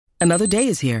Another day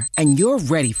is here, and you're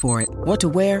ready for it. What to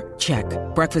wear? Check.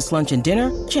 Breakfast, lunch, and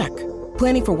dinner? Check.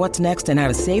 Planning for what's next and how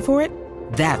to save for it?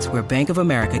 That's where Bank of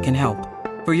America can help.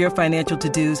 For your financial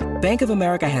to-dos, Bank of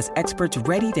America has experts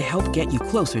ready to help get you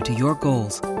closer to your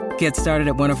goals. Get started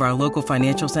at one of our local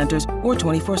financial centers or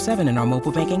 24/7 in our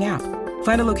mobile banking app.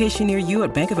 Find a location near you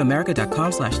at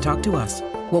bankofamerica.com/talktous.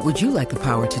 What would you like the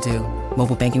power to do?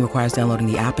 Mobile banking requires downloading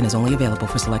the app and is only available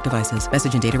for select devices.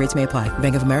 Message and data rates may apply.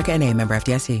 Bank of America N.A., member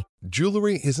FDIC.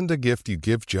 Jewelry isn't a gift you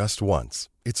give just once.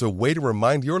 It's a way to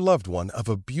remind your loved one of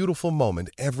a beautiful moment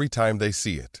every time they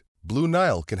see it. Blue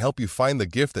Nile can help you find the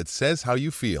gift that says how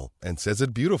you feel and says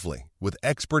it beautifully, with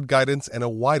expert guidance and a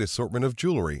wide assortment of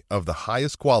jewelry of the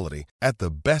highest quality at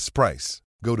the best price.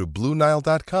 Go to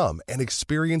BlueNile.com and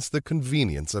experience the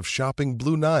convenience of shopping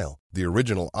Blue Nile, the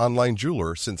original online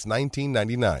jeweler since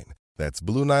 1999. That's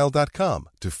BlueNile.com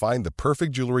to find the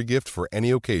perfect jewelry gift for any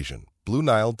occasion.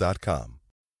 BlueNile.com.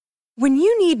 When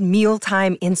you need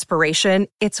mealtime inspiration,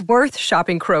 it's worth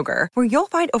shopping Kroger, where you'll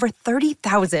find over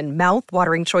 30,000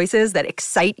 mouth-watering choices that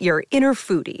excite your inner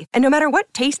foodie. And no matter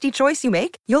what tasty choice you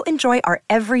make, you'll enjoy our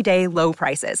everyday low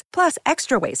prices, plus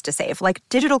extra ways to save, like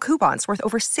digital coupons worth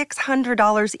over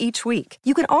 $600 each week.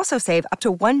 You can also save up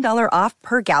to $1 off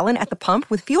per gallon at the pump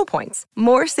with fuel points.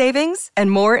 More savings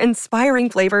and more inspiring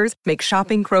flavors make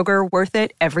shopping Kroger worth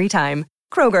it every time.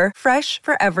 Kroger, fresh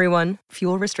for everyone.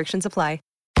 Fuel restrictions apply.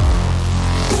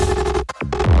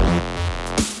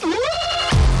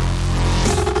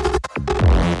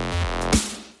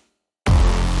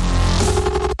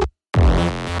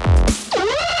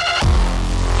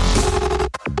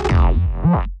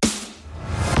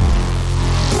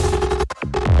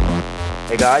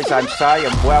 Hey guys, I'm Sai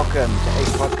and welcome to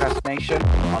Ace Podcast Nation.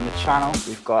 On the channel,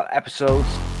 we've got episodes,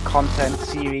 content,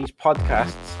 series,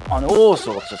 podcasts on all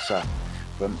sorts of stuff,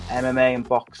 from MMA and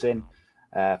boxing,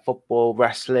 football,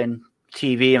 wrestling,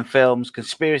 TV and films,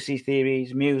 conspiracy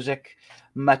theories, music,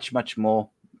 much more,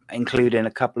 including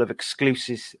a couple of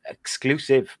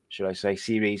exclusive, should I say,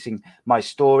 series in my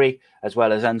story, as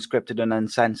well as unscripted and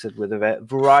uncensored with a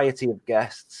variety of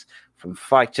guests, from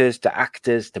fighters to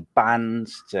actors to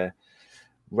bands to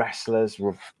wrestlers,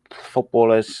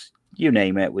 footballers, you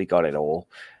name it, we got it all.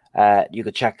 You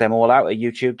could check them all out at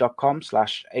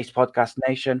youtube.com/Ace Podcast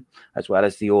Nation, as well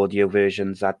as the audio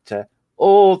versions at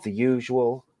all the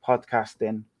usual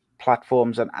podcasting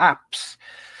platforms and apps.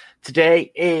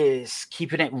 Today is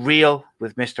Keeping It Real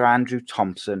with Mr. Andrew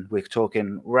Thompson. We're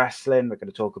talking wrestling. We're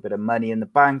going to talk a bit of Money in the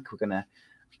Bank. We're going to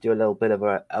do a little bit of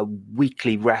a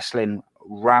weekly wrestling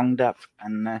roundup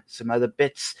and some other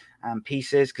bits and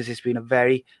pieces, because it's been a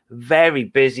very, very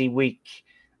busy week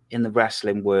in the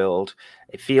wrestling world.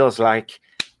 It feels like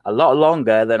a lot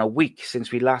longer than a week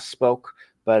since we last spoke.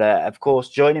 But of course,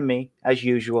 joining me as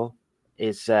usual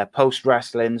is Post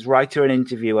Wrestling's writer and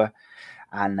interviewer,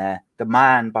 and the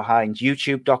man behind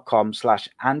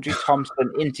youtube.com/Andrew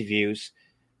Thompson interviews,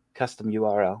 custom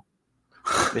URL,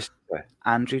 Mr.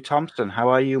 Andrew Thompson. How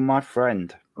are you, my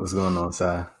friend? What's going on,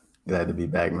 Si? Glad to be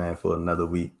back, man, for another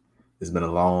week. It's been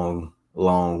a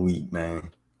long week,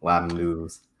 man. A lot of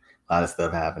news, a lot of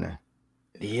stuff happening.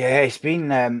 Yeah, it's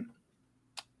been,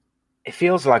 it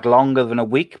feels like longer than a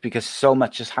week because so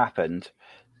much has happened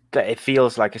that it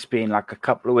feels like it's been like a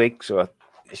couple of weeks, or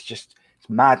it's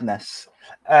madness.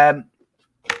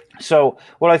 So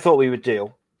what I thought we would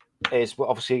do is, well,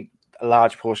 obviously a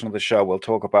large portion of the show we'll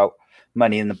talk about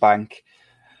Money in the Bank.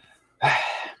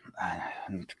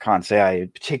 I can't say I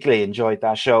particularly enjoyed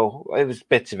that show. It was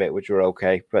bits of it which were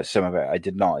okay, but some of it I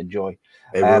did not enjoy.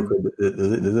 Hey, real quick,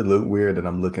 does it look weird that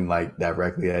I'm looking like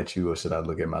directly at you, or should I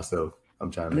look at myself?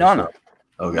 I'm trying to make sure. No.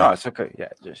 Okay. No, it's okay. Yeah,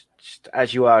 just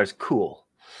as you are is cool.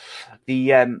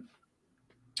 The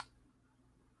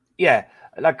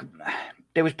like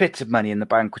there was bits of Money in the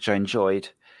Bank which I enjoyed,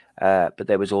 but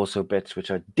there was also bits which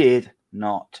I did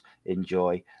not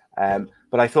enjoy.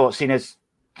 But I thought, seeing as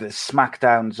the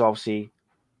SmackDown's obviously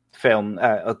film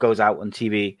goes out on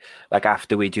TV like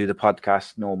after we do the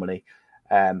podcast normally,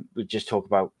 we just talk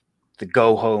about the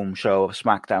go home show of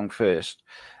SmackDown first,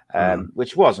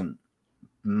 which wasn't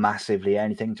massively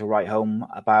anything to write home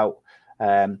about.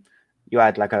 You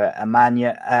had like a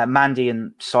Mandy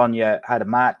and Sonya had a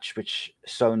match which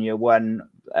Sonya won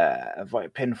via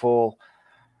pinfall.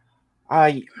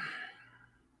 I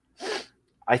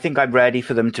think I'm ready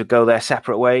for them to go their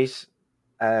separate ways.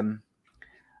 I'm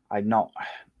not.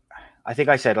 I think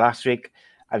I said last week.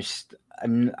 I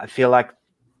feel like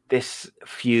this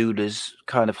feud has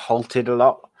kind of halted a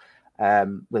lot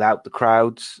without the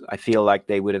crowds. I feel like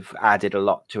they would have added a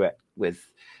lot to it.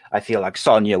 I feel like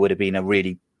Sonya would have been a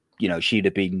really, she'd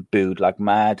have been booed like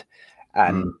mad,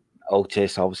 and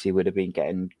Otis obviously would have been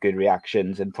getting good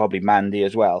reactions, and probably Mandy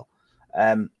as well.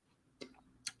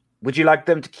 Would you like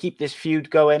them to keep this feud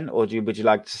going, or would you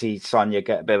like to see Sonya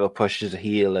get a bit of a push as a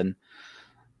heel? And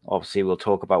obviously, we'll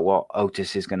talk about what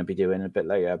Otis is going to be doing a bit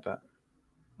later. But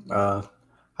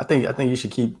I think you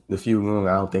should keep the feud going.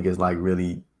 I don't think it's like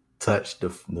really touched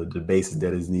the basis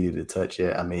that is needed to touch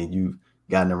yet. I mean, you've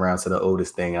gotten around to the Otis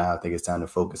thing. I think it's time to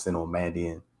focus in on Mandy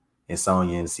and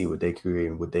Sonya and see what they create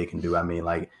and what they can do. I mean,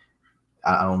 like,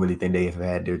 I don't really think they've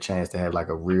had their chance to have like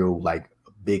a real like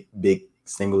big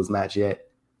singles match yet.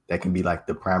 That can be like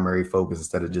the primary focus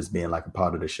instead of just being like a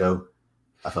part of the show.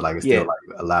 I feel like it's still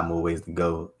like a lot more ways to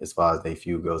go as far as their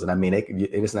feud goes. And I mean,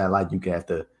 it's not like you can have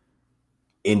to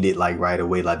end it like right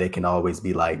away. Like they can always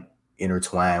be like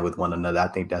intertwined with one another. I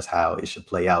think that's how it should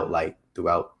play out. Like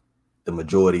throughout the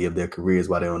majority of their careers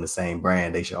while they're on the same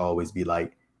brand, they should always be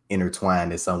like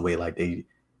intertwined in some way. Like they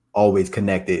always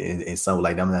connected in some,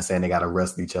 like, I'm not saying they got to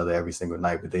wrestle each other every single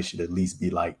night, but they should at least be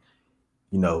like,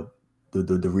 you know,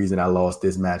 the reason I lost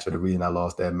this match or the reason I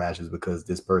lost that match is because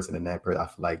this person and that person. I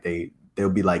feel like they'll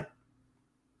be like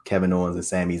Kevin Owens and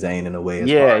Sami Zayn in a way.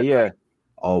 Like,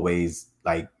 always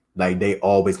like they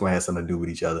always gonna have something to do with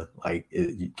each other. Like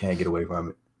you can't get away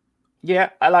from it. Yeah,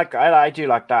 I do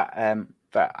like that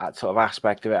that sort of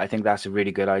aspect of it. I think that's a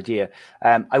really good idea.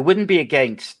 I wouldn't be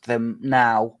against them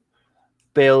now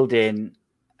building,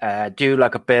 do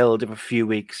like a build of a few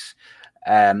weeks,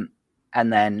 and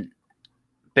then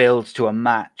build to a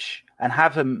match and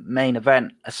have the main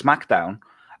event a SmackDown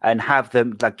and have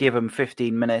them like give them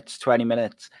 15 minutes, 20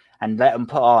 minutes and let them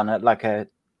put on like a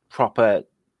proper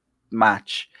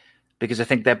match, because I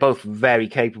think they're both very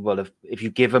capable of, if you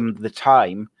give them the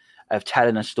time, of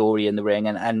telling a story in the ring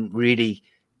and really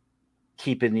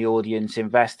keeping the audience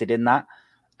invested in that.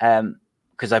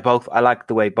 Because I like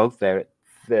the way both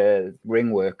the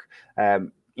ring work.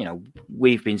 You know,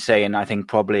 we've been saying, I think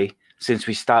probably since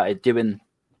we started doing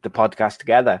the podcast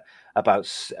together about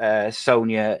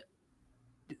Sonya,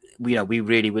 you know, we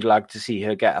really would like to see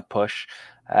her get a push.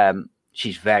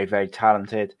 She's very, very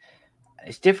talented.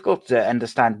 It's difficult to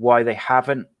understand why they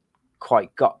haven't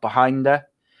quite got behind her,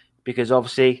 because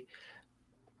obviously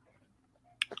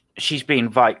she's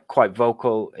been quite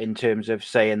vocal in terms of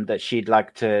saying that she'd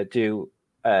like to do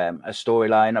a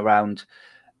storyline around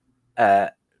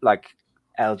like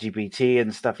LGBT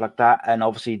and stuff like that. And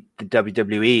obviously the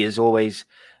WWE has always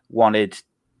wanted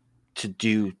to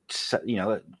do, you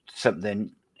know,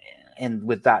 something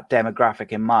with that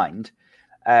demographic in mind.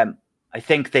 I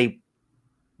think they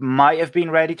might have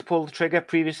been ready to pull the trigger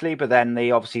previously, but then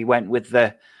they obviously went with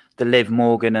the Liv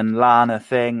Morgan and Lana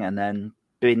thing and then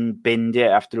binned it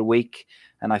after a week.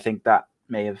 And I think that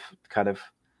may have kind of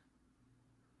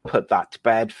put that to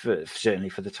bed certainly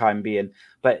for the time being.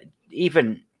 But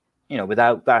even, you know,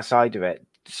 without that side of it,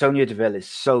 Sonya Deville is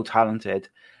so talented.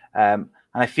 And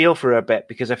I feel for her a bit,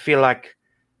 because I feel like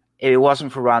if it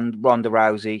wasn't for Ronda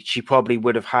Rousey, she probably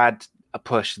would have had a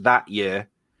push that year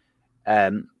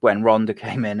when Ronda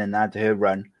came in and had her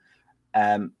run.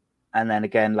 And then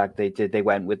again, like they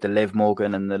went with the Liv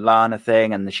Morgan and the Lana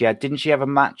thing. And didn't she have a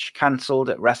match cancelled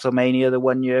at WrestleMania the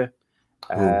one year?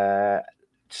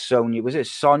 Sonya, was it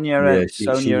Sonya? Yeah, and she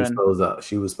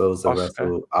was supposed to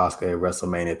wrestle Asuka at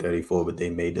WrestleMania 34, but they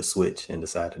made the switch and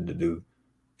decided to do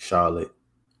Charlotte.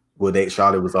 Well,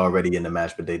 Charlotte was already in the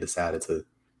match, but they decided to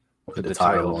put the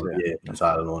title on. Yeah, the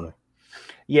title on her.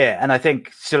 Yeah, and I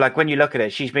think so. Like when you look at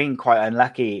it, she's been quite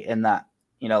unlucky in that,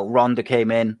 you know, Ronda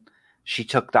came in, she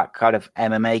took that kind of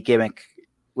MMA gimmick,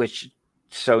 which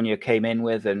Sonya came in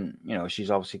with, and you know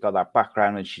she's obviously got that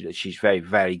background, and she's very,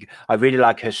 very. I really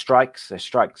like her strikes. Her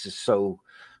strikes are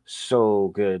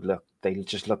so good. Look, they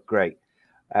just look great.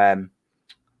 And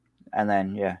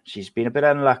then she's been a bit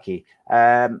unlucky.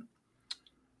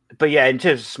 But yeah, in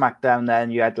terms of SmackDown,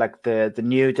 then you had like the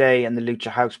New Day and the Lucha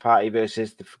House Party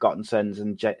versus the Forgotten Sons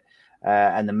and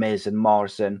the Miz and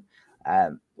Morrison,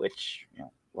 which, you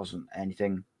know, wasn't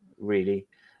anything really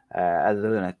other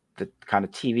than the kind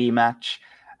of TV match.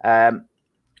 The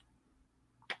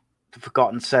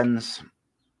Forgotten Sons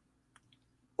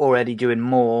already doing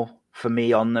more for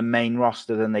me on the main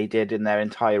roster than they did in their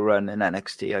entire run in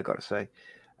NXT, I got to say.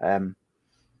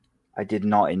 I did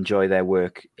not enjoy their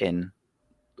work in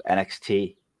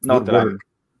NXT. Not that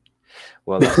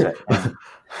well, that's it.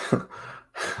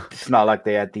 It's not like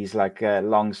they had these like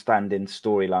long-standing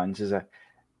storylines, is it?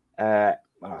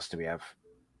 What else do we have?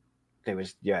 There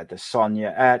was the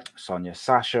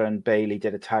Sasha and Bailey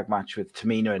did a tag match with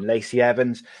Tamina and Lacey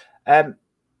Evans.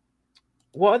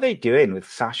 What are they doing with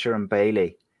Sasha and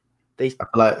Bailey? I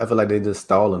feel like they're just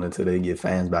stalling until they get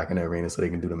fans back in the arena so they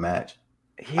can do the match.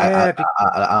 Yeah,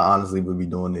 I honestly would be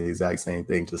doing the exact same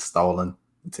thing, just stalling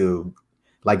until,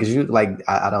 like, cause you like,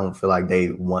 I don't feel like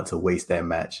they want to waste that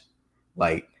match.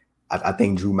 Like, I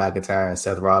think Drew McIntyre and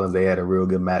Seth Rollins, they had a real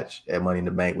good match at Money in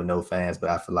the Bank with no fans, but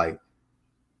I feel like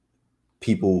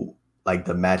people, like,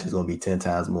 the match is going to be 10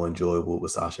 times more enjoyable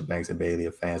with Sasha Banks and Bayley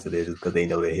and fans of it, just because they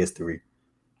know their history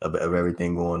of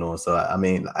everything going on. So I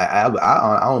mean, I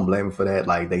don't blame them for that.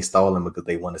 Like, they stalling because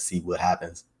they want to see what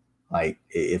happens. Like,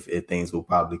 if things will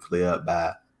probably clear up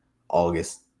by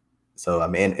August. So I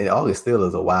mean, and August still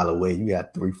is a while away. You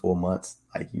got 3-4 months.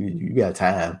 Like, you got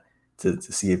time to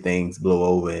see if things blow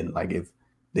over, and like if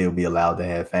they'll be allowed to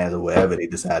have fans or whatever they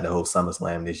decide to host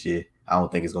SummerSlam this year. I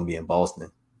don't think it's gonna be in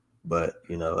Boston, but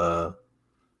we're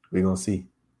gonna see.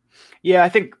 Yeah, I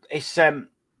think it's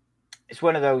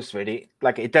one of those, really.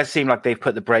 Like, it does seem like they've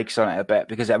put the brakes on it a bit,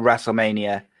 because at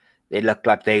WrestleMania it looked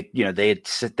like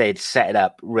they'd set it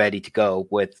up ready to go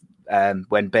with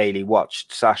when Bayley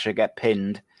watched Sasha get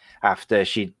pinned after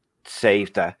she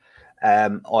saved her,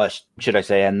 or should I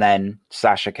say, and then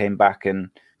Sasha came back and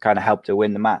kind of helped her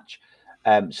win the match.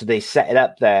 So they set it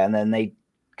up there, and then they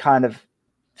kind of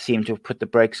seem to have put the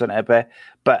brakes on it a bit.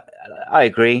 But I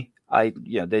agree.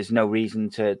 There's no reason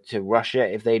to rush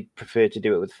it if they prefer to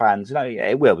do it with fans. No,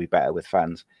 it will be better with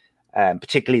fans,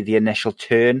 particularly the initial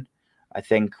turn. I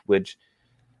think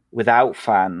without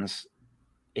fans,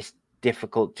 it's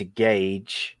difficult to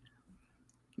gauge,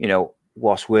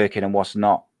 what's working and what's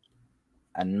not,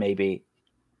 and maybe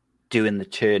doing the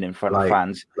turn in front of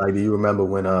fans. Like, do you remember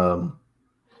when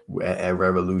at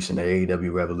Revolution, the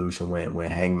AEW Revolution,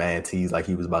 when Hangman teased like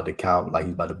he was about to count, like he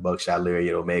was about to buckshot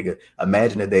Lariat Omega?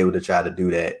 Imagine if they would have tried to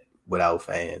do that without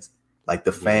fans. Like,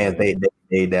 the fans, they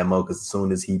made that mo, because as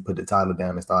soon as he put the title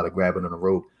down and started grabbing on the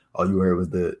rope, all you heard was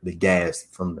the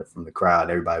gasp from the crowd.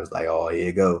 Everybody was like, "Oh, here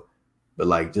you go." But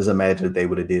like, just imagine if they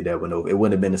would have did that when it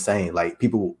wouldn't have been the same. Like,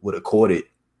 people would have caught it,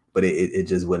 but it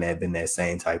just wouldn't have been that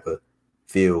same type of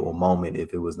feel or moment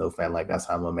if it was no fan. Like, that's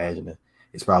how I'm imagining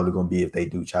it's probably going to be if they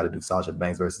do try to do Sasha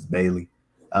Banks versus Bayley.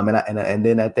 And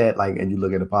then at that, like, and you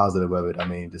look at the positive of it, I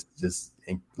mean, just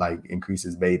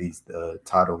increases Bayley's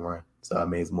title run. So I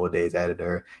mean, it's more days added to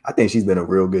her. I think she's been a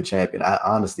real good champion. I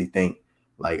honestly think,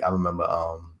 like, I remember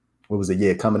what was it?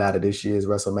 Yeah, coming out of this year's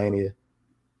WrestleMania.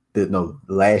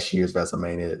 Last year's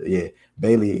WrestleMania. Yeah,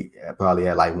 Bayley probably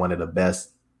had like one of the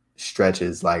best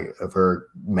stretches, like, of her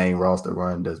main roster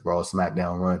run, this Raw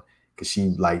SmackDown run, because she,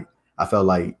 like, I felt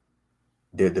like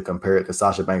the compare, because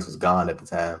Sasha Banks was gone at the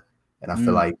time, and I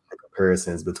feel like the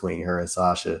comparisons between her and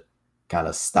Sasha kind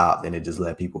of stopped, and it just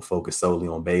let people focus solely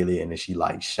on Bayley, and then she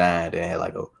like shined and had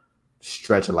like a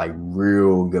stretch of like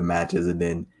real good matches, and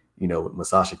then when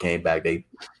Sasha came back, they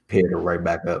paired her right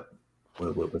back up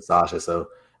with Sasha. So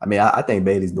I mean, I think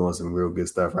Bayley's doing some real good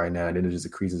stuff right now, and then it just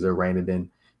increases her reign. And then,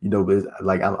 but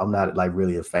like, I'm not like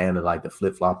really a fan of like the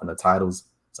flip flopping the titles.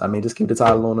 So I mean, just keep the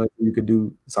title on her. You could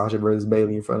do Sasha versus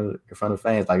Bayley in front of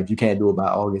fans. Like, if you can't do it by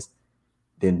August,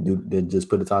 then just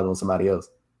put the title on somebody else.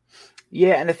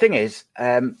 Yeah, and the thing is,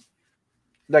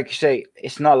 like you say,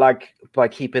 it's not like by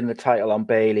keeping the title on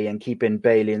Bayley and keeping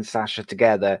Bayley and Sasha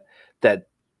together that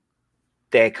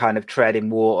they're kind of treading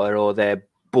water, or they're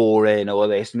boring,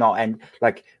 or it's not. And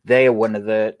like, they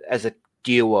are as a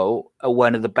duo, are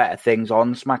one of the better things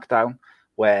on SmackDown,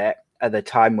 where at the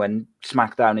time when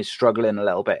SmackDown is struggling a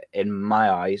little bit in my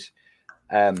eyes,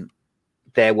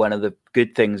 they're one of the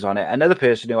good things on it. Another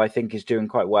person who I think is doing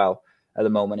quite well at the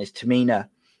moment is Tamina.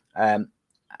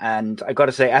 And I got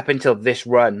to say, up until this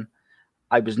run,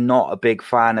 I was not a big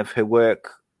fan of her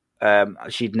work.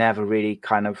 She'd never really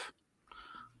kind of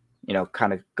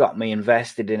got me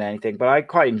invested in anything, but I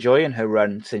quite enjoying her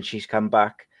run since she's come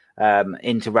back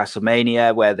into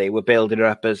WrestleMania, where they were building her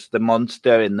up as the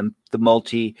monster in the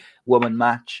multi-woman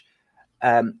match.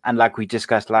 And like we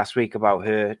discussed last week about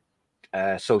her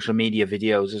social media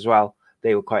videos as well,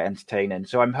 they were quite entertaining.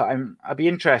 So I'd be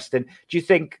interested. Do you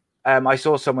think, I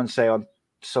saw someone say on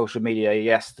social media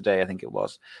yesterday, I think it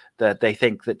was, that they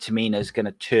think that Tamina's going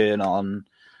to turn on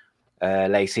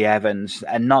Lacey Evans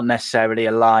and not necessarily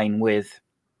align with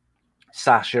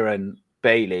Sasha and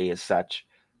Bayley as such,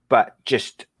 but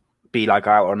just be like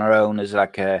out on her own as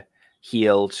like a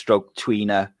heel stroke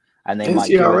tweener. And they might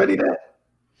she already that?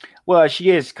 Well, she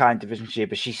is kind of, isn't she?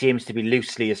 But she seems to be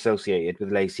loosely associated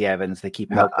with Lacey Evans. They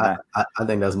keep helping her. I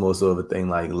think that's more so of a thing.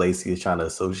 Like, Lacey is trying to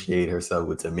associate herself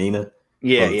with Tamina.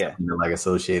 Yeah. Like,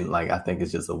 associating. Like, I think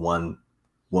it's just a one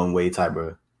way type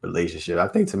of relationship. I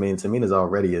think Tamina's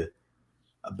already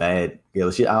a bad girl.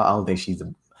 I don't think she's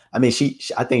I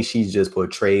think she's just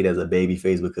portrayed as a baby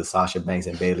face because Sasha Banks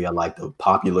and Bayley are like the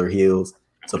popular heels,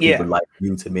 So people like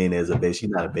you to me as a baby. She's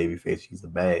not a baby face. She's a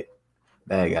bad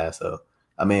guy. So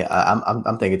I mean,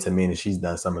 I'm thinking Tamina, she's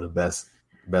done some of the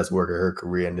best work of her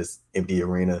career in this empty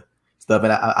arena stuff.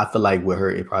 And I feel like with her,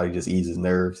 it probably just eases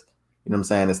nerves. You know what I'm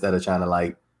saying? Instead of trying to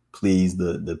like please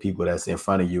the people that's in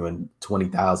front of you and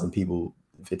 20,000 people,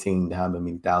 15 how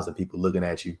many thousand people looking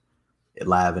at you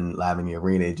live in the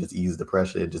arena, it just eases the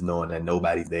pressure, just knowing that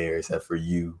nobody's there except for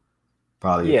you.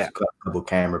 Probably a couple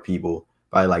camera people,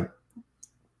 probably like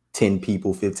 10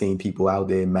 people, 15 people out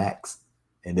there max.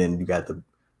 And then you got the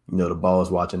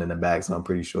balls watching in the back. So I'm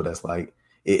pretty sure that's like,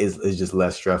 it's just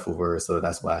less stressful for her. So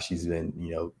that's why she's been,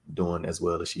 doing as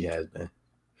well as she has been.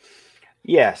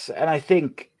 Yes. And I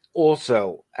think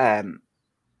also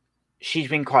she's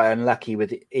been quite unlucky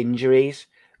with injuries,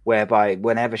 whereby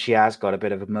whenever she has got a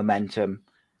bit of a momentum,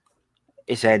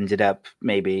 it's ended up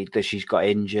maybe that she's got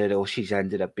injured or she's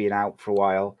ended up being out for a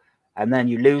while. And then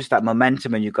you lose that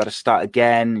momentum and you've got to start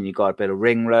again and you've got a bit of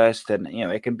ring rust and,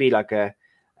 it can be like a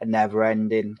never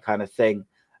ending kind of thing.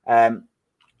 And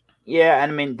I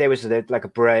mean, there was like a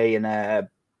Bray and a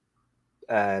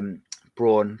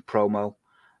Braun promo,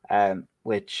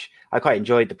 which I quite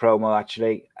enjoyed the promo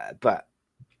actually, but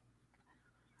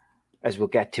as we'll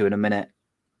get to in a minute,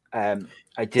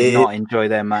 I did not enjoy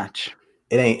their match.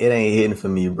 It ain't hitting for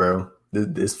me, bro.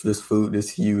 This feud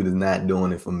is not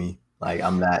doing it for me. Like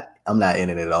I'm not in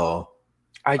it at all.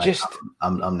 I'm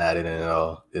not in it at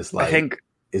all. It's like, I think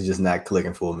it's just not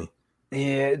clicking for me.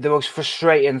 Yeah, the most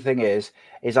frustrating thing is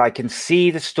I can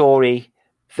see the story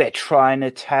they're trying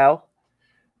to tell,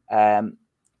 and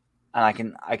I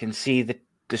can see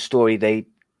the story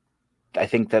I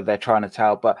think that they're trying to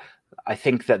tell, but I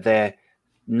think that they're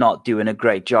not doing a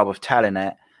great job of telling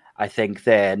it. I think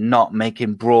they're not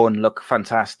making Braun look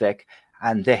fantastic,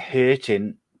 and they're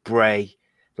hurting Bray.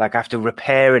 Like after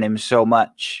repairing him so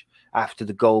much after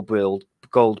the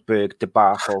Goldberg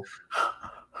debacle,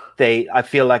 I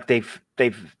feel like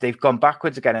they've gone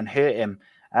backwards again and hurt him.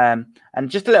 And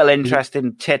just a little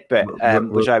interesting tidbit,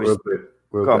 which I was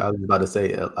about to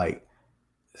say, like,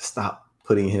 stop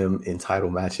putting him in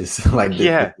title matches. Like,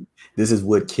 this is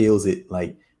what kills it.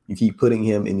 Like, you keep putting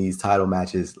him in these title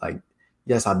matches. Like,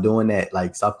 yes, I'm doing that.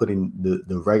 Like, stop putting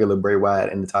the regular Bray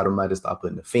Wyatt in the title matches. Stop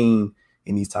putting the Fiend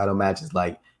in these title matches.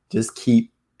 Like, just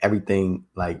keep everything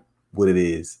like what it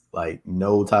is. Like,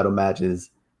 no title matches,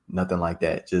 nothing like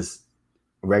that. Just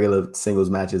regular singles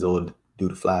matches or do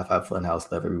the Fly Five Funhouse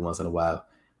stuff every once in a while.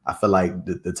 I feel like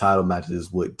the title matches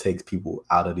is what takes people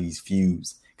out of these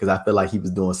feuds, because I feel like he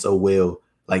was doing so well.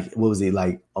 Like, what was it,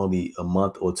 like only a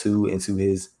month or two into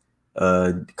his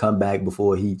comeback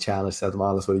before he challenged Seth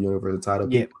Rollins for the Universal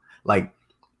title? Yeah. Like,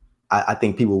 I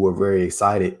think people were very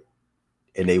excited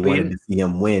and they wanted to see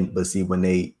him win. But see, when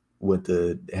they went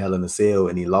to Hell in a Cell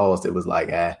and he lost, it was like,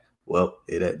 well,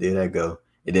 there that go.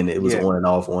 And then it was on and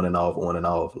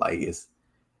off. Like, it's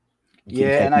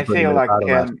and I feel like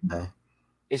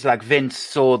it's like Vince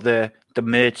saw the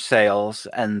merch sales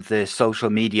and the social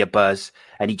media buzz,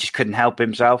 and he just couldn't help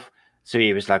himself. So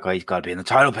he was like, "Oh, he's got to be in the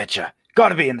title picture. Got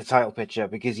to be in the title picture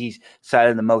because he's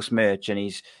selling the most merch, and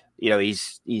he's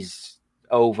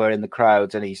over in the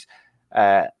crowds, and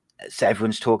so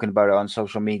everyone's talking about it on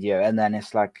social media." And then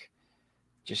it's like,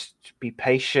 just be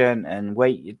patient and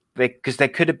wait, because they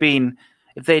could have been,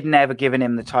 if they'd never given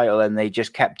him the title and they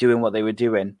just kept doing what they were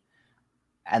doing,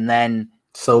 and then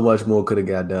so much more could have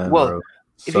got done. Well, bro.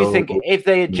 If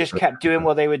they had just kept doing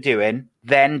what they were doing,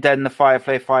 then done the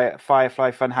Firefly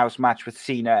Funhouse match with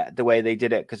Cena the way they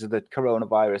did it because of the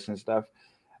coronavirus and stuff,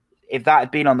 if that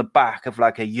had been on the back of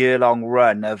like a year-long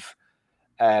run of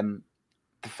the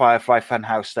Firefly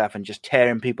Funhouse stuff and just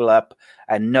tearing people up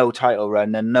and no title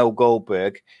run and no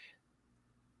Goldberg,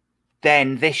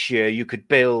 then this year you could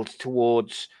build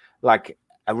towards like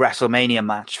a WrestleMania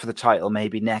match for the title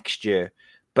maybe next year.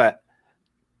 But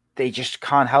they just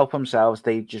can't help themselves.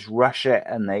 They just rush it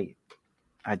and I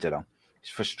don't know. It's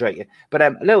frustrating. But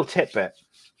a little tidbit,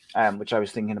 which I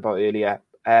was thinking about earlier.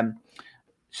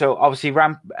 So obviously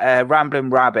Rambling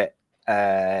Rabbit,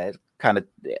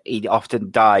 he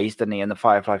often dies, doesn't he, in the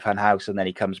Firefly Funhouse, and then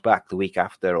he comes back the week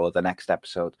after or the next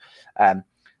episode. And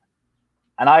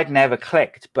I'd never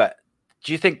clicked, but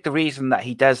do you think the reason that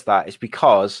he does that is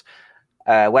because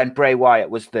when Bray Wyatt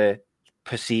was the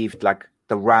perceived like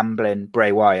the rambling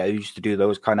Bray Wyatt, who used to do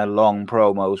those kind of long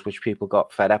promos, which people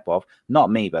got fed up of. Not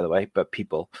me, by the way, but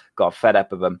people got fed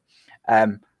up of them.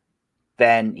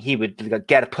 Then he would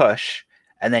get a push,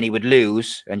 and then he would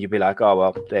lose, and you'd be like, oh,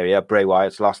 well, there you are, Bray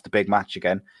Wyatt's lost the big match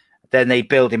again. Then they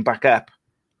build him back up,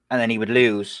 and then he would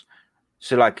lose.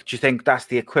 So, like, do you think that's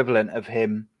the equivalent of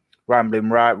him Rambling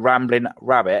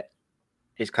Rabbit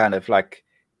is kind of like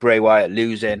Bray Wyatt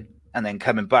losing and then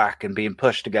coming back and being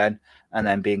pushed again and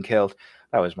then being killed.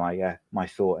 That was my my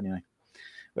thought anyway.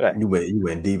 But, you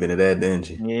went deep into that, didn't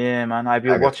you? Yeah, man. I've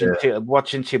been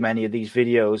watching too many of these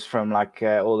videos from like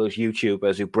all those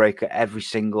YouTubers who break every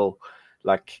single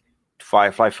like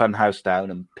Firefly Funhouse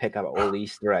down and pick up all the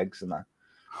Easter eggs and that.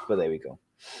 But there we go.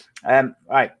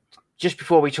 Right. Just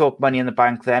before we talk Money in the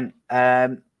Bank, then,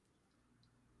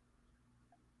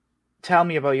 tell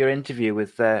me about your interview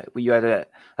with. You had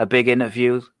a big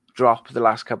interview drop the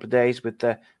last couple of days with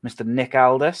Mr. Nick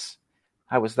Aldis.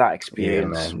 How was that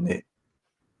experience? Yeah, man.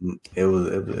 It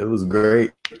was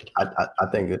great. I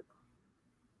think it.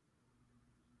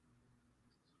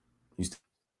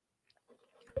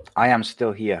 I am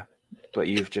still here, but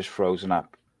you've just frozen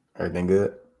up. Everything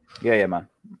good? Yeah, man.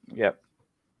 Yep.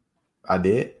 I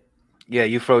did? Yeah,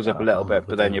 you froze up a little bit,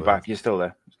 but then you're back. You're still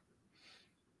there.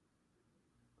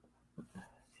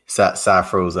 Sai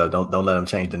froze up. Don't let him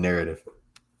change the narrative.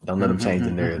 Don't let him change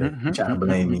the narrative. You're trying to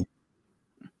blame me.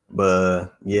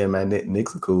 But yeah, man,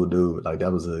 Nick's a cool dude. Like, that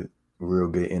was a real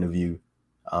good interview.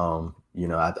 I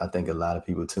think a lot of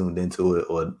people tuned into it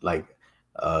or like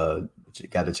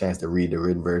got a chance to read the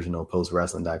written version on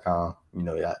postwrestling.com.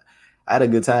 I had a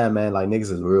good time, man. Like, Nick's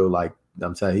is real, like,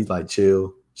 I'm telling you, he's like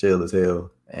chill as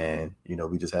hell. And,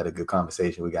 we just had a good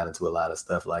conversation. We got into a lot of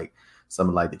stuff, like some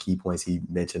of like the key points he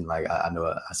mentioned. Like, I know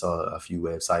I saw a few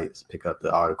websites pick up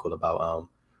the article about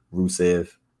Rusev,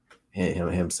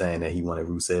 him saying that he wanted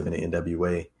Rusev in the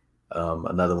NWA.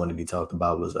 Another one that he talked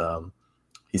about was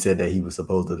he said that he was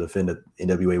supposed to defend the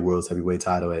NWA World's Heavyweight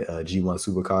title at G1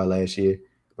 Supercard last year,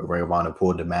 but Ring of Honor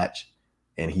pulled the match.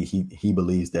 And he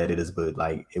believes that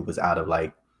it was out of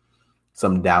like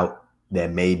some doubt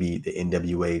that maybe the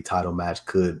NWA title match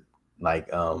could like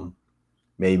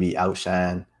maybe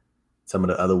outshine some of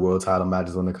the other world title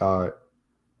matches on the card.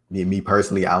 Me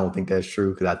personally, I don't think that's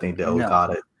true because I think I don't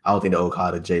think the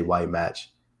Okada Jay White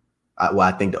match.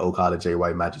 I think the Okada Jay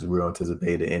White match is real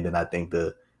anticipated, and then I think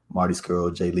the Marty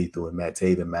Scurll, Jay Lethal, and Matt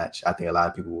Taven match. I think a lot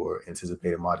of people were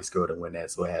anticipating Marty Scurll to win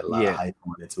that, so it had a lot of hype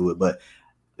going into it. But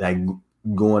like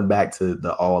going back to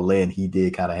the All In, he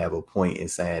did kind of have a point in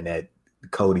saying that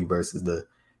Cody versus the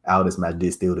Aldis match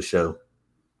did steal the show.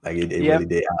 Like it really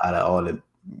did. Out of all the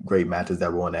great matches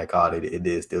that were on that card, it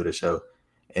did steal the show.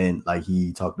 And like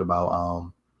he talked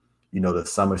about, the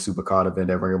summer supercard event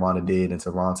that Ring of Honor did in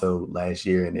Toronto last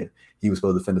year, and he was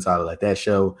supposed to defend the title at that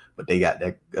show, but they got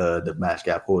that the match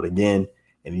got pulled again.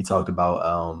 And he talked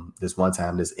about this one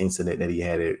time, this incident that he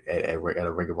had at a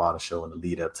Ring of Honor show in the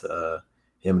lead up to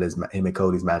him and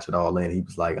Cody's match at All In. He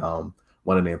was like,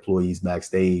 one of the employees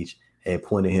backstage had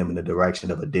pointed him in the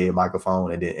direction of a dead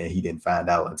microphone, and he didn't find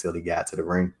out until he got to the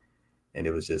ring. And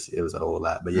it was a whole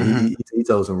lot. But yeah, he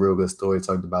told some real good stories.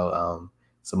 Talked about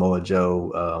Samoa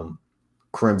Joe,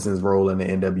 Crimson's role in the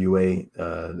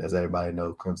NWA. As everybody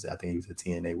knows, Crimson, I think he was a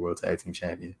TNA World Tag Team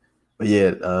Champion. But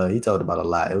yeah, he talked about a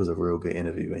lot. It was a real good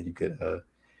interview, and you could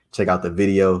check out the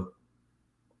video.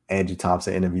 Andrew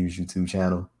Thompson Interviews YouTube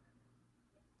channel.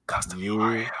 Custom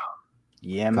URL.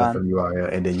 Yeah, man. Custom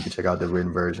URL. And then you can check out the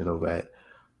written version over at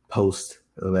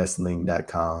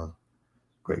postwrestling.com.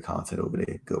 Great content over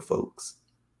there. Good folks.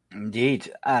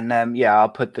 Indeed. And I'll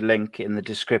put the link in the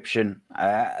description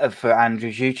for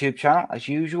Andrew's YouTube channel as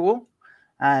usual.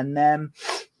 And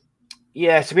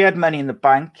so we had Money in the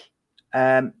Bank.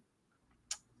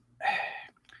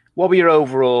 What were your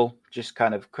overall just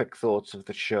kind of quick thoughts of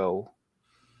the show?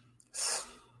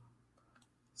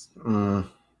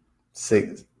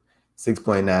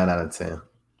 6.9 out of 10.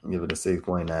 Give it a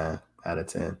 6.9 out of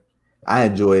 10. I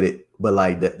enjoyed it, but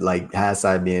like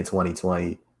hindsight being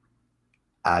 2020,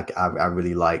 I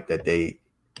really like that they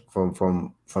from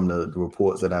the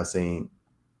reports that I've seen,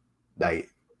 like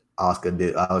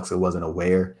Asuka wasn't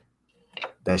aware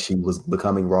that she was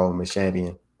becoming Raw Women's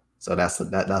Champion. So that's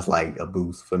like a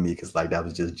boost for me because like that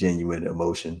was just genuine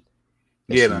emotion.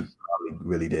 Yeah, man. Probably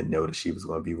really didn't know that she was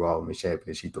going to be Raw Women's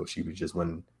Champion. She thought she was just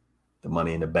winning the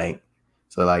Money in the Bank.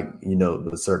 So like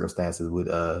the circumstances with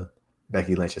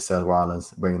Becky Lynch and Seth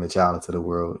Rollins bringing the child into the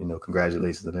world,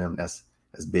 congratulations to them. That's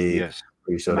big. Yes.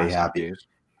 Pretty sure they happy. News.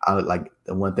 I like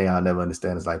the one thing I'll never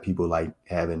understand is like people like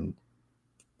having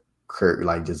Kurt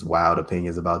like just wild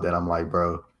opinions about that. I'm like,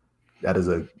 bro, that is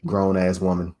a grown ass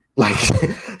woman. Like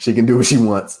she can do what she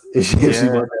wants. If she wants to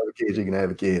have a kid, she can have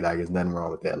a kid. Like there's nothing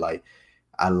wrong with that. Like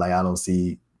I don't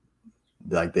see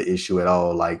like the issue at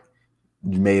all. Like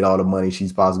you made all the money.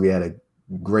 She's possibly had a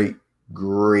great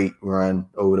run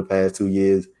over the past 2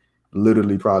 years.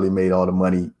 Literally probably made all the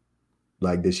money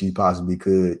like that she possibly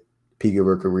could. Peak of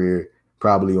her career,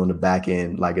 probably on the back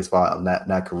end, like as far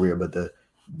not career, but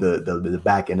the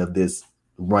back end of this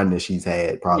run that she's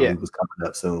had probably was coming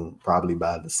up soon, probably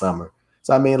by the summer.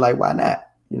 So I mean, like, why not?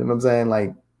 You know what I'm saying?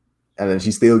 Like, and then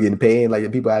she's still getting paid.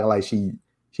 Like, people acting like she's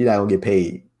not gonna get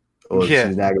paid, or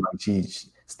she's not acting like she's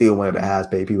still one of the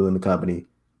highest paid people in the company.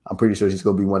 I'm pretty sure she's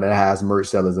gonna be one of the highest merch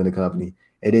sellers in the company.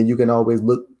 And then you can always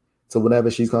look to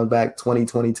whenever she comes back,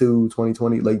 2022,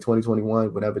 2020, late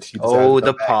 2021, whenever she decides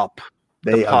to come back,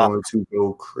 they are going to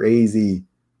go crazy.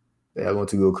 They are going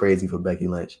to go crazy for Becky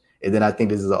Lynch. And then I think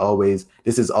this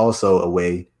is also a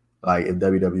way, like, if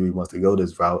WWE wants to go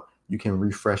this route, you can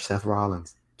refresh Seth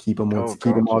Rollins, keep him on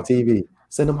TV,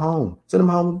 send him home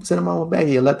with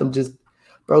Becky, and let them just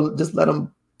let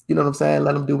them, you know what I'm saying?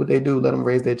 Let them do what they do, let them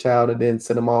raise their child, and then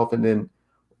send them off, and then,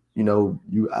 you know,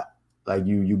 you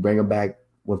bring them back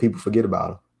when people forget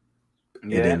about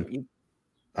them. Yeah. And then,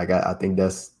 like, I think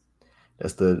that's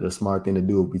the smart thing to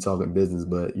do if we talking business.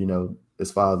 But, you know,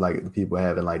 as far as like the people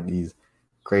having like these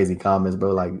crazy comments,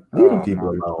 bro, like, leave them people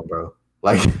alone, bro.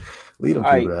 Like, leave them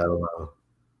people alone.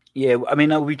 Yeah, I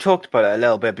mean, we talked about it a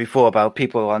little bit before about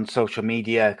people on social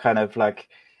media kind of like,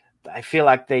 I feel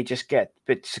like they just get a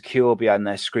bit secure behind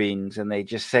their screens and they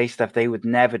just say stuff they would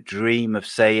never dream of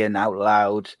saying out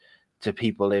loud to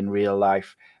people in real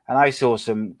life. And I saw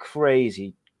some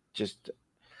crazy, just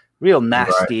real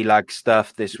nasty like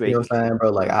stuff this week. You know what I'm saying, bro?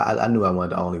 Like, I knew I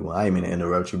wasn't the only one. I ain't mean to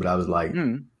interrupt you, but I was like,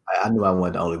 I knew I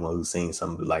wasn't the only one who's seen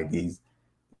some like this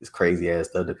crazy ass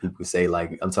stuff that people say.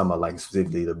 Like, I'm talking about like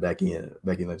specifically the Becky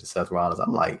Lynch and Seth Rollins.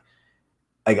 I'm like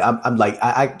I'm like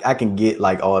I can get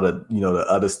like all the, you know, the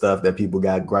other stuff that people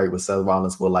got gripe with Seth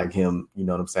Rollins for, like him. You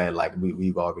know what I'm saying? Like,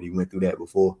 we've already went through that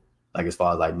before. Like, as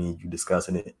far as like me and you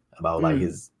discussing it about like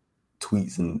his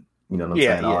tweets and, you know what I'm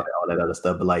saying, all that other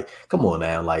stuff. But like, come on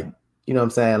now, like, you know what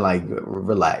I'm saying, like,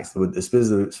 relax. With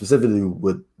specifically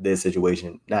with their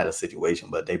situation, not a situation,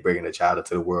 but they bringing a child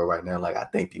into the world right now. Like, I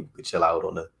think people could chill out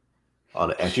on the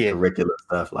extracurricular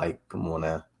stuff. Like, come on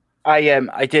now.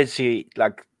 I did see,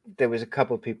 like, there was a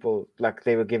couple of people, like,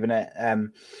 they were giving it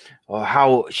or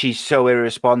how she's so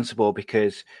irresponsible,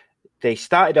 because they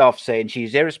started off saying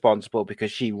she's irresponsible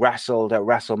because she wrestled at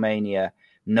WrestleMania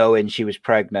knowing she was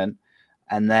pregnant,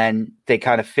 and then they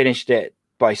kind of finished it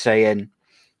by saying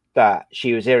that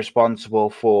she was irresponsible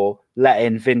for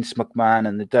letting Vince McMahon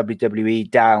and the WWE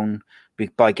down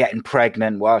by getting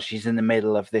pregnant while she's in the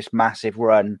middle of this massive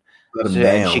run.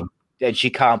 And she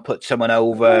can't put someone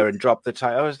over and drop the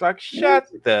title. I was like, shut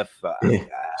the fuck up.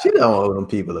 She don't owe them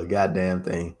people a goddamn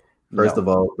thing. First of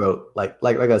all, bro, like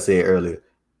I said earlier,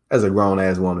 as a grown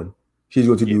ass woman, she's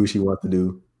going to do what she wants to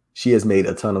do. She has made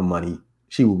a ton of money.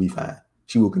 She will be fine.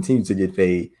 She will continue to get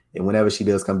paid. And whenever she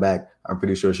does come back, I'm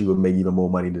pretty sure she will make even more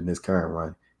money than this current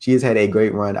run. She has had a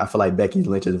great run. I feel like Becky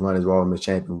Lynch's run as Raw Women's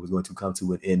Champion was going to come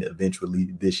to an end eventually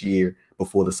this year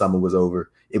before the summer was over.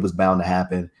 It was bound to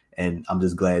happen. And I'm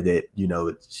just glad that, you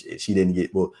know, she didn't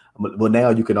get well. Now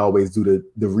you can always do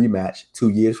the rematch 2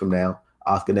 years from now.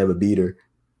 Asuka never beat her.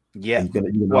 Yeah, you can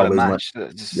what always a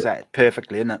match! Set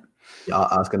perfectly, isn't it? Yeah,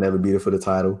 Asuka never beat her for the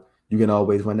title. You can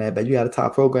always run that back. You got a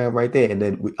top program right there. And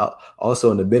then we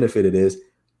also, in the benefit of this,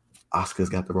 Asuka's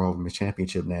got the Raw Women's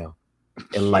Championship now,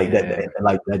 and like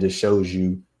that just shows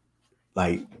you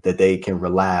like that they can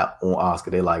rely on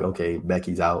Asuka. They're like, okay,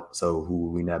 Becky's out, so who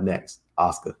will we have next?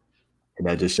 Asuka. And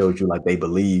that just shows you like they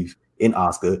believe in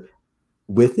Asuka.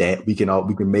 With that, we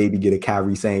can maybe get a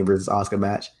Kairi Sane versus Asuka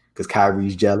match because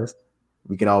Kairi's jealous.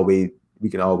 We can always do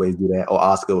that. Or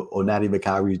Asuka, or not even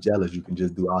Kairi's jealous. You can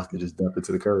just do Asuka, just dump it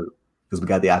to the curb because we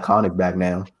got the Iconic back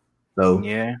now. So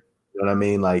yeah, you know what I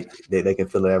mean? Like they can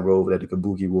fill that role that the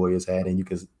Kabuki Warriors had, and you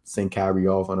can send Kairi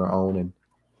off on her own,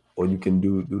 or you can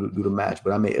do the match.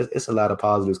 But I mean, it's a lot of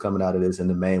positives coming out of this, and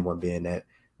the main one being that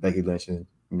Becky Lynch and,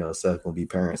 you know, Seth will be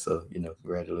parents, so, you know,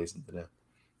 congratulations to them.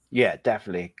 Yeah,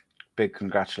 definitely. Big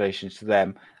congratulations to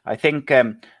them. I think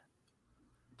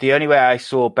the only way I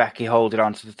saw Becky holding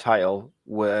on to the title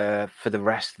for the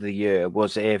rest of the year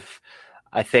was if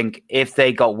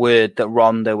they got word that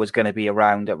Ronda was going to be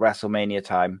around at WrestleMania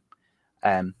time,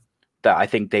 that I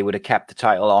think they would have kept the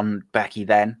title on Becky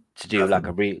then to do like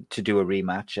a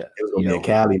rematch. It was going to be in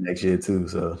Cali next year too,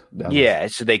 so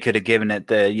so they could have given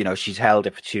it she's held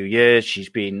it for 2 years, she's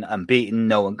been unbeaten,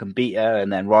 no one can beat her,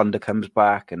 and then Ronda comes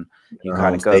back, and you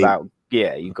kind of go that,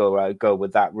 you go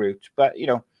with that route. But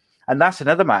and that's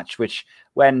another match which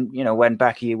when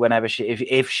Becky, whenever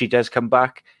if she does come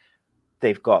back,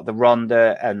 they've got the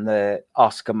Ronda and the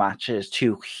Asuka matches,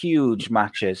 2 huge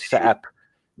matches set up,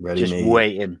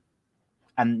 waiting.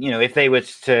 And if they were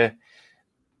to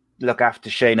look after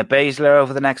Shayna Baszler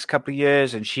over the next couple of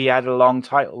years, and she had a long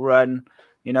title run,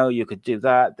 you could do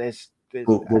that.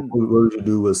 What would you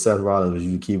do with Seth Rollins? Would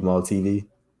you keep him on TV?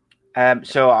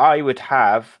 So I would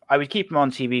keep him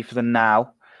on TV for the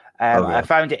now. Okay. I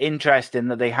found it interesting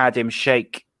that they had him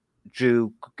shake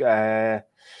Drew's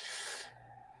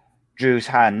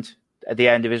hand at the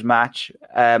end of his match,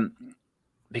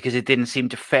 because it didn't seem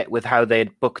to fit with how they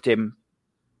had booked him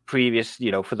previous,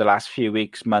 for the last few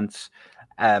weeks, months.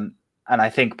 And I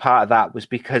think part of that was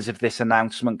because of this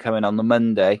announcement coming on the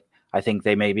Monday. I think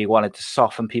they maybe wanted to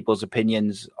soften people's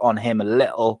opinions on him a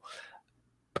little.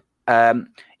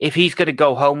 If he's going to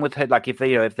go home with her, like if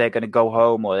they're going to go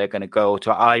home, or they're going to go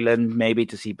to Ireland maybe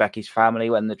to see Becky's family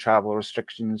when the travel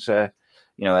restrictions are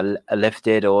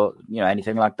lifted, or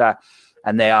anything like that,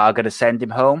 and they are going to send him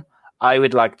home, I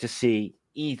would like to see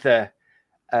either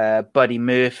Buddy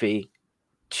Murphy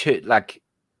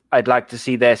I'd like to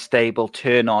see their stable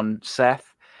turn on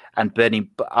Seth, and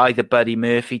either Buddy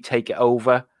Murphy take it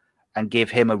over and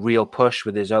give him a real push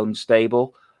with his own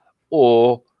stable,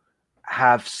 or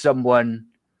have someone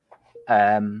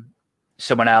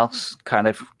else kind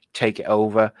of take it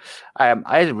over. I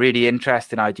had a really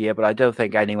interesting idea, but I don't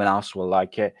think anyone else will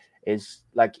like it. Is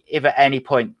like, if at any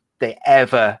point they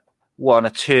ever want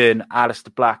to turn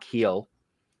Aleister Black heel,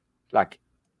 like,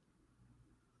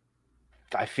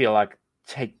 I feel like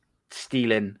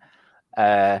stealing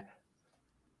Seth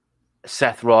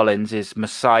Rollins'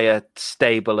 Messiah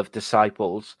stable of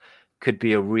disciples could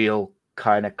be a real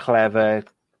kind of clever,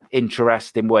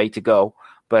 interesting way to go.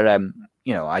 But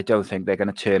I don't think they're going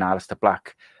to turn Aleister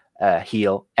Black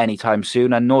heel anytime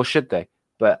soon, and nor should they.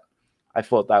 But I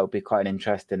thought that would be quite an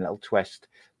interesting little twist.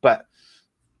 But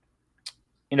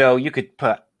you could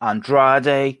put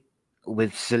Andrade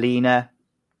with Selena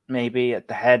maybe at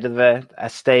the head of a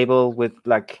stable, with,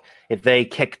 like, if they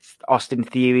kicked Austin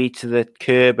Theory to the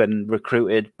curb and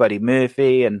recruited Buddy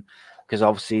Murphy, and because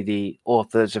obviously the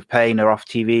Authors of Pain are off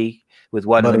TV with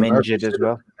one of them injured as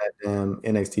well. That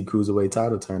NXT Cruiserweight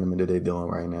title tournament that they're doing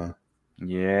right now.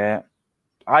 Yeah.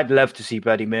 I'd love to see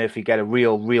Buddy Murphy get a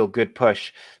real good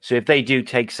push. So if they do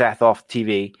take Seth off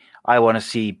TV, I want to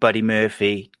see Buddy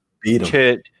Murphy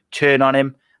turn on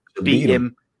him, beat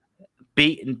him,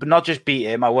 but not just beat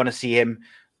him. I want to see him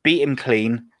beat him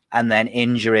clean and then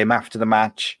injure him after the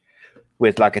match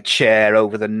with like a chair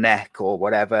over the neck or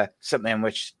whatever, something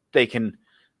which they can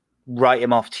write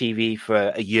him off TV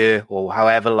for a year or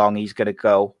however long he's going to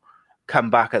go, come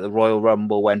back at the Royal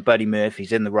Rumble when Buddy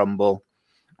Murphy's in the Rumble,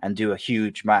 and do a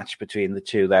huge match between the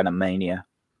two then at Mania.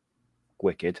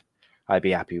 Wicked. I'd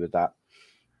be happy with that.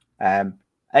 And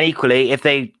equally, if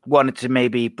they wanted to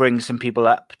maybe bring some people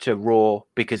up to Raw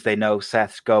because they know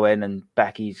Seth's going and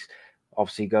Becky's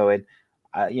obviously going,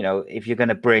 if you're going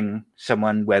to bring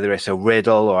someone, whether it's a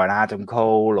Riddle or an Adam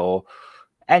Cole or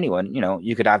anyone,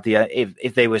 you could have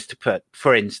if they was to put,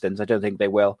 for instance, I don't think they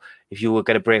will, if you were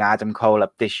going to bring Adam Cole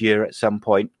up this year at some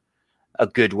point, a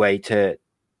good way to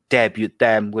debut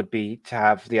them would be to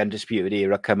have the Undisputed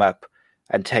Era come up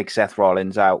and take Seth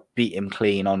Rollins out, beat him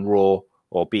clean on Raw,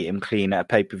 or beat him clean at a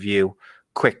pay-per-view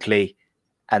quickly,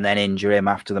 and then injure him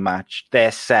after the match.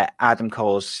 They're set. Adam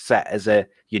Cole's set as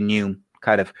your new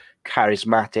kind of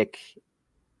charismatic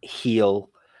heel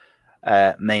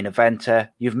main eventer.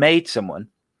 You've made someone,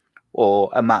 or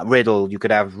a Matt Riddle. You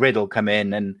could have Riddle come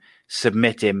in and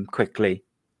submit him quickly,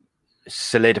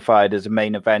 solidified as a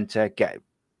main eventer, get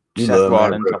Seth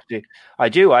Rollins off to. I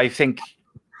do. I think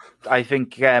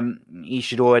he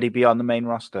should already be on the main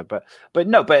roster, but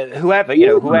whoever, whoever,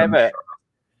 you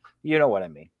know what I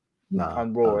mean,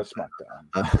 on Raw or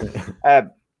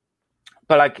SmackDown.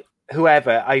 But like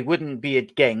whoever, I wouldn't be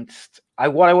against.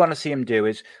 What I want to see him do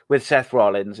is with Seth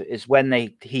Rollins is when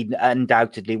he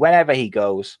undoubtedly, whenever he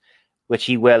goes, which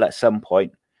he will at some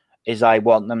point, is I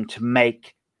want them to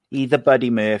make either Buddy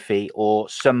Murphy or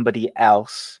somebody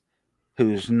else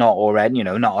who's not already,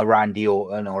 not a Randy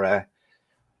Orton or a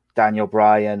Daniel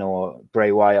Bryan or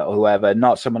Bray Wyatt or whoever,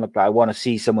 not someone like that. I want to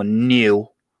see someone new,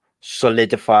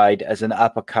 solidified as an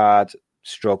upper card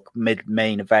stroke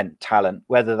mid-main event talent,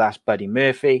 whether that's Buddy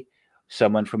Murphy,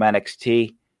 someone from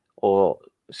NXT, or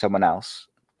someone else.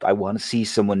 I want to see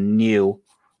someone new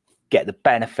get the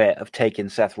benefit of taking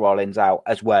Seth Rollins out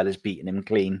as well as beating him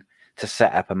clean to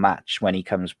set up a match when he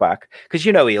comes back. Because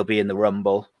he'll be in the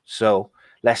Rumble. So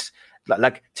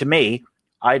to me,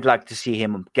 I'd like to see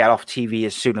him get off TV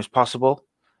as soon as possible.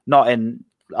 Not in,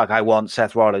 I want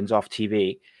Seth Rollins off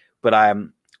TV, but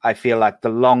I feel like the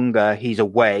longer he's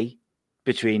away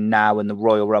between now and the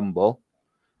Royal Rumble,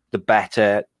 the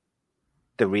better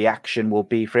the reaction will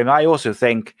be for him. I also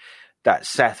think that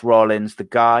Seth Rollins, the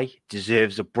guy,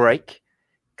 deserves a break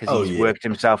because he's worked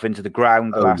himself into the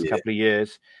ground the last couple of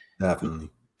years. Definitely.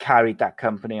 carried that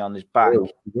company on his back.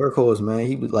 Workhorse, man.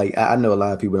 He was like, I know a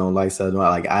lot of people don't like Seth.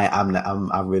 Like,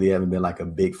 I really haven't been like a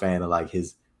big fan of like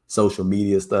his social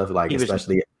media stuff. Like,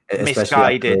 especially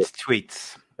misguided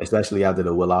tweets, especially after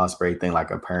the Will Ospreay thing, like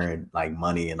comparing like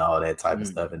money and all that type of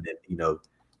stuff, and then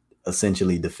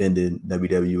essentially defending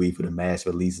WWE for the mass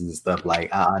releases and stuff.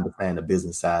 Like, I understand the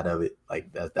business side of it.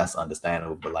 Like, that's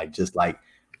understandable, but like just like.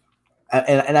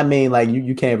 And I mean, like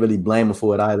you can't really blame him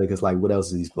for it either, because like, what else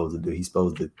is he supposed to do? He's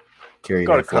supposed to carry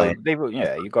that flag.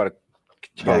 You got to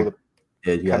toe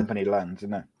the company lens,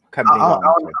 isn't it? I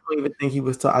don't even think he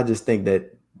was. I just think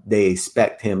that they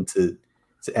expect him to,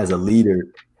 as a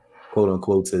leader, quote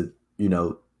unquote, to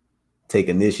take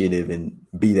initiative and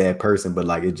be that person. But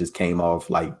like, it just came off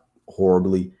like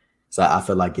horribly. So I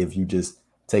feel like if you just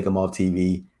take him off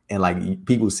TV and like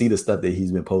people see the stuff that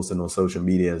he's been posting on social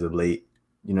media as of late.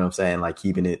 You know what I'm saying? Like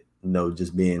keeping it,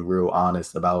 just being real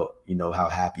honest about, how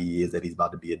happy he is that he's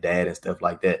about to be a dad and stuff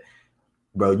like that.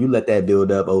 Bro, you let that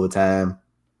build up over time,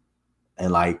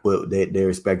 and like what they're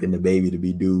expecting the baby to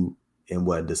be due in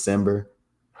December.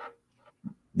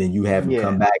 Then you have him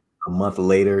come back a month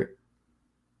later.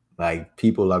 Like,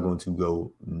 people are going to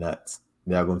go nuts.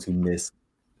 They're going to miss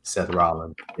Seth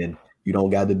Rollins. And you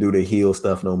don't got to do the heel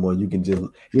stuff no more. You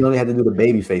don't have to do the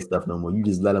baby face stuff no more. You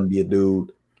just let him be a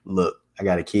dude. Look, I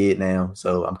got a kid now,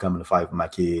 so I'm coming to fight for my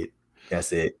kid.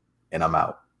 That's it, and I'm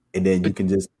out. And then you can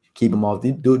just keep him off.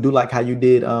 Do like how you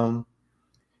did. Do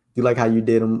like how you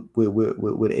did him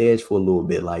with Edge for a little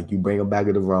bit. Like, you bring him back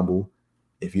to the Rumble.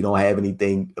 If you don't have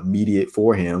anything immediate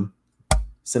for him,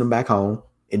 send him back home.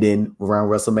 And then around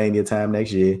WrestleMania time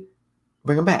next year,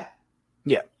 bring him back.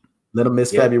 Yeah, let him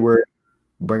miss February.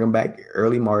 Bring him back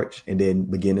early March, and then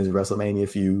begin his WrestleMania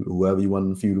feud. Whoever you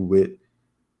want to feud with.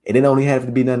 And it don't even have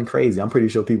to be nothing crazy. I'm pretty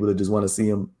sure people that just want to see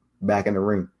him back in the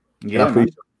ring. Yeah, and I'm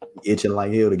pretty sure he's itching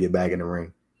like hell to get back in the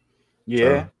ring.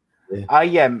 Yeah.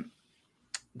 So,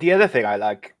 the other thing I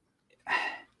like,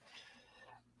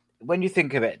 when you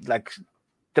think of it, like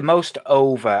the most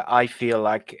over, I feel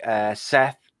like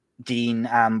Seth, Dean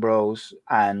Ambrose,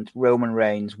 and Roman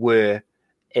Reigns were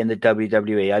in the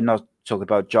WWE. I'm not talking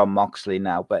about John Moxley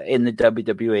now, but in the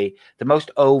WWE, the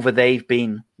most over they've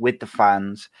been with the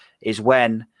fans is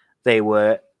when they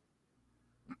were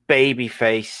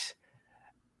babyface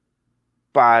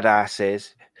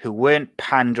badasses who weren't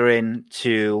pandering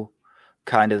to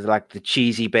kind of like the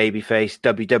cheesy babyface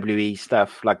WWE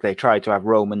stuff like they tried to have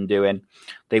Roman doing.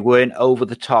 They weren't over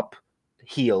the top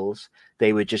heels.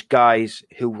 They were just guys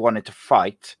who wanted to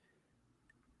fight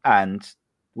and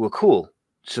were cool.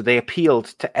 So they appealed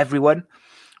to everyone.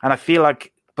 And I feel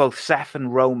like both Seth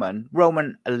and Roman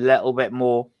a little bit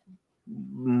more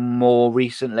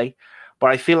recently,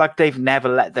 but I feel like they've never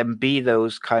let them be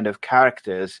those kind of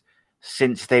characters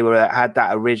since they had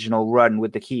that original run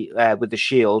with the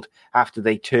Shield after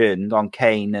they turned on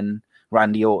Kane and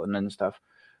Randy Orton and stuff.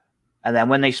 And then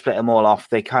when they split them all off,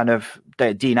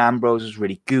 Dean Ambrose was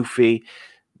really goofy.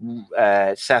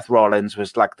 Seth Rollins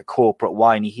was like the corporate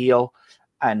whiny heel,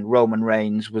 and Roman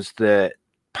Reigns was the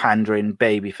pandering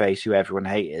babyface who everyone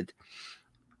hated.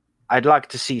 I'd like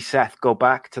to see Seth go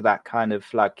back to that kind of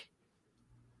like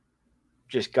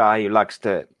just guy who likes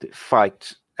to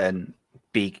fight and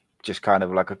be just kind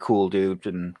of like a cool dude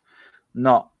and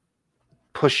not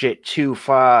push it too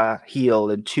far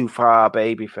heel and too far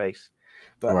babyface.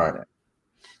 But right.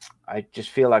 I just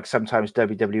feel like sometimes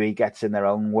WWE gets in their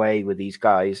own way with these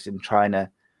guys and trying to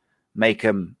make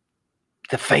them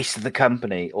the face of the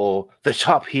company or the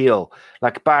top heel,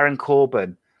 like Baron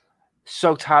Corbin.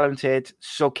 So talented,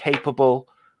 so capable.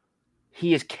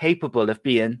 He is capable of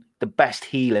being the best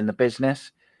heel in the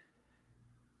business.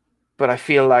 But I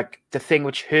feel like the thing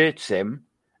which hurts him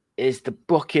is the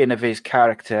booking of his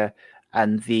character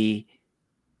and the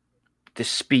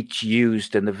speech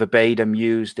used and the verbatim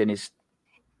used in his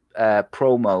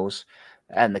promos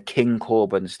and the King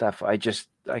Corbin stuff. I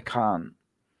can't.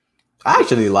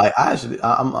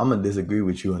 I'm gonna disagree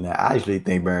with you on that. I actually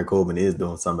think Baron Corbin is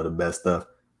doing some of the best stuff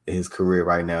in his career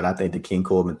right now, and I think the King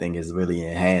Corbin thing has really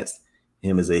enhanced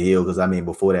him as a heel. Because I mean,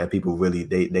 before that, people really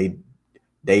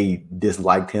they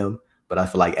disliked him, but I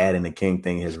feel like adding the King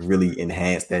thing has really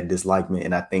enhanced that dislikement,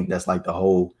 and I think that's like the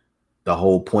whole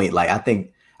point. Like I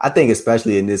think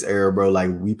especially in this era, bro,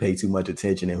 like we pay too much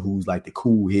attention and who's like the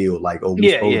cool heel. Like, oh,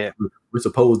 we're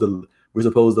supposed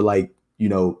to like, you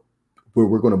know,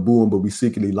 we're going to boo him, but we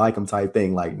secretly like him type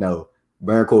thing. Like, no,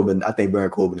 I think Baron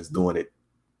Corbin is doing it.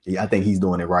 I think he's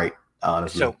doing it right,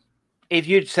 honestly. So if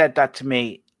you'd said that to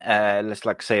me, let's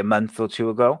like say a month or two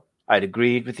ago, I'd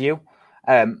agreed with you.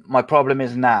 My problem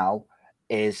is now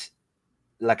I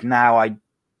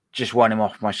just want him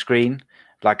off my screen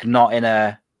like not in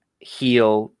a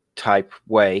heel type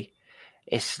way.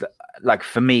 It's like,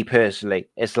 for me personally,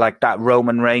 it's like that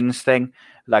Roman Reigns thing.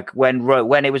 Like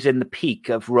when it was in the peak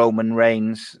of Roman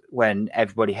Reigns, when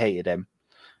everybody hated him,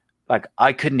 like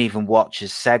I couldn't even watch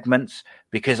his segments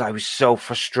because I was so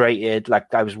frustrated.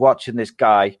 Like I was watching this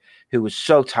guy who was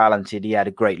so talented. He had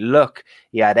a great look.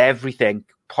 He had everything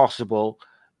possible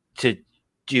to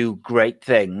do great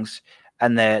things.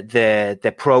 And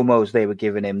the promos they were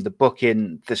giving him, the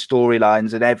booking, the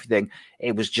storylines and everything,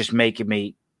 it was just making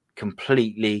me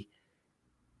completely,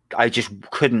 I just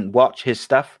couldn't watch his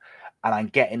stuff. And I'm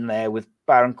getting there with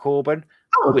Baron Corbin.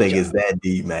 I don't think it's that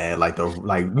deep, man. Like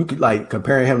you could like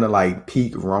comparing him to like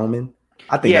peak Roman.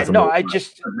 I think that's I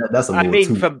just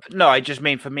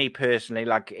mean for me personally,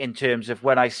 like in terms of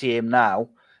when I see him now,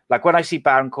 like when I see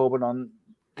Baron Corbin on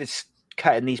this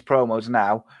cutting these promos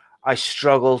now, I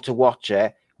struggle to watch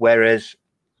it. Whereas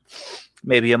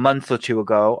maybe a month or two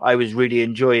ago, I was really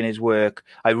enjoying his work.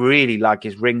 I really like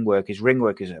his ring work. His ring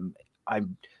work is, I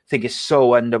think, is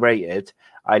so underrated.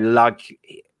 I like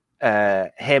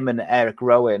him and Eric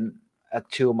Rowan are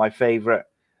two of my favorite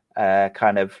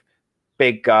kind of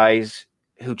big guys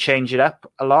who change it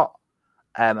up a lot.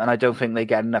 And I don't think they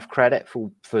get enough credit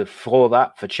for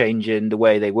that, for changing the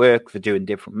way they work, for doing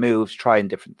different moves, trying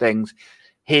different things.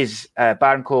 His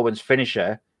Baron Corbin's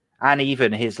finisher and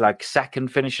even his like second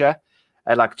finisher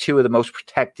are like two of the most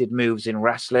protected moves in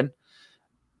wrestling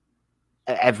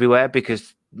everywhere,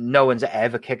 because no one's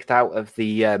ever kicked out of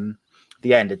the end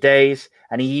of days.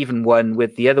 And he even won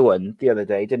with the other one the other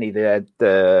day, didn't he?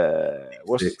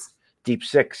 Deep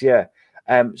Six, yeah.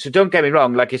 So don't get me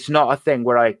wrong, like it's not a thing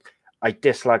where I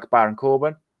dislike Baron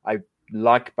Corbin. I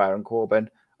like Baron Corbin.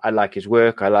 I like his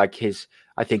work. I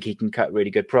think he can cut really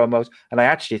good promos, and I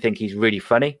actually think he's really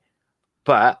funny.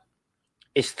 But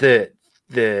it's the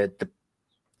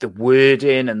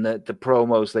wording and the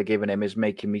promos they're giving him is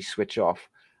making me switch off.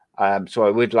 So I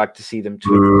would like to see them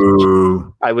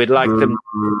too. I would like them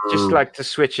just like to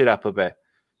switch it up a bit.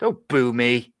 Don't boo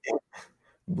me.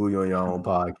 Boo you on your own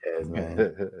podcast,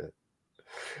 man.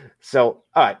 So,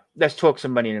 all right, let's talk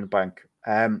some Money in the Bank.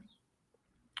 I'm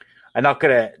not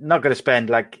gonna spend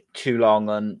like too long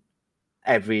on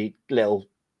every little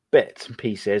bits and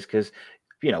pieces, because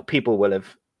people will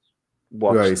have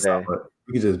watched there. We saw it.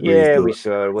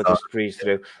 We'll just breeze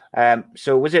through.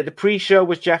 So was it the pre-show?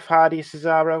 Was Jeff Hardy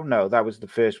Cesaro? No, that was the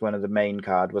first one of the main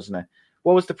card, wasn't it?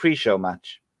 What was the pre-show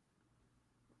match?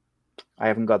 I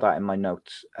haven't got that in my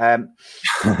notes.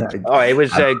 It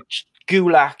was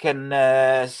Gulak and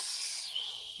no,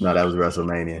 that was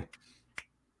WrestleMania.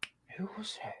 Who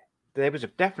was it? There was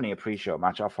definitely a pre-show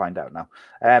match. I'll find out now.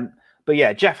 But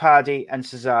yeah, Jeff Hardy and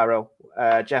Cesaro.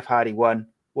 Jeff Hardy won.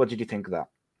 What did you think of that?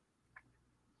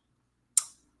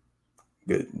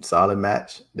 Good, solid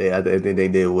match. I think they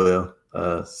did well.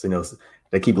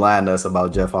 They keep lying to us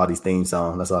about Jeff Hardy's theme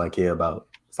song. That's all I care about.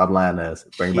 Stop lying to us.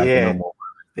 Bring back No More.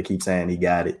 They keep saying he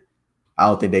got it. I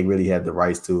don't think they really have the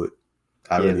rights to it.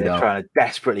 They're trying to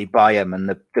desperately buy him, and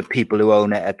the people who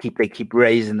own it keep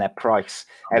raising their price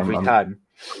every time.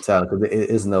 Because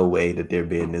there's no way that they're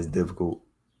being this difficult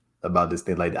about this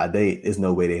thing. Like there's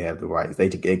no way they have the rights. They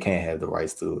can't have the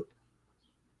rights to it.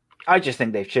 I just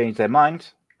think they've changed their mind.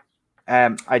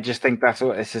 I just think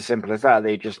it's as simple as that.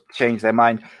 They just changed their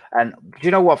mind. And do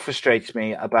you know what frustrates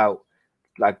me about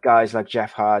like guys like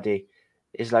Jeff Hardy?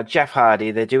 Is like Jeff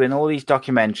Hardy, they're doing all these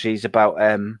documentaries about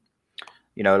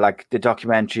like the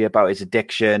documentary about his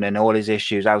addiction and all his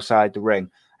issues outside the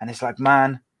ring. And it's like,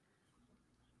 man,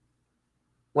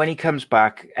 when he comes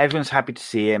back, everyone's happy to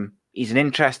see him. He's an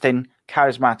interesting,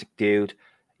 charismatic dude.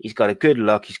 He's got a good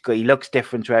look. He looks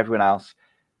different to everyone else.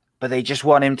 But they just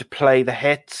want him to play the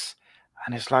hits.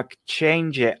 And it's like,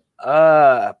 change it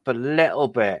up a little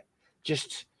bit.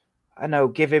 Just, I know,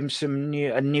 give him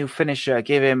a new finisher.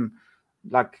 Give him,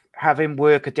 have him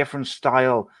work a different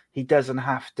style. He doesn't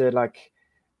have to,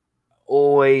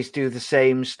 always do the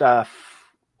same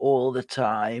stuff all the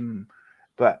time.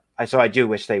 But I do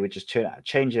wish they would just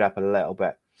change it up a little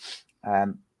bit.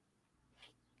 I'm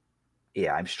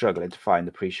struggling to find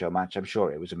the pre-show match. I'm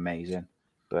sure it was amazing,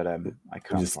 but I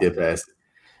can't just skip past it.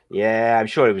 Yeah, I'm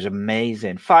sure it was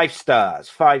amazing. 5 stars.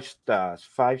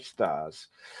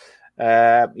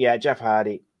 Jeff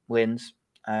Hardy wins,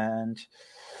 and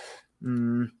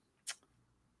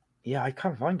I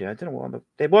can't find it. I don't know what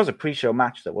there was a pre-show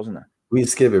match that wasn't there. We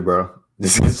skip it, bro.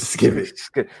 Just skip it.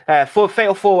 Good. For a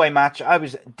fatal 4-way match, I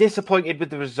was disappointed with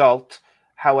the result.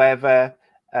 However,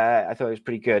 I thought it was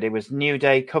pretty good. It was New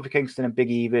Day, Kofi Kingston and Big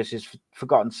E versus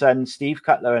Forgotten Son, Steve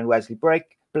Cutler and Wesley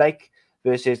Blake.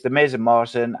 versus The Miz and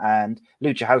Morrison and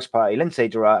Lucha House Party, Lindsay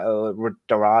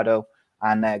Dorado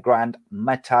and Grand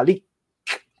Metalik.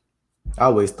 I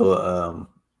always thought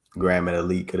Grand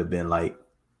Metalik could have been like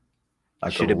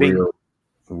Should a have been.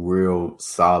 real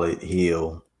solid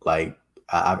heel. Like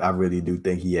I really do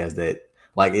think he has that.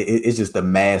 Like it's just the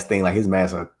mask thing. Like his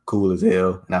masks are cool as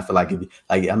hell, and I feel like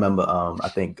I remember I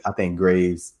think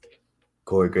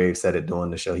Corey Graves said it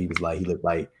during the show. He was like he looked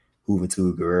like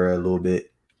Juventud Guerrero a little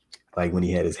bit, like when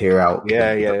he had his hair out.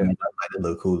 Yeah. Like, it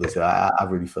looked cool as hell. I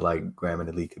really feel like Graham and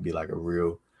the League could be like a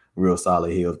real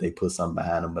solid heel if they put something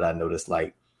behind them. But I noticed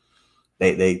like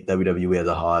they WWE has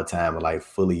a hard time with like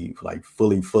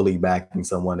fully backing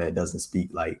someone that doesn't speak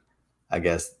like, I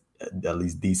guess, at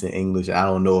least decent English. I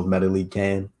don't know if Metalik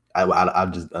can.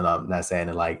 I'm not saying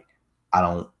that like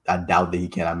I doubt that he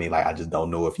can. I mean, like I just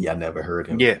don't know if I never heard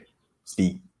him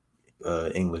speak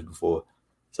English before.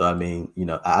 So I mean,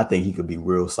 I think he could be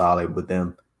real solid with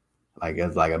them, like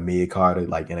as like a mid-carder,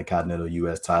 like in a Continental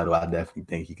U.S. title. I definitely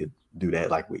think he could do that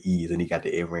like with ease, and he got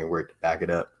the in-ring work to back it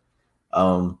up.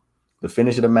 The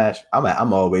finish of the match,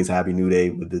 I'm always happy New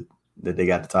Day with that they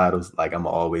got the titles. Like I'm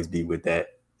always be with that.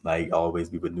 Like always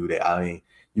be with New Day. I mean,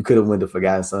 you could have went the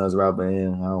Forgotten Sons route, but I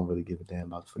don't really give a damn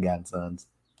about the Forgotten Sons,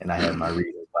 and I have my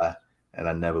reasons why, and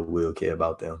I never will care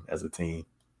about them as a team.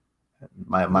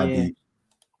 Might be.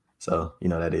 So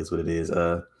that is what it is.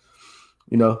 I'm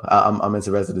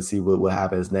interested to see what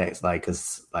happens next. Like,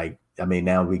 cause like I mean,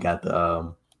 now we got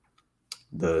the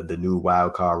new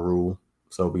wild card rule,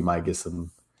 so we might get some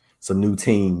new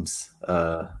teams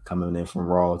coming in from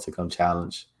Raw to come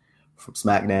challenge from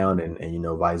SmackDown,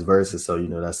 and vice versa. So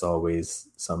that's always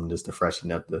something just to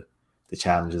freshen up the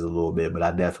challenges a little bit. But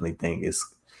I definitely think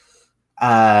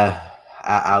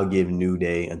I'll give New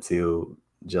Day until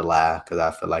July, because I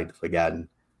feel like the Forgotten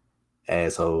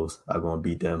assholes are going to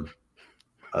beat them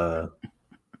for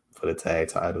the tag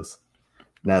titles.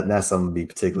 That's something to be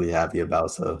particularly happy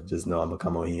about. So just know I'm going to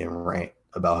come on here and rant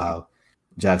about how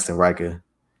Jackson Riker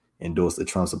endorsed the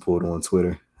Trump support on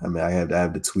Twitter. I mean, I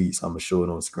have the tweet, so I'm going to show it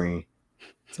on screen.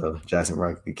 So Jackson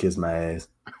Riker could kiss my ass.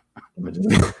 I'm going to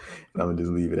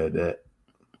just leave it at that.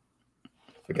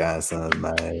 Forgotten Sons,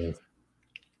 my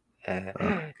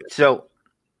ass. So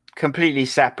completely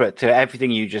separate to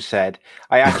everything you just said,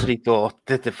 I actually thought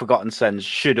that the Forgotten Sons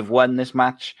should have won this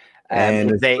match.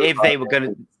 If they were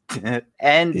going to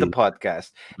end the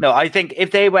podcast. No, I think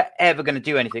if they were ever going to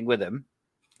do anything with them,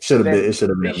 it should have been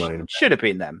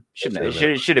them.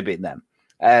 It should have been them.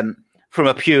 From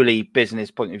a purely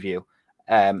business point of view,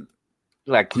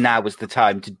 like now was the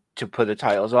time to put the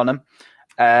titles on them.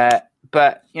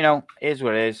 But it is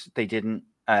what it is. They didn't.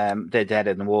 They're dead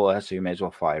in the water, so you may as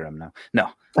well fire them now. No.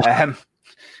 But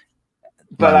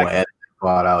like,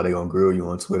 they're gonna grill you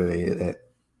on Twitter. They hit that.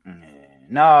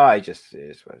 No, I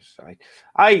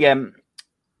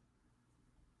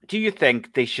do you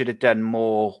think they should have done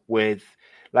more with,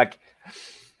 like,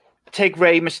 take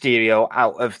Rey Mysterio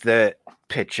out of the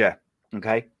picture,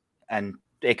 okay, and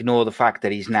ignore the fact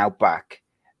that he's now back?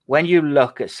 When you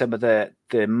look at some of the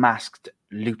masked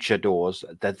luchadors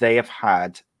that they have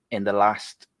had in the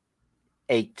last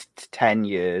 8 to 10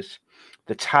 years,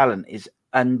 the talent is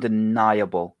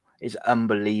undeniable, is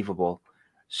unbelievable.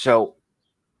 So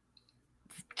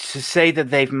to say that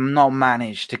they've not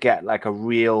managed to get like a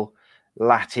real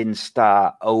Latin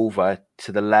star over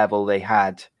to the level they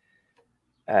had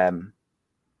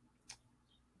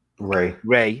Ray,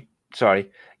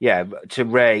 to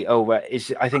Ray over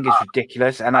I think it's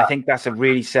ridiculous, and I think that's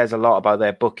really says a lot about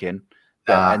their booking.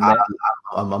 I'm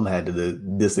gonna have to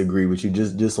disagree with you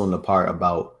just on the part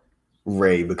about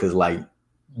Ray, because like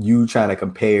you trying to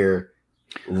compare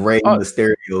Rey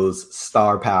Mysterio's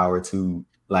star power to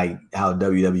like how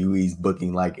WWE's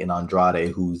booking like an Andrade,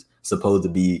 who's supposed to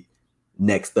be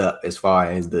next up as far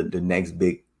as the next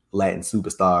big Latin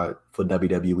superstar for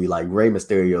WWE. Like Rey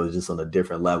Mysterio is just on a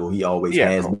different level. He always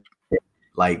has.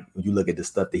 Like you look at the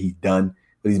stuff that he's done,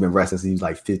 but he's been wrestling since he was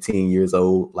like 15 years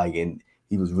old. Like, and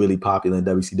he was really popular in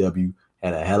WCW,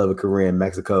 had a hell of a career in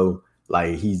Mexico.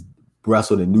 Like he's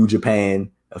wrestled in New Japan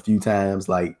a few times.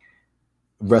 Like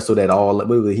he wrestled at All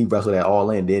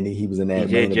In, didn't he? He was in that.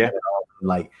 He did, yeah.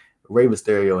 Like Rey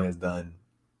Mysterio has done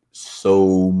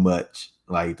so much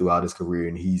like throughout his career,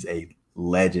 and he's a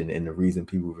legend. And the reason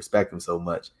people respect him so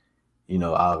much,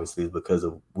 obviously is because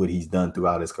of what he's done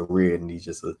throughout his career. And he's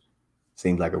just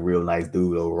seems like a real nice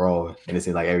dude overall. And it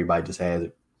seems like everybody just has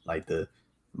like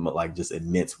just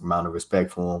immense amount of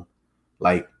respect for him.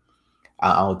 Like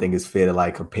I don't think it's fair to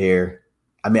like compare.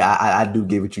 I mean, I do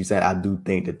get what you said. I do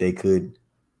think that they could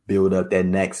build up that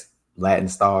next Latin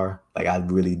star. Like I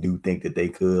really do think that they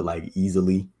could like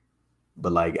easily.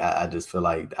 But like I just feel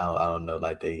like I don't know,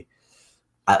 like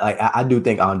I do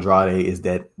think Andrade is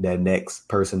that next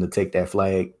person to take that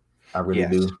flag. I really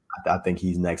Yes. do. I think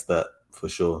he's next up for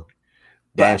sure.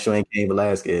 Dan But sure ain't Cain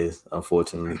Velasquez,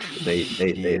 unfortunately. They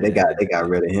yeah. got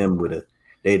rid of him with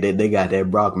they got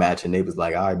that Brock match and they was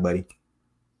like, all right, buddy.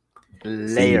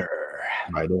 See you. Later.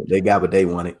 Right. They got what they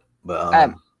wanted.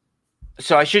 But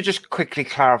So I should just quickly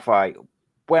clarify.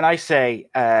 When I say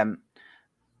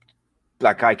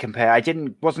like I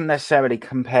wasn't necessarily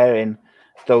comparing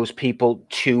those people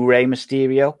to Rey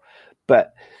Mysterio,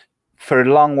 but for a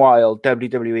long while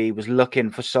WWE was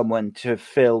looking for someone to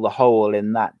fill the hole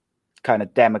in that kind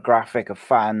of demographic of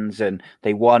fans, and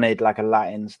they wanted like a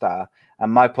Latin star.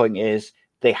 And my point is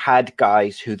they had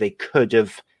guys who they could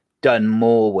have done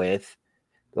more with,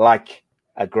 like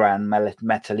a Grand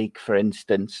Metalik, for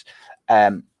instance,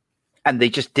 and they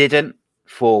just didn't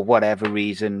for whatever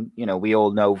reason. You know, we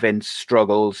all know Vince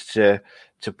struggles to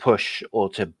push or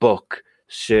to book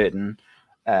certain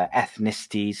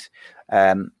ethnicities.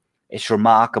 It's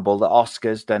remarkable that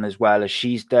Asuka's done as well as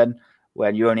she's done,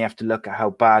 when you only have to look at how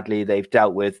badly they've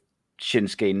dealt with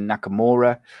Shinsuke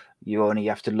Nakamura. You only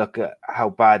have to look at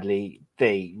how badly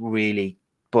they really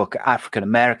book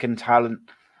African-American talent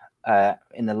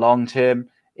in the long term.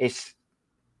 It's,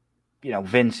 you know,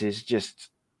 Vince is just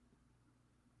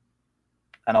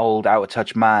an old,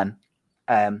 out-of-touch man.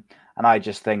 And I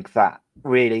just think that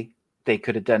really they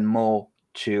could have done more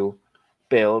to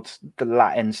build the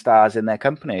Latin stars in their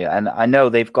company. And I know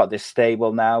they've got this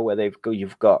stable now where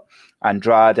you've got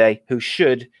Andrade, who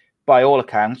should, by all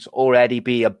accounts, already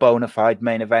be a bona fide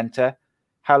main eventer.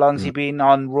 How long's he been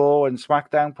on Raw and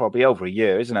SmackDown? Probably over a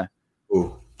year, isn't it?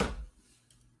 who?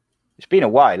 It's been a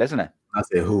while, isn't it? I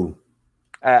said who?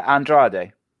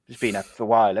 Andrade. He's been up for a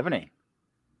while, haven't he?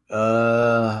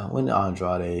 When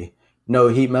Andrade? No,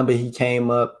 he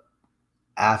came up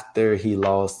after he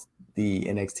lost the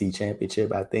NXT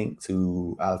championship, I think,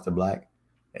 to Aleister Black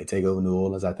at TakeOver New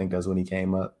Orleans. I think that's when he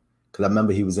came up. Because I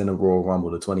remember he was in the Royal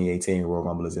Rumble, the 2018 Royal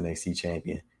Rumble as NXT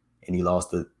champion, and he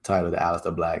lost the title to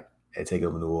Aleister Black at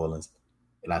TakeOver New Orleans.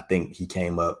 And I think he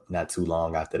came up not too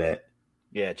long after that.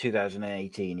 Yeah,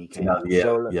 2018 he came up.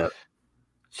 Yeah.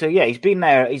 So yeah, he's been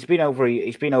there. He's been over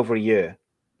a year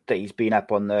that he's been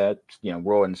up on the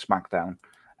Raw and SmackDown.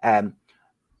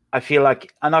 I feel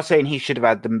like, I'm not saying he should have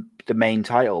had the main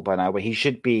title by now, but he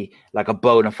should be like a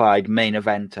bona fide main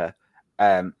eventer.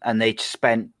 And they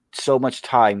spent so much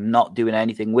time not doing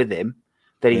anything with him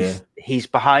that he's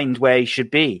behind where he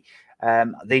should be.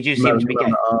 They do seem to be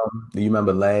getting. Do you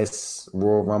remember last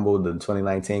Royal Rumble, the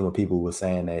 2019, when people were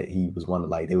saying that he was one of,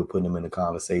 like, they were putting him in the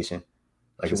conversation,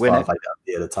 like as far as like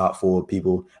the top 4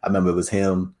 people? I remember it was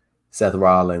him, Seth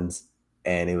Rollins,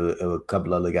 and it was a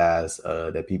couple other guys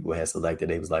that people had selected.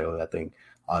 They was like, oh, I think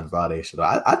Andrade should.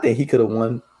 I think he could have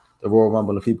won the Royal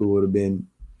Rumble, and people would have been,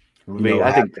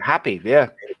 I think happy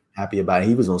about it.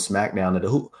 He was on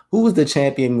SmackDown. Who was the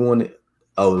champion going?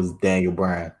 Oh, it was Daniel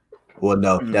Bryan. Well,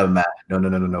 no, never mind.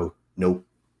 Nope.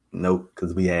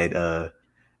 Because we had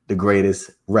the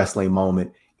greatest wrestling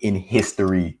moment in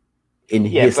history.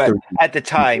 But at the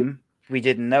time, we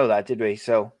didn't know that, did we?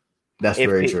 So that's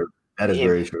very true. That is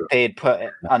very true. They had put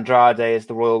Andrade as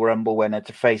the Royal Rumble winner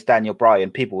to face Daniel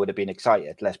Bryan, people would have been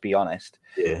excited. Let's be honest.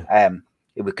 Yeah.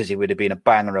 Because it would have been a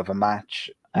banger of a match.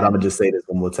 I'm gonna just say this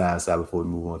one more time, Sal, before we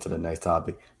move on to the next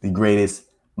topic. The greatest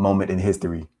moment in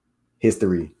history,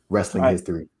 wrestling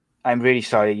history. I'm really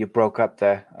sorry you broke up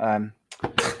there.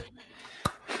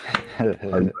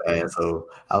 So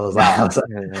I was like,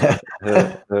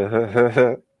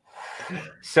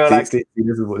 so see,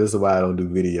 this is why I don't do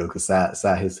video, because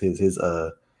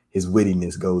his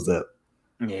wittiness goes up.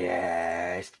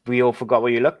 Yeah, we all forgot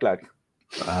what you looked like.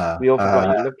 We all forgot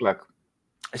what you looked like.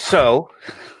 So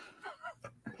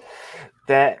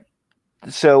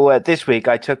this week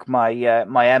I took my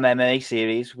my MMA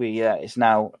series. It's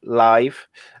now live.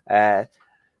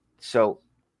 So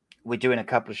we're doing a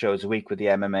couple of shows a week with the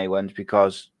MMA ones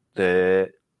because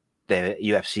the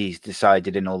UFC's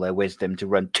decided in all their wisdom to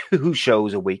run 2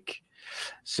 shows a week.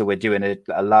 So we're doing a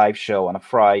live show on a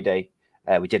Friday.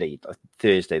 We did it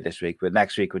Thursday this week, but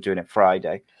next week we're doing it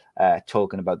Friday,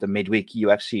 talking about the midweek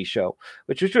UFC show,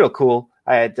 which was real cool.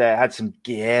 I had some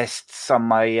guests on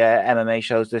my MMA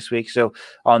shows this week. So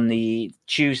on the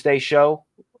Tuesday show,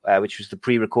 which was the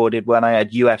pre-recorded one, I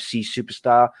had UFC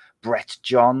superstar Brett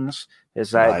Johns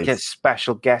as a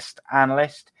special guest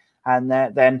analyst. And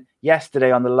then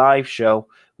yesterday on the live show,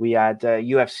 we had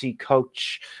UFC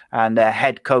coach and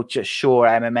head coach at Shaw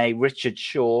MMA, Richard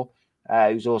Shaw,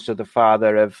 who's also the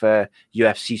father of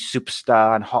UFC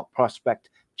superstar and hot prospect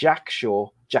Jack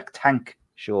Tank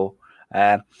Shaw.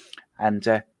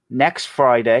 And next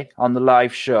Friday on the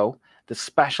live show, the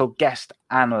special guest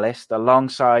analyst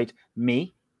alongside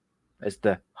me as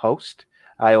the host.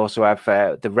 I also have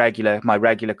my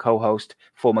regular co-host,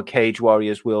 former Cage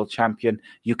Warriors world champion,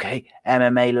 UK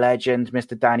MMA legend,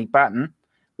 Mr. Danny Batten.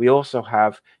 We also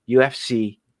have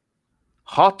UFC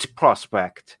hot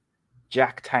prospect,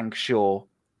 Jack Tank Shaw,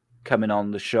 coming on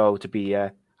the show to be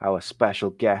our special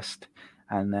guest.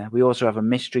 And we also have a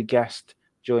mystery guest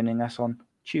joining us on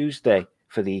Tuesday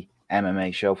for the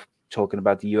MMA show, talking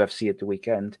about the UFC at the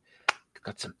weekend.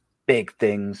 Got some big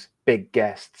things, big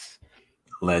guests.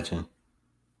 Legend.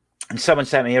 And someone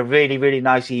sent me a really, really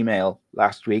nice email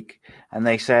last week, and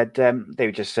they said they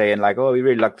were just saying like, "Oh, we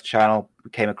really like the channel.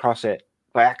 We came across it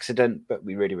by accident, but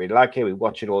we really, really like it. We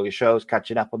watch it all your shows,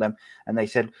 catching up on them." And they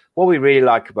said, "What we really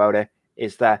like about it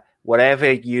is that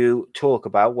whatever you talk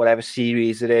about, whatever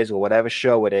series it is or whatever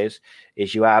show it is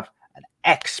you have an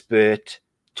expert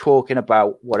talking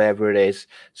about whatever it is."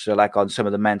 So, like on some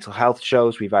of the mental health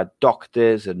shows, we've had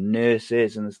doctors and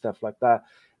nurses and stuff like that.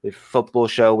 With football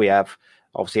show, we have.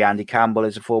 Obviously, Andy Campbell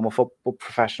is a former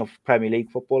professional Premier League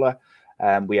footballer.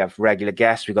 We have regular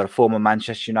guests. We've got a former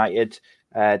Manchester United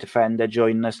defender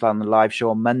joining us on the live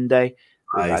show on Monday.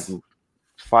 We've had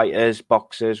fighters,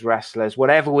 boxers, wrestlers,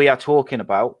 whatever we are talking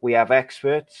about. We have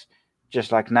experts,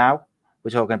 just like now.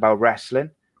 We're talking about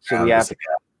wrestling. So we have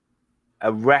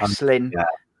a wrestling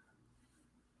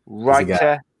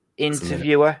writer,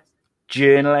 interviewer,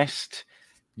 journalist,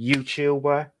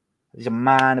 YouTuber. He's a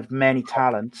man of many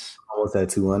talents. Almost at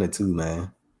 200 too, man.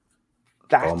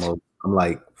 Almost. I'm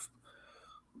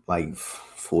like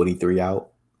 43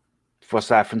 out. What's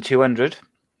that, from 200?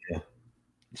 Yeah.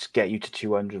 Let's get you to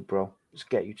 200, bro. Let's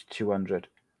get you to 200.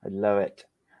 I love it.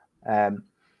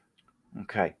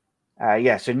 Okay.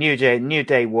 So New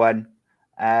Day won.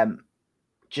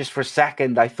 Just for a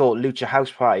second, I thought Lucha House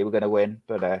Party were going to win,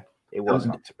 but it was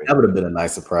not to be. That would have been a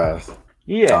nice surprise.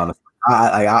 Yeah. Honestly.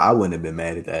 I wouldn't have been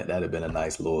mad at that. That'd have been a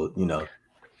nice little,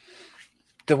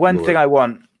 The one thing I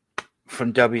want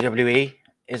from WWE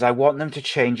is I want them to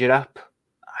change it up.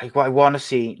 I want to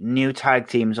see new tag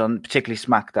teams on, particularly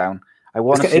SmackDown. I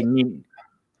want to see new.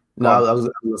 No, I was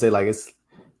going to say it's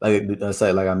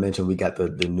like I mentioned, we got the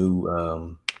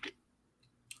new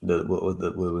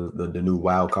the new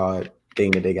wild card thing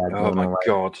that they got going on. Oh my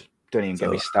God! Don't even get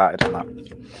me started on that.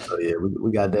 So yeah,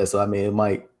 we got that. So I mean, it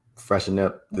might freshen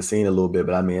up the scene a little bit,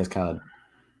 but I mean, it's kind of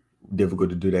difficult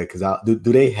to do that because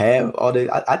do they have all the?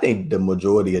 I think the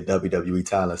majority of WWE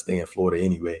talent stay in Florida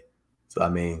anyway. So I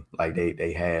mean, like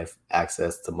they have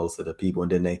access to most of the people,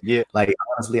 and then like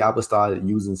honestly, I would start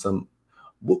using some.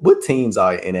 What teams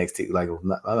are in NXT? Like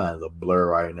my mind's a blur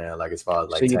right now. Like as far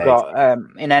as like so you've got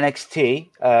in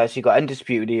NXT, so you got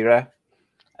Undisputed Era,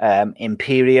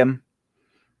 Imperium.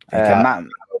 Kyle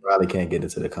O'Reilly can't get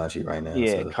into the country right now.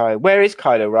 Yeah, so. Where is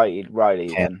Kyle O'Reilly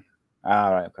then?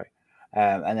 All right, okay.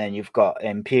 And then you've got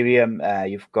Imperium.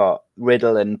 You've got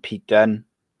Riddle and Pete Dunne.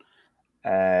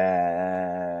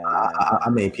 I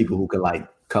mean, people who can like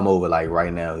come over like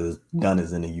right now. Dunne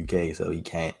is in the UK, so he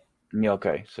can't.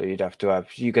 Okay, so you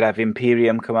could have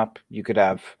Imperium come up. You could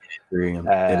have Imperium,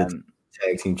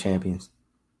 tag team champions.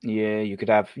 Yeah, you could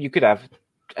have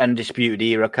Undisputed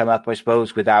Era come up, I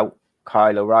suppose, without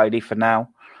Kyle O'Reilly for now,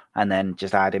 and then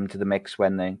just add him to the mix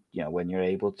when you're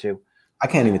able to. I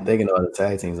can't even think of no other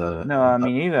tag teams. No, I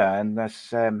mean either, and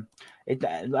that's I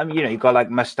mean, you've got like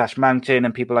Mustache Mountain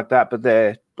and people like that, but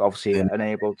they're obviously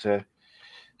unable to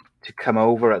come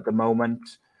over at the moment.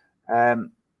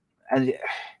 And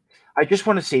I just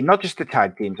want to see not just the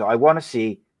tag teams. I want to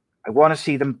see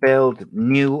them build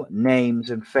new names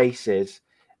and faces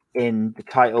in the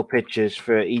title pictures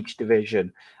for each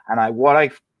division. And what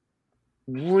I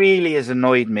really has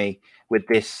annoyed me with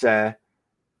this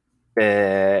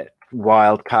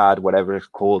wild card, whatever it's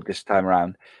called this time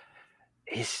around,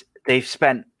 is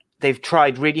they've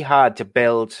tried really hard to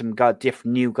build some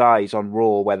different new guys on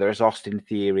Raw, whether it's Austin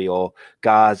Theory or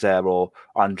Garza or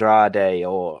Andrade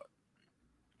or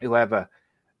whoever,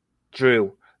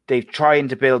 Drew. They've trying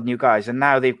to build new guys, and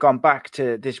now they've gone back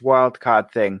to this wild card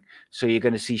thing. So you're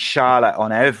going to see Charlotte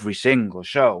on every single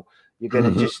show. You're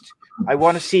going to I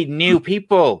want to see new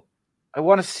people.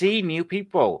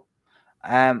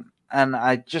 And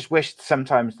I just wished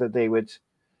sometimes that they would,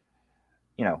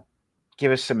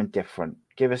 give us something different.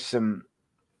 Give us some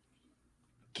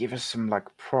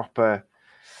like proper,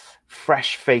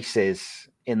 fresh faces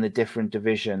in the different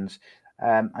divisions.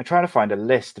 I'm trying to find a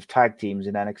list of tag teams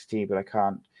in NXT, but I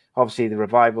can't. Obviously, the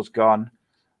Revival's gone.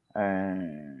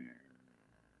 I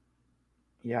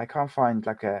can't find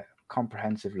like a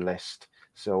comprehensive list.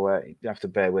 So you have to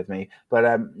bear with me.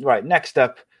 But right, next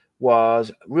up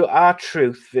was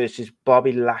R-Truth versus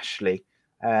Bobby Lashley.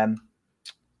 The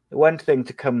one thing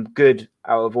to come good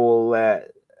out of all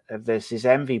of this is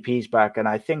MVP's back, and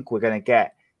I think we're going to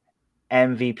get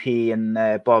MVP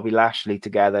and Bobby Lashley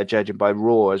together, judging by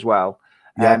Raw as well.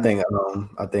 Yeah, I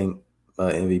think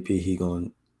MVP he gonna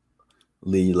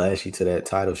lead Lashley to that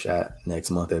title shot next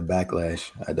month at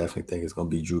Backlash. I definitely think it's gonna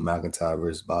be Drew McIntyre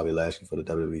versus Bobby Lashley for the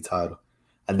WWE title.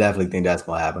 I definitely think that's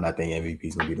gonna happen. I think MVP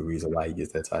is gonna be the reason why he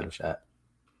gets that title shot.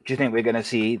 Do you think we're gonna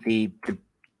see the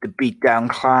Beatdown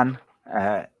Clan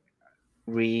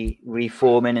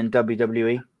reforming in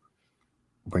WWE?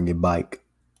 Bring it back.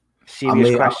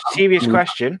 Serious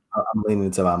question. I'm leaning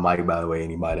into my mic, by the way.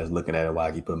 Anybody that's looking at it while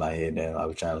I keep putting my head down, I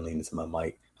was trying to lean into my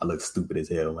mic. I look stupid as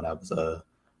hell when I was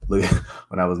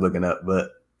looking up.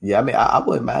 But yeah, I mean, I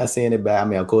wouldn't mind seeing it back. I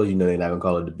mean, of course, they're not gonna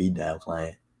call it the Beatdown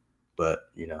Clan, but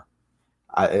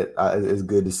it's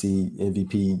good to see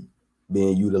MVP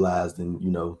being utilized and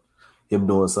him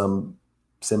doing something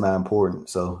semi-important.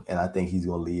 So, and I think he's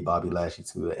gonna lead Bobby Lashley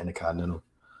to the Intercontinental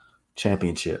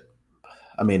Championship.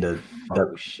 I mean, to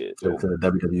the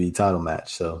WWE title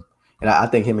match. So, and I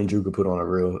think him and Drew could put on a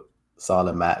real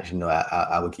solid match.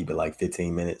 I would keep it like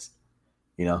 15 minutes,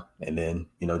 and then,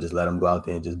 just let them go out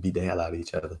there and just beat the hell out of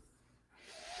each other.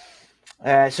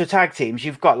 So tag teams,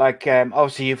 you've got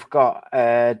obviously you've got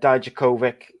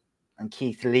Dijakovic and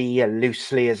Keith Lee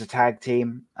loosely as a tag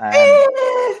team.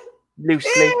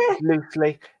 Loosely.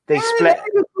 They split.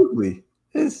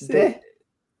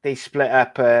 They split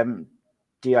up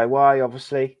DIY,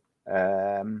 obviously.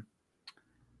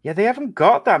 They haven't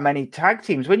got that many tag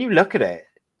teams when you look at it.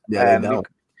 Yeah, they don't.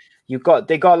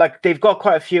 They've got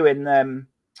quite a few in the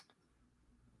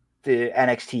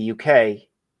NXT UK,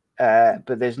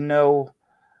 but there's no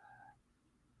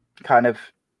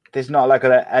there's not like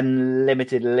an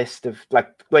unlimited list of, like,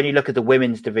 when you look at the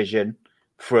women's division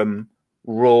from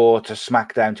Raw to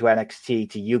SmackDown to NXT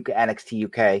to NXT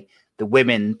UK, the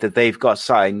women that they've got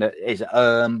signed is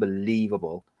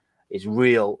unbelievable. It's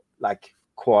real, like,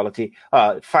 quality.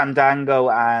 Fandango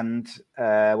and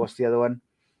what's the other one?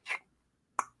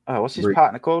 Oh, what's his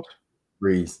partner called?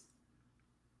 Breeze.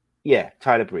 Yeah,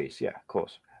 Tyler Breeze. Yeah, of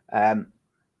course.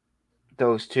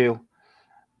 Those two.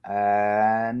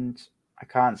 And I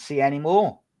can't see any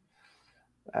more.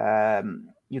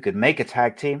 You could make a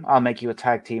tag team. I'll make you a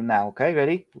tag team now. Okay,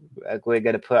 ready? We're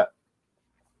going to put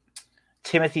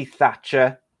Timothy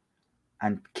Thatcher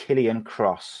and Killian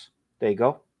Cross. There you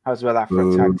go. How's about that for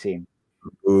a tag team?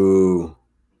 Ooh.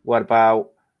 What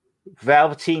about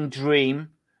Velveteen Dream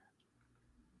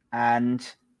and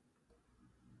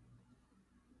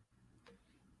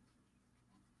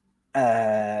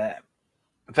Dexter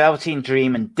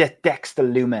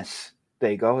Lumis?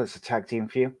 There you go. That's a tag team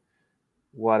for you.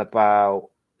 What about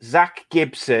Zach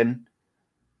Gibson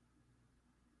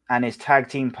and his tag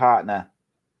team partner,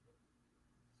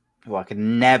 who I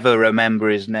can never remember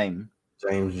his name?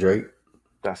 James Drake.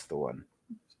 That's the one.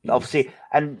 Obviously,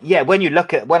 and yeah, when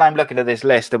I'm looking at this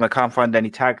list and we can't find any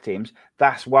tag teams,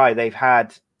 that's why they've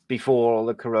had, before all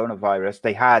the coronavirus,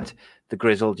 they had the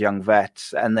grizzled young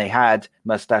vets and they had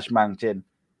Mustache Mountain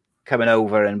coming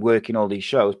over and working all these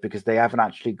shows, because they haven't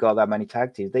actually got that many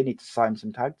tag teams. They need to sign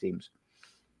some tag teams.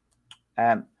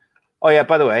 By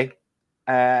the way,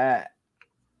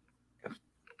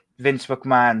 Vince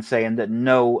McMahon saying that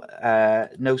no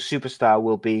superstar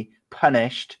will be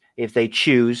punished if they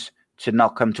choose to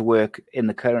not come to work in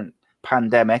the current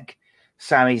pandemic.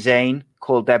 Sami Zayn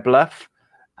called their bluff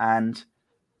and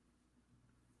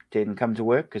didn't come to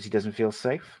work because he doesn't feel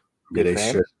safe. Yeah, they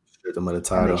stripped him of the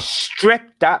title. And they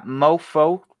stripped that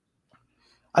mofo.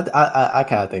 I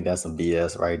kind of think that's some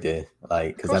BS right there.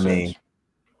 Like, because I mean,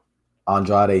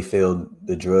 Andrade failed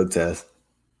the drug test,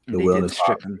 the wellness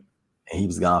strip him, and he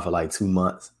was gone for like 2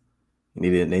 months. And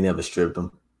they never stripped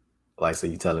him. Like, so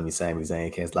you telling me Sami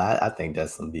Zayn can't slide? I think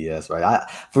that's some BS, right? I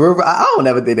don't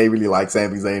ever think they really like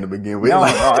Sami Zayn to begin with. No,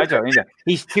 I don't either.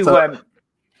 He's too.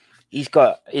 He's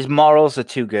got, his morals are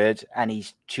too good, and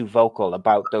he's too vocal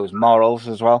about those morals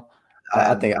as well.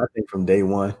 I think from day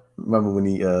one. Remember when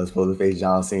he supposed to face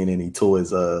John Cena and he tore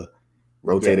his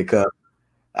rotated cup?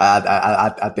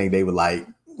 I think they were like,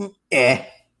 Yeah,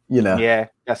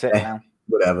 that's it now.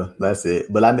 Whatever, that's it.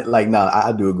 But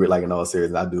I do agree. Like, in all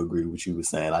seriousness, I do agree with what you were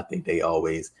saying. I think they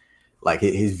always, like,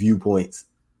 his viewpoints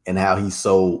and how he's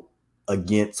so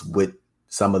against what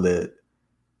some of the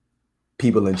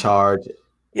people in charge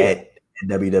at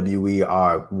WWE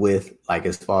are with, like,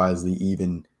 as far as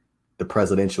even the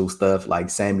presidential stuff. Like,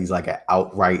 Sammy's like an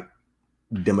outright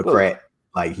Democrat.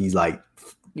 Like, he's like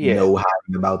no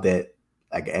hiding about that,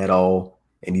 like, at all.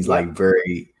 and he's like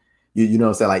very, you know what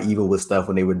I'm saying? Like even with stuff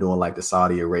when they were doing like the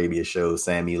Saudi Arabia shows,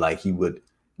 Sammy, like he would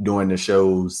during the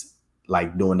shows,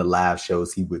 like during the live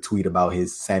shows, he would tweet about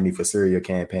his Sammy for Syria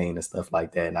campaign and stuff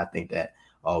like that. And I think that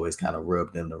always kind of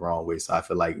rubbed them the wrong way. So I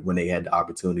feel like when they had the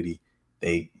opportunity,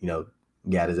 they,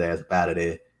 got his ass up out of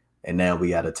there. And now we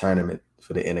got a tournament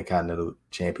for the Intercontinental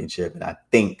Championship. And I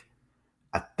think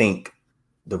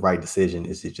the right decision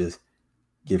is to just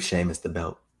give Sheamus the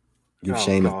belt. Give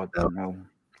Sheamus the belt. No.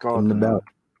 Give him the belt.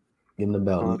 Give him the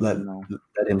belt. Let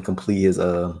him complete his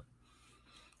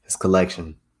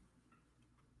collection.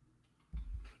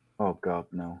 Oh God,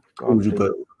 no. God, who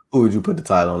would you put the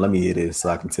title on? Let me hear this so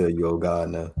I can tell you, oh God,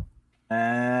 no.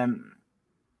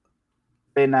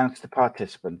 They announced the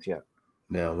participants yet?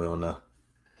 No, we don't know.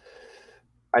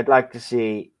 I'd like to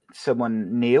see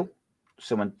someone new,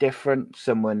 someone different,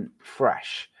 someone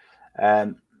fresh.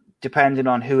 Depending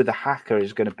on who the hacker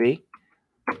is going to be.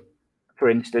 For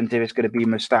instance, if it's going to be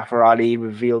Mustafa Ali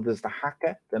revealed as the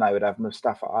hacker, then I would have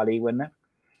Mustafa Ali win it.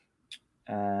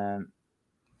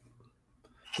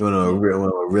 You want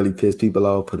to really piss people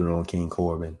off? Put it on King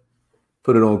Corbin.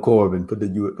 Put it on Corbin. Put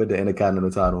the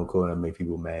Intercontinental title on Corbin and make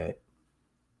people mad.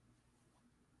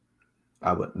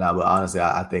 But honestly,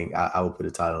 I think I would put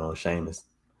the title on Sheamus.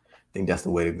 I think that's the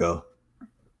way to go.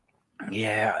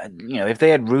 Yeah, if they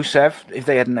had Rusev, if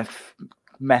they hadn't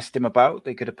messed him about,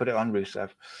 they could have put it on Rusev.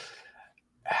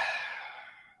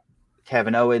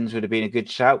 Kevin Owens would have been a good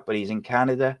shout, but he's in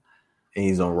Canada. And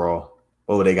he's on Raw.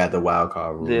 Oh, they got the wild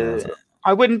card rule.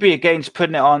 I wouldn't be against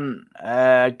putting it on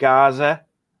Garza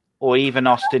or even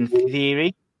Austin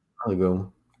Theory. I'll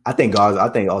go. I think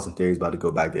Austin Theory's about to go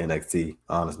back to NXT,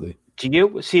 honestly. Do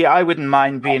you? See, I wouldn't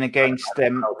mind being against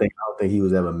them. I don't think he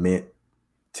was ever meant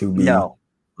to be on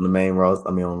the main roster.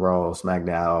 I mean, on Raw or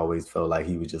SmackDown, I always felt like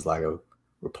he was just like a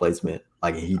replacement.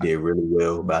 Like he did really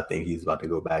well, but I think he's about to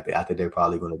go back there. I think they're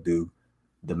probably going to do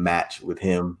the match with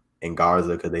him and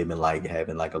Garza because they've been like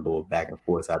having like a little back and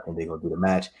forth. So I think they're going to do the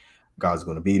match. Garza's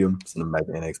going to beat him, send him back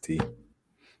to NXT. Do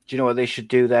you know what they should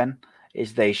do then?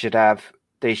 Is the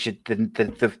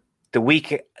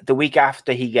week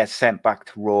after he gets sent back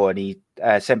to Raw and he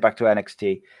sent back to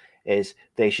NXT, is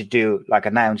they should do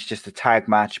announce just a tag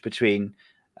match between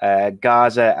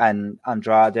Garza and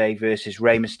Andrade versus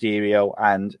Rey Mysterio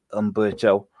and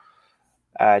Humberto,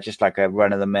 just like a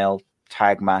run-of-the-mill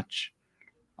tag match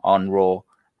on Raw,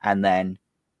 and then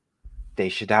they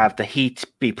should have the heat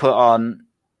be put on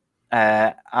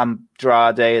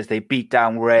Andrade as they beat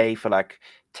down Rey for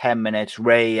 10 minutes.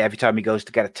 Rey, every time he goes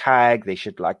to get a tag, they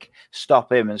should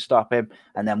stop him.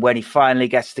 And then when he finally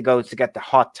gets to go to get the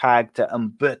hot tag to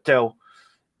Humberto,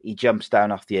 he jumps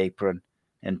down off the apron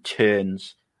and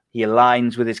turns. He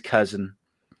aligns with his cousin,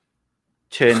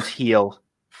 turns heel,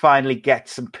 finally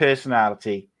gets some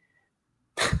personality,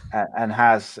 and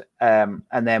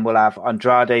then we'll have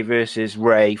Andrade versus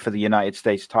Rey for the United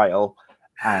States title,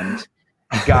 and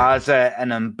Garza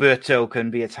and Humberto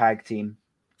can be a tag team.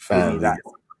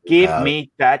 Give me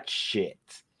that shit.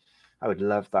 I would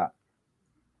love that.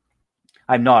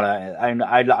 I'm not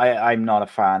a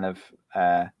fan of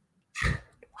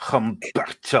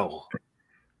Humberto.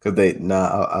 Because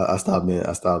I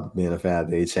stopped being a fan.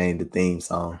 They changed the theme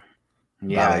song.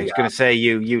 Yeah, I was gonna say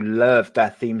you loved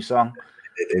that theme song.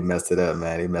 They messed it up,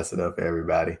 man. They messed it up for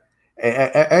everybody.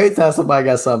 Every time somebody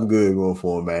got something good going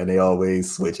for them, man, they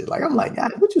always switch it. I'm like,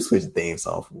 God, what you switch the theme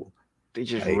song for? They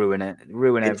just ruin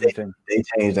everything. They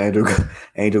changed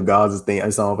Angel Garza's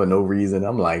theme song for no reason.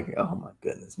 I'm like, oh my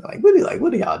goodness, man.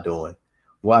 What are y'all doing?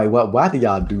 Why do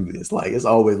y'all do this? It's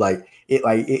always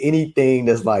anything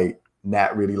that's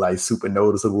not really super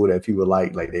noticeable that people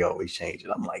like they always change it.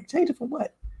 I'm like, change it for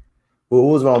what? Well,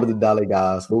 what was wrong with the Dali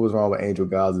guys? What was wrong with Angel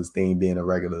Garza's theme being a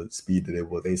regular speed that it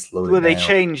was? They slowed it down. They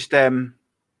changed them,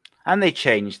 and they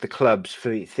changed the club's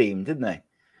theme, didn't they?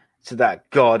 So that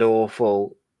god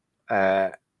awful.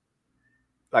 Quite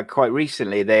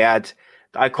recently,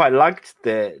 I quite liked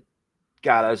the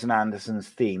Gallows and Anderson's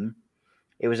theme.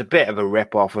 It was a bit of a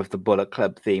rip off of the Bullet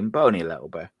Club theme, but only a little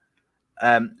bit.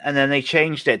 And then they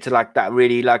changed it to that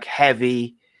really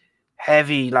heavy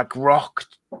rock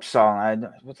song. I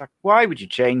was like, why would you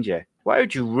change it? Why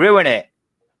would you ruin it?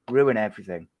 Ruin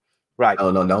everything. Right. Oh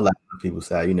no, don't let people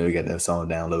say, you got that song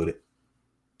downloaded.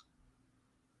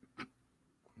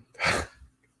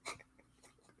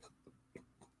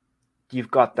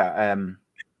 You've got that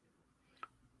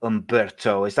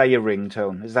Humberto. Is that your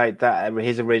ringtone? Is that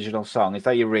his original song? Is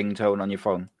that your ringtone on your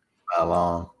phone? How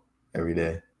long? Every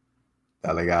day.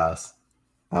 Dale Gas.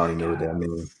 I don't even know what that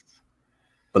means.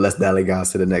 But let's Dale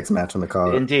Gas to the next match on the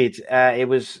card. Indeed. It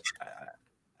was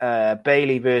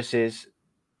Bailey versus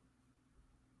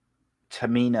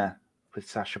Tamina with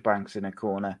Sasha Banks in her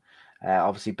corner.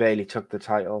 Obviously, Bayley took the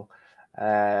title.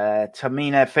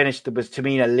 Tamina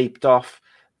leaped off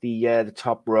the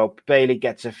top rope. Bayley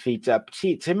gets her feet up.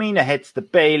 Tamina hits the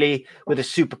Bayley with a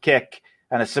super kick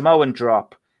and a Samoan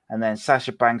drop. And then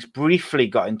Sasha Banks briefly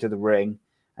got into the ring,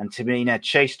 and Tamina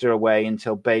chased her away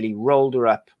until Bayley rolled her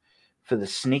up for the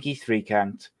sneaky 3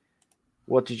 count.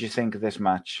 What did you think of this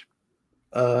match?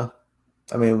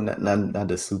 I mean, not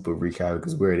the super recap,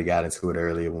 because we already got into it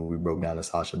earlier when we broke down the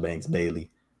Sasha Banks Bayley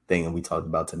thing, and we talked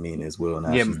about Tamina as well.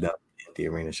 Now she's done at the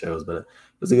arena shows, but it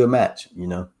was a good match,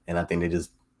 And I think they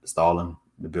just stalling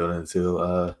the building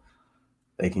until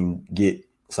they can get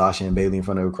Sasha and Bayley in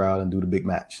front of a crowd and do the big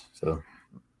match. So,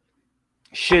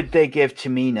 should they give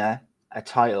Tamina a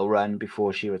title run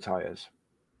before she retires?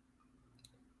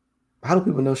 How do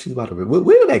people know she's about to?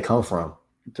 Where did that come from?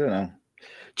 I don't know.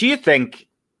 Do you think?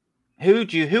 Who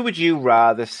would you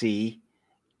rather see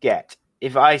get?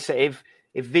 If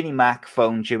Vinnie Mac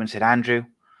phoned you and said, Andrew,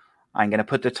 I'm going to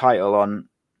put the title on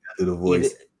the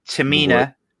voice.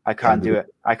 Tamina. I can't do it.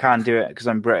 I can't do it because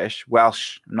I'm British.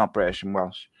 Welsh. I'm not British. I'm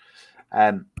Welsh.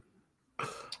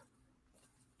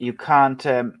 You can't.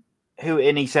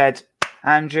 And he said,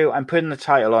 Andrew, I'm putting the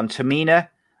title on Tamina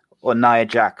or Nia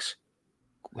Jax.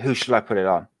 Who should I put it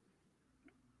on?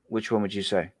 Which one would you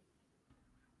say?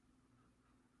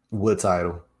 What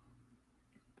title?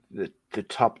 The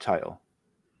top title.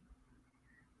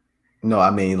 No,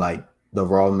 I mean like the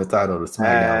Raw title, the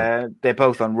SmackDown. They're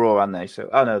both on Raw, aren't they? So,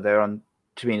 no, they're on.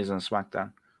 Tamina's on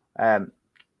SmackDown. I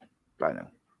know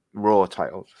Raw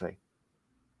title. Say.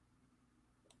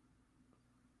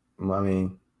 I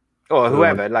mean, or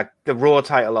whoever, like the Raw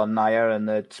title on Nia and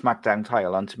the SmackDown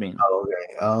title on Tamina. Oh,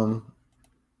 okay.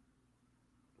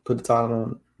 Put the title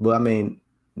on. Well, I mean,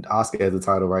 Oscar has the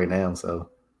title right now, so.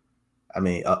 I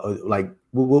mean, like,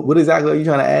 what exactly are you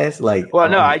trying to ask? Like, well,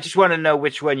 no, I just want to know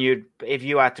which one if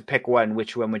you had to pick one,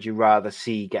 which one would you rather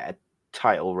see get a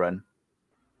title run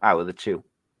out of the two?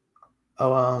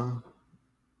 Oh,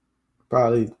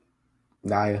 probably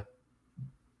Nia.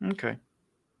 Okay,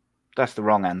 that's the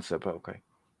wrong answer, but okay.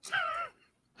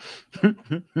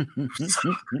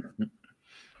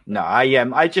 No,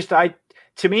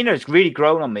 Tamina's really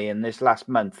grown on me in this last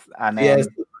month, and yeah,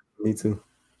 me too.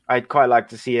 I'd quite like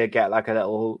to see her get like a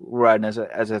little run as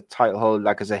a title hold,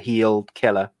 like as a heel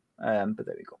killer. But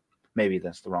there we go. Maybe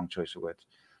that's the wrong choice of words.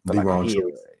 But like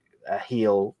a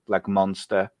heel like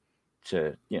monster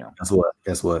to,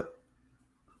 Guess what?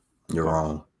 You're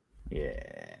wrong.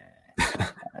 Yeah.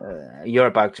 You're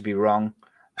about to be wrong.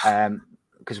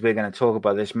 Because we're going to talk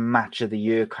about this match of the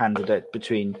year candidate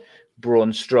between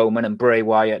Braun Strowman and Bray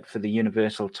Wyatt for the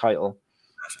Universal title.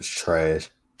 This was trash.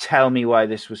 Tell me why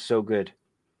this was so good.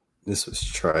 This was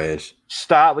trash.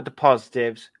 Start with the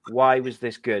positives. Why was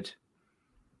this good?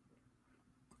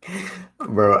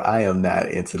 Bro, I am not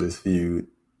into this feud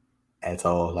at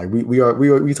all. Like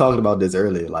we talked about this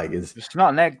earlier. Like it's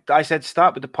not I said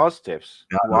start with the positives.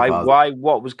 Why?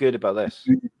 What was good about this?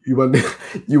 You want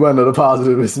to know the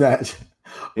positive of this match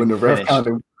when the ref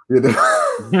counted.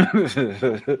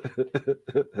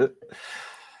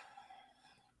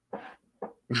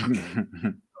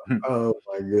 Oh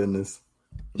my goodness.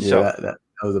 Yeah, so, that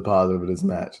was a positive of this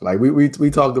match. Like we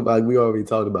talked about, we already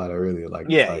talked about it earlier. Like,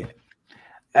 yeah,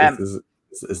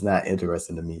 it's not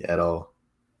interesting to me at all.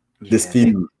 This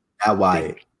feud, not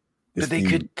Wyatt. But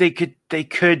they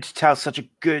could tell such a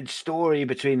good story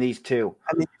between these two.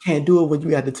 I mean, you can't do it when you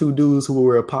got the two dudes who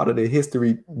were a part of the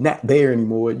history not there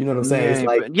anymore. You know what I'm saying? Yeah, it's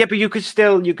like but you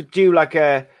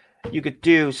could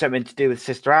do something to do with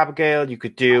Sister Abigail. You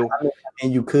could do,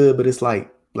 and you could, but it's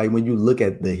like when you look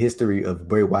at the history of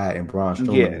Bray Wyatt and Braun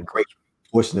Strowman, a great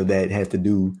portion of that has to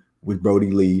do with Brody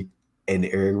Lee and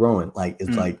Eric Rowan. Like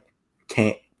it's like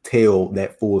can't tell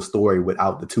that full story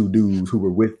without the two dudes who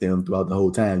were with them throughout the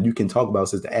whole time. You can talk about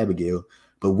Sister Abigail,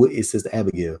 but what is Sister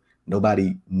Abigail?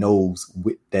 Nobody knows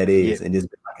what that is, and it's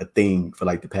been like a thing for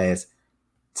like the past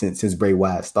since Bray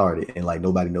Wyatt started, and like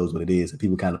nobody knows what it is, and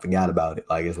people kind of forgot about it.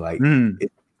 Like it's like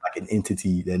it's like an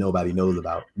entity that nobody knows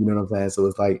about. You know what I'm saying? So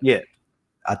it's like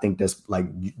I think that's like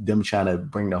them trying to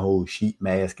bring the whole sheep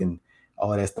mask and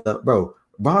all that stuff, bro.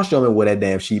 Braun Strowman wore that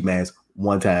damn sheep mask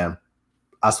one time.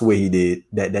 I swear he did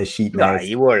that sheep mask.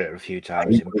 He wore it a few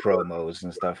times in promos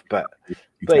and stuff, but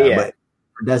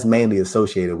that's mainly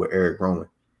associated with Eric Rowan.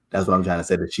 That's what I'm trying to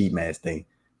say, the sheep mask thing.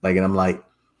 Like, and I'm like,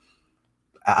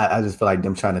 I just feel like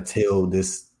them trying to tell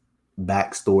this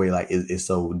backstory like it's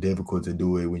so difficult to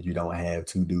do it when you don't have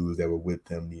two dudes that were with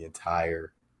them the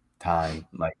entire time.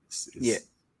 Like,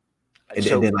 and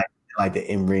then like the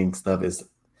in-ring stuff is.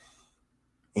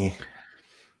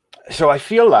 So I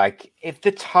feel like if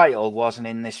the title wasn't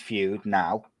in this feud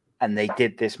now and they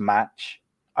did this match,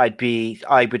 I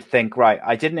would think, right,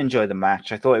 I didn't enjoy the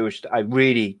match. I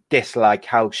really dislike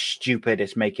how stupid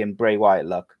it's making Bray Wyatt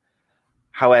look.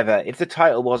 However, if the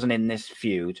title wasn't in this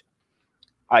feud,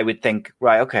 I would think,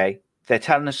 right, okay, they're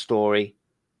telling a story.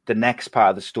 The next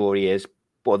part of the story is,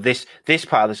 well, this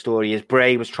part of the story is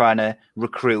Bray was trying to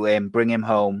recruit him, bring him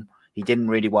home. He didn't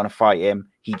really want to fight him.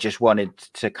 He just wanted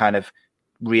to kind of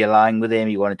realign with him.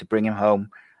 He wanted to bring him home.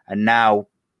 And now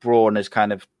Braun has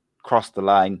kind of crossed the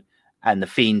line, and the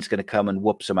Fiend's going to come and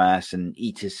whoop some ass and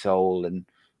eat his soul and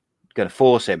going to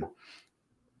force him.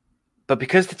 But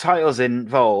because the title's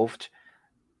involved,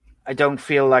 I don't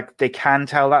feel like they can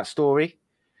tell that story.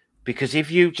 Because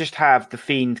if you just have the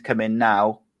Fiend come in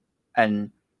now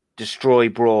and destroy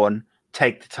Braun,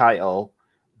 take the title,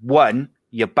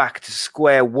 you're back to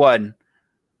square one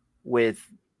with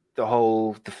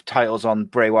the titles on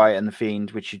Bray Wyatt and the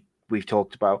Fiend, which we've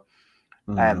talked about.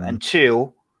 And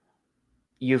two,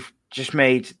 you've just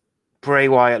made Bray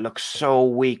Wyatt look so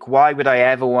weak. Why would I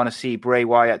ever want to see Bray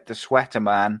Wyatt, the Sweater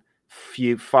Man,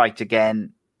 fight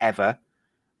again ever?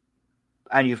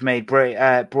 And you've made Braun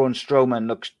Strowman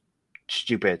look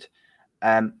stupid.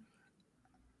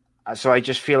 So I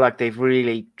just feel like they've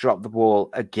really dropped the ball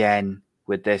again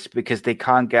with this because they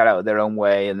can't get out of their own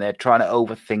way and they're trying to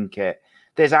overthink it.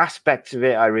 There's aspects of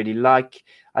it I really like.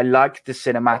 I like the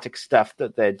cinematic stuff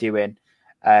that they're doing.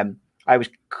 I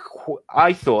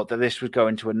thought that this was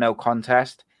going to a no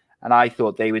contest, and I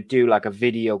thought they would do like a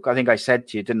video. I think I said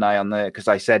to you, didn't I, because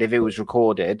I said if it was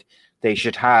recorded, they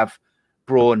should have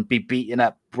Braun be beating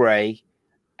up Bray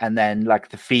and then like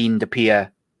the Fiend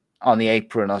appear on the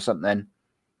apron or something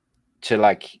to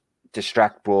like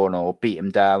distract Braun or beat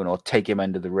him down or take him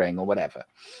under the ring or whatever.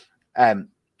 And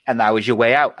that was your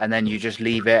way out. And then you just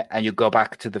leave it and you go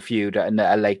back to the feud at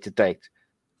a later date.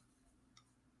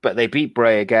 But they beat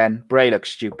Bray again. Bray looks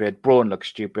stupid. Braun looks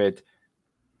stupid.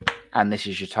 And this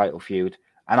is your title feud.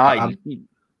 And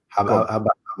how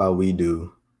about we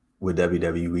do what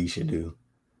WWE should do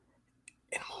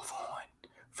and move on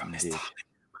from this topic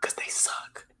because they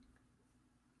suck.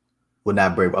 Well,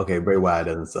 not Bray. Okay, Bray Wyatt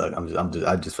doesn't suck.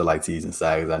 I just feel like teasing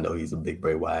Sag because I know he's a big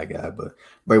Bray Wyatt guy, but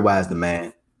Bray Wyatt's the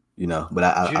man, you know. But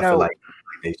I feel like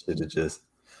they should have just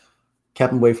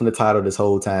kept him away from the title this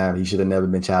whole time. He should have never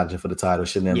been challenging for the title.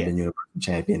 Should have never been Universal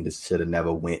Champion. This should have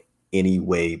never went any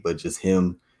way, but just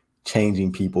him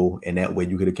changing people, and that way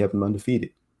you could have kept him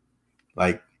undefeated.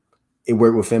 Like it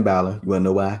worked with Finn Balor. You want to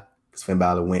know why? Because Finn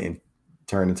Balor went and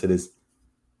turned into this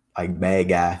like bad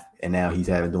guy, and now he's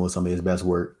doing some of his best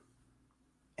work.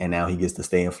 And now he gets to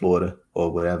stay in Florida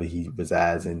or wherever he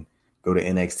resides and go to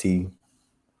NXT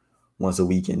once a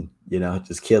week and, you know,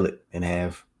 just kill it and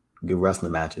have good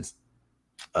wrestling matches.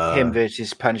 Him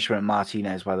versus Punishment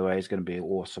Martinez, by the way, is going to be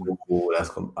awesome.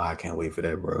 I can't wait for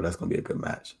that, bro. That's going to be a good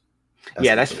match.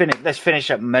 Let's finish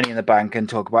up Money in the Bank and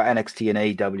talk about NXT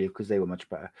and AEW because they were much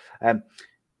better.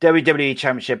 WWE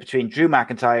Championship between Drew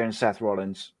McIntyre and Seth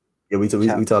Rollins. Yeah, we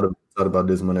talked about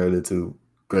this one earlier too.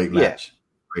 Great match. Yeah.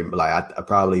 Like I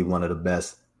probably one of the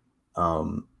best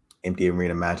empty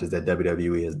arena matches that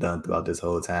WWE has done throughout this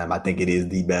whole time. I think it is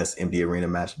the best empty arena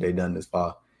match they've done this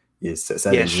far.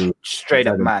 Straight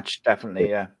up match, definitely.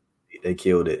 Yeah, they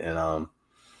killed it, and I'm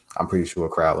pretty sure a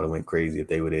crowd would have went crazy if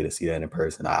they were there to see that in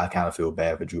person. I kind of feel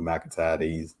bad for Drew McIntyre that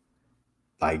he's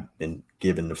like been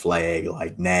given the flag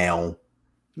like now.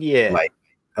 Yeah, like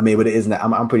I mean, but it isn't.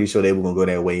 I'm pretty sure they were gonna go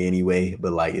that way anyway.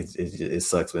 But like it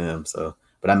sucks for him. So.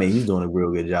 But I mean, he's doing a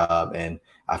real good job, and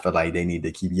I feel like they need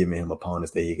to keep giving him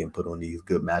opponents that he can put on these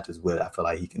good matches with. I feel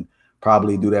like he can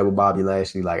probably do that with Bobby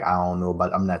Lashley. Like, I don't know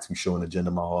I'm not too sure on the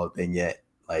Jinder Mahal thing yet.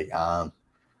 Like, I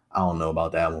don't know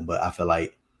about that one, but I feel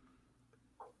like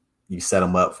you set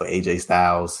him up for AJ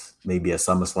Styles, maybe at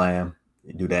SummerSlam.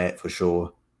 You do that for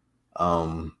sure.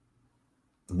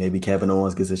 Maybe Kevin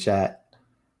Owens gets a shot.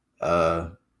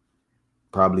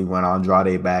 Probably run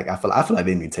Andrade back. I feel like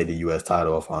they need to take the U.S.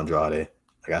 title off Andrade.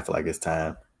 Like, I feel like it's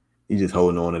time. He's just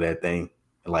holding on to that thing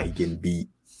and like he getting beat.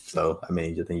 So I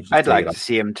mean, I'd like to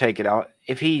see him take it out.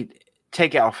 If he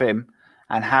take it off him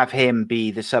and have him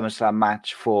be the SummerSlam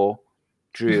match for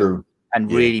Drew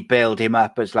and really build him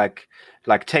up as like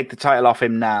take the title off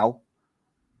him now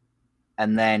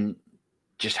and then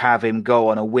just have him go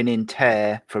on a winning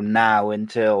tear from now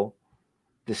until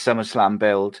the SummerSlam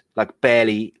build, like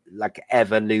barely like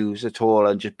ever lose at all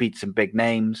and just beat some big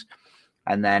names.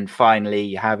 And then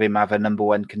finally have him have a number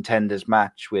one contenders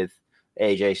match with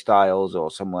AJ Styles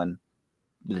or someone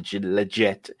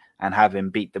legit and have him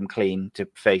beat them clean to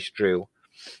face Drew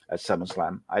at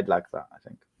SummerSlam. I'd like that, I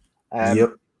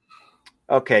think.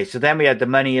 Okay, so then we had the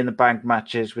Money in the Bank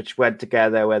matches, which went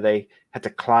together where they had to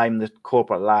climb the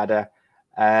corporate ladder.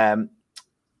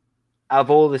 Of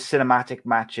all the cinematic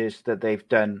matches that they've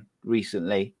done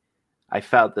recently, I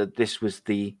felt that this was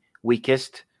the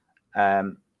weakest.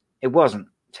 It wasn't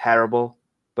terrible,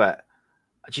 but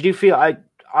did you feel?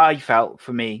 I felt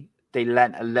for me they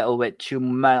lent a little bit too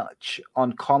much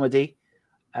on comedy.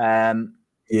 Yeah,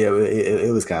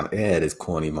 it was kind of, it had its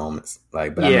corny moments.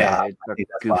 Like, but Yeah, I think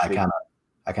that's why goofy.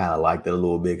 I kind of liked it a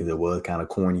little bit because it was kind of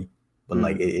corny. But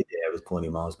like it was corny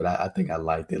moments. But I think I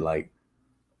liked it like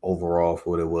overall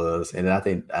for what it was. And I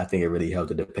think it really helped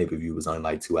that the pay-per-view was only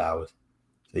like 2 hours.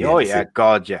 So Oh yeah,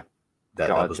 God, yeah.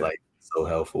 That was like so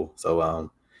helpful. So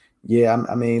yeah,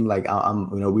 I mean, like I'm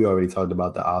we already talked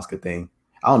about the Oscar thing.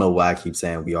 I don't know why I keep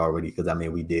saying we already, because I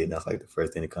mean we did. That's like the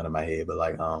first thing that come to my head. But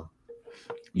like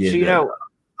yeah, so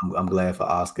I'm glad for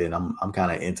Oscar, and I'm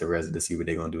kind of interested to see what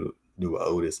they're gonna do with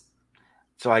Otis.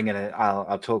 So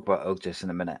I'll talk about Otis in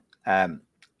a minute.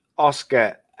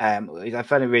 Oscar, I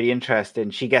find it really interesting.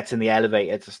 She gets in the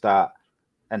elevator to start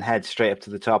and heads straight up to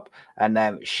the top, and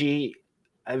I'm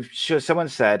sure someone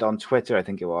said on Twitter, I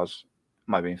think it was,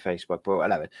 might be on Facebook, but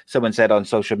whatever. Someone said on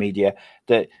social media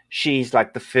that she's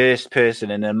like the first person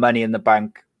in a Money in the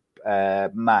Bank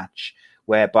match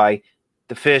whereby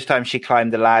the first time she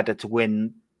climbed the ladder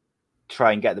to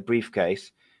try and get the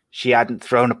briefcase, she hadn't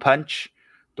thrown a punch,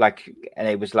 and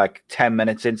it was like 10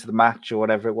 minutes into the match or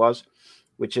whatever it was,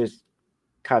 which is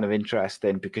kind of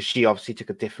interesting because she obviously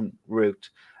took a different route.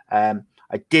 I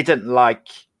didn't like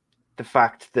the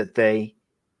fact that they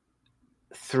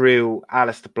threw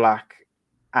Aleister Black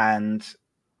and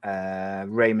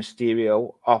Rey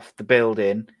Mysterio off the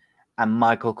building, and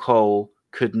Michael Cole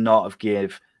could not have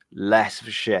give less of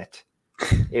a shit.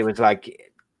 It was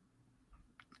like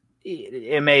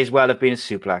it may as well have been a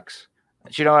suplex.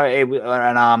 Do you know, it was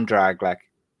an arm drag. Like,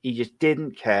 he just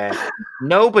didn't care.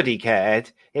 Nobody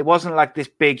cared. It wasn't like this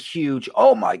big, huge,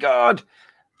 oh my God.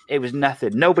 It was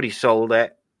nothing. Nobody sold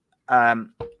it.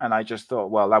 And I just thought,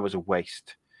 well, that was a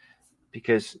waste.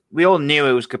 Because we all knew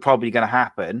it was probably going to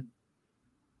happen.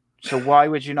 So why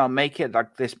would you not make it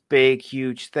like this big,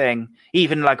 huge thing?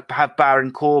 Even like have Baron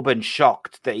Corbin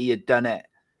shocked that he had done it.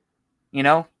 You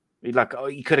know?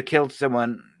 He could have killed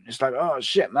someone. It's like, oh,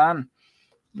 shit, man.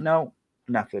 No,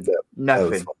 nothing.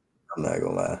 Nothing. I'm not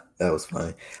gonna lie, that was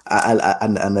funny. I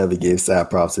never gave side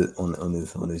props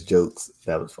on his jokes.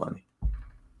 That was funny.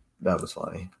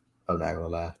 I'm not gonna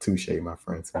lie. Touche, my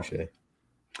friend. Touche.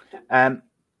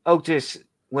 Otis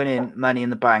winning Money in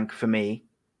the Bank for me.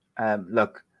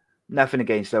 Look, nothing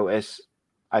against Otis.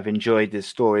 I've enjoyed the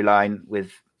storyline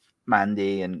with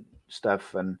Mandy and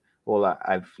stuff and all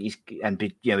that. He's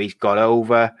got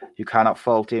over. You cannot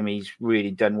fault him. He's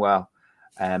really done well.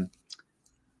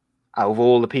 Out of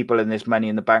all the people in this Money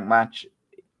in the Bank match,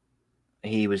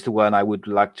 he was the one I would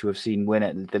like to have seen win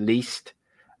it the least.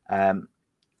 I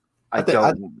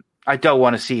don't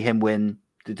want to see him win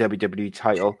the WWE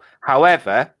title.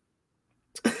 However,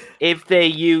 if they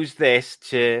use this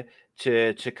to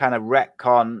kind of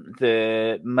retcon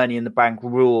the Money in the Bank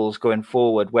rules going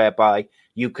forward, whereby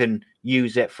you can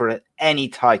use it for any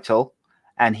title,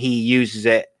 and he uses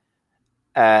it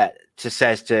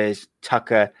says to his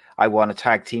Tucker, I want a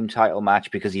tag team title match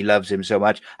because he loves him so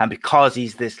much, and because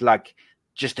he's this like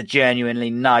just a genuinely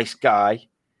nice guy,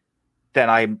 then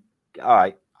I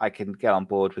can get on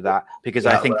board with that, because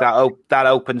I think that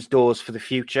opens doors for the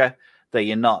future, that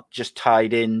you're not just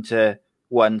tied into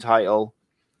one title.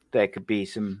 There could be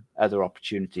some other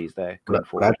opportunities there going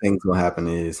forward. What I think is going to happen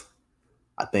is,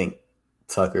 I think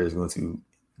Tucker is going to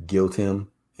guilt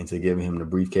him into giving him the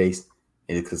briefcase,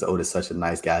 and because Otis is such a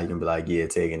nice guy, he can be like, yeah,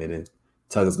 taking it, and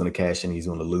Tucker's going to cash in, he's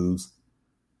going to lose,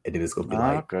 and then it's going to be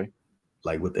okay.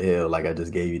 Like, what the hell? Like, I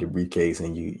just gave you the briefcase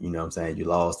and you know what I'm saying, you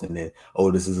lost. And then,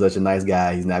 Otis is such a nice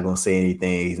guy. He's not going to say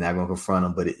anything. He's not going to confront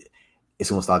him, but it's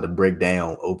going to start to break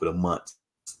down over the months.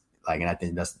 Like, and I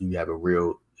think you have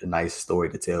a nice story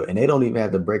to tell. And they don't even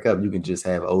have to break up. You can just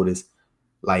have Otis,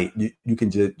 like, you can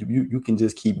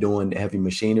just keep doing the heavy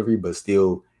machinery, but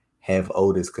still have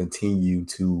Otis continue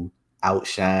to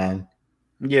outshine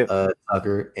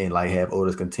Tucker, and like have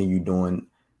Otis continue doing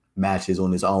matches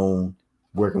on his own,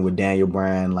 working with Daniel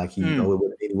Bryan, like he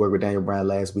worked with Daniel Bryan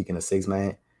last week in a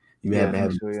 6-man. You have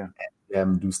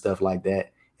him do stuff like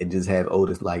that, and just have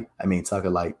Otis Tucker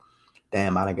like,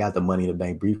 damn, I done got the Money in the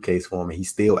Bank briefcase for him, and he's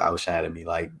still outshining me.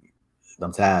 Like,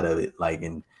 I'm tired of it. Like,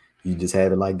 and you just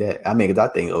have it like that. I mean, because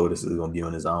I think Otis is gonna be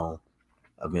on his own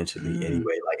eventually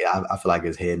anyway. Like, I feel like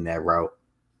it's heading that route.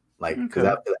 Like, because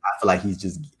I feel like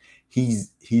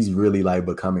he's really like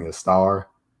becoming a star.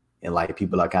 and like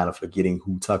people are kind of forgetting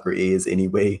who Tucker is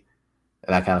anyway,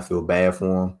 and I kind of feel bad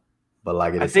for him. But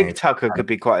like I think Tucker could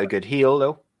be quite a good heel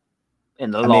though,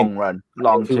 in the long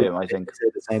term. I think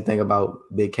said the same thing about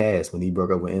Big Cass when he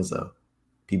broke up with Enzo.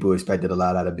 People expected a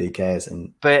lot out of Big Cass,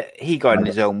 but he got in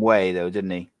his own way though,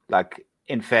 didn't he? Like,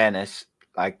 in fairness,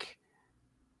 like,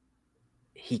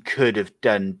 he could have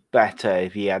done better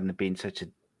if he hadn't been such a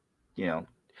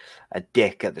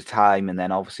dick at the time, and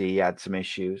then obviously he had some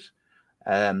issues.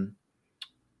 I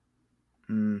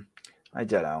don't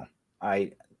know.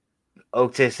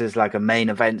 Otis is like a main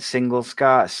event singles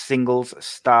star.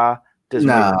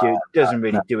 Doesn't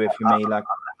really do it for me. Like,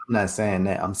 I'm not saying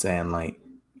that. I'm saying like,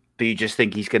 but you just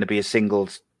think he's going to be a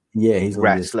singles he's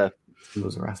wrestler.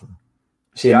 Singles wrestler.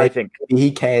 Shit, I think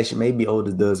he cash. Maybe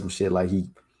Otis does some shit like he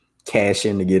cash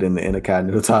in to get in the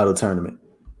Intercontinental title tournament.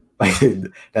 Like,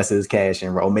 that's his cash in,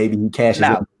 or maybe he cashes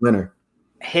in the winner.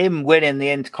 Him winning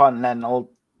the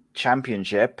Intercontinental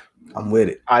Championship, I'm with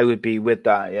it. I would be with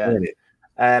that. Yeah. With it.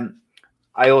 I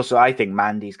think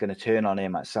Mandy's going to turn on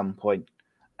him at some point,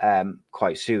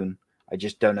 quite soon. I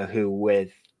just don't know who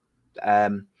with.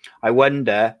 I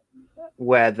wonder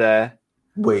whether.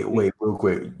 Wait, real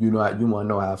quick. You want to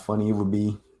know how funny it would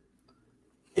be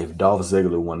if Dolph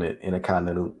Ziggler won the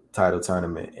Intercontinental title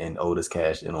tournament and Otis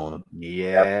cashed in on him?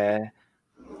 Yeah.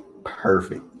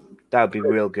 Perfect. That would be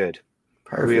real good.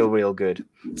 Perfect. Real good.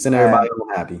 Send everybody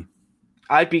happy.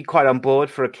 I'd be quite on board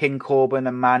for a King Corbin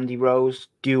and Mandy Rose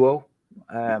duo.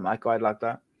 I quite like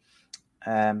that.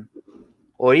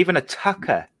 Or even a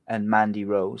Tucker and Mandy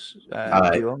Rose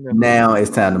duo. Now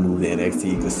it's time to move to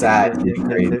NXT.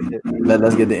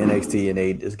 Let's get to NXT and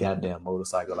they this goddamn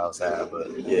motorcycle outside.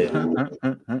 But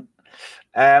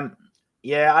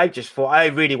yeah. I just thought I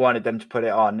really wanted them to put it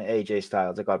on AJ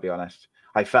Styles. I gotta be honest.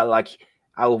 I felt like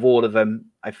out of all of them,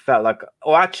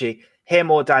 actually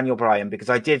him or Daniel Bryan, because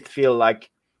I did feel like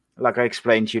I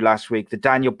explained to you last week, the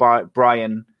Daniel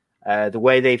Bryan, the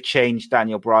way they've changed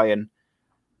Daniel Bryan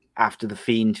after the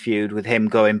Fiend feud, with him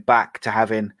going back to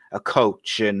having a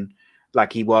coach and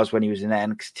like he was when he was in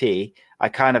NXT. I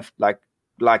kind of like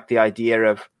the idea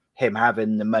of him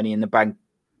having the Money in the Bank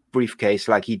briefcase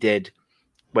like he did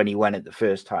when he won it the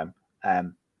first time.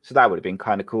 So that would have been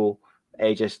kind of cool.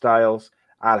 AJ Styles,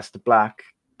 Aleister Black,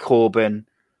 Corbin,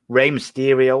 Rey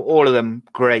Mysterio, all of them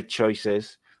great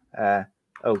choices.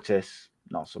 Otis,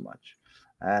 not so much.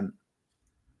 I'm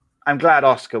glad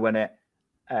Oscar won it.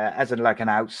 As an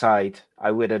outside,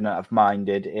 I wouldn't have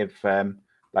minded if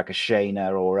like a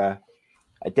Shayna or a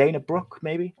Dana Brooke,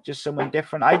 maybe just someone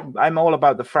different. I'm all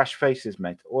about the fresh faces,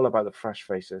 mate. All about the fresh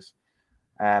faces.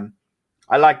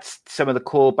 I liked some of the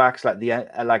callbacks, like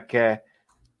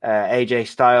AJ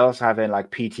Styles having like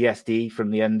PTSD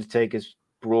from the Undertaker's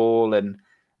brawl, and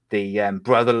the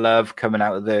brother love coming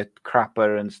out of the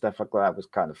crapper and stuff like that was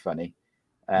kind of funny.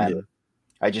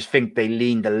 I just think they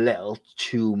leaned a little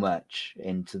too much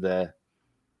into the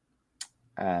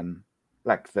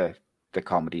the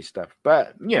comedy stuff.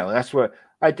 But that's where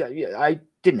I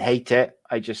didn't hate it.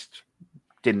 I just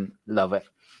didn't love it.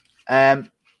 Out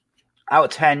of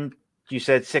 10, you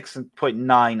said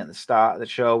 6.9 at the start of the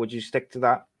show. Would you stick to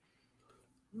that?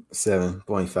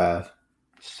 7.5.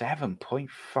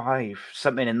 7.5.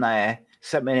 Something in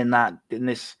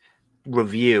this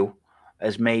review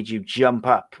has made you jump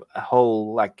up a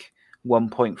whole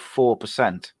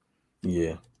 1.4%.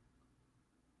 Yeah.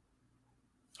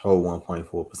 Whole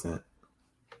 1.4%.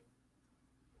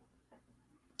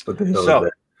 What the hell is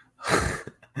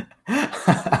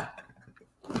that?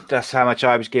 That's how much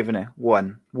I was giving it.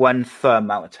 One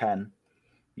thumb out of 10.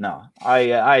 No,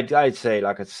 I'd say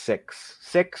like a 6.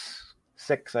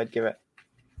 6 I'd give it.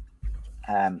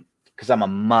 Because I'm a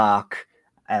mark,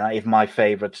 and if my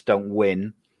favorites don't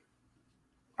win,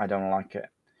 I don't like it.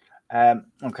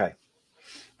 Okay.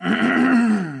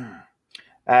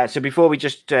 So before we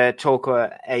just talk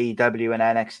AEW and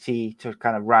NXT to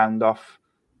kind of round off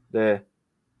the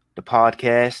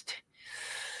podcast,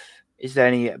 is there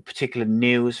any particular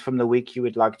news from the week you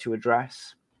would like to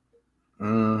address?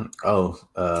 I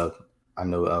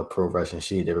know Pro Wrestling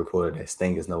Sheet, they reported that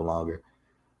Sting is no longer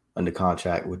under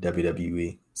contract with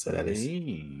WWE. So that is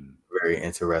very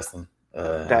interesting.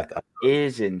 That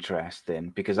is interesting,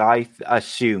 because I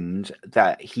assumed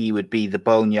that he would be the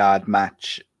Boneyard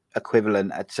match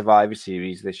equivalent at Survivor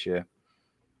Series this year.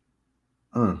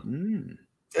 That'd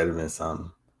have been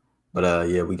something. But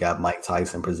we got Mike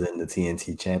Tyson presenting the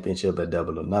TNT Championship at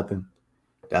Double or Nothing.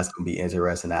 That's going to be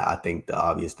interesting. I think the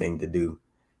obvious thing to do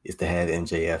is to have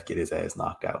MJF get his ass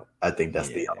knocked out. I think that's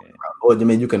the only route. Or, I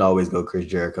mean, you can always go Chris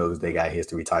Jericho, because they got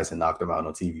history. Tyson knocked him out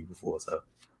on TV before, so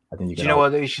I think you can. Do you know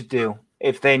what they should do?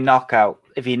 if he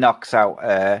knocks out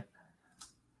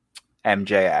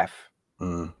MJF,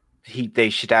 they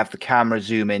should have the camera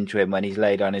zoom into him when he's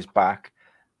laid on his back,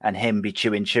 and him be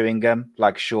chewing gum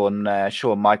like Shawn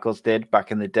Michaels did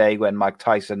back in the day when Mike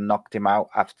Tyson knocked him out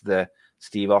after the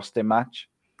Steve Austin match.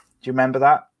 Do you remember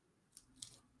that?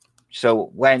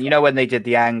 So when they did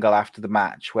the angle after the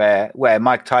match where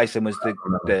Mike Tyson was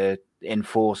the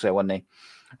enforcer, wasn't he?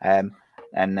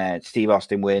 And Steve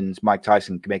Austin wins. Mike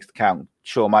Tyson makes the count.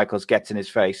 Shawn Michaels gets in his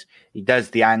face. He does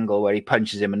the angle where he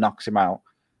punches him and knocks him out.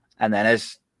 And then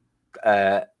as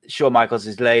Shawn Michaels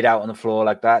is laid out on the floor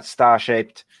like that,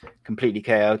 star-shaped, completely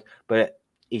KO'd, but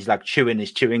he's like chewing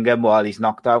his chewing gum while he's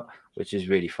knocked out, which is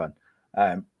really fun.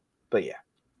 But yeah.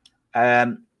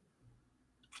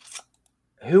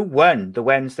 Who won the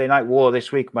Wednesday Night War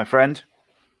this week, my friend?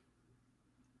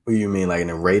 What do you mean, like in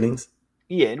the ratings?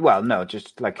 Yeah, well, no,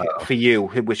 just like for you,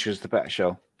 which was the better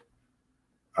show?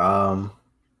 I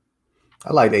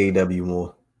liked AEW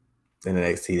more than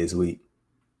NXT this week.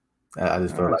 I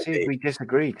just felt like we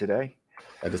disagree today.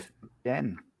 I did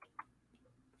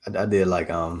like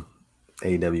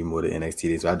AEW more than NXT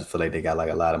this week. I just feel like they got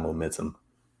like a lot of momentum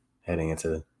heading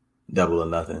into Double or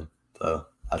Nothing. So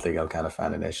I think I'm kind of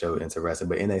finding that show interesting.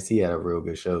 But NXT had a real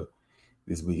good show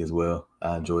this week as well.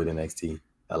 I enjoyed NXT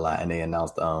a lot, and they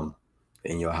announced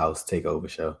In Your House takeover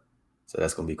show. So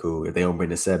that's gonna be cool. If they don't bring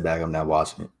the set back, I'm not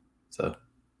watching it. So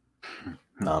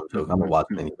no, I'm joking. I'm gonna watch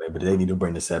it anyway. But they need to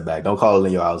bring the set back. Don't call it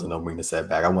In Your House and don't bring the set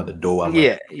back. I want the door.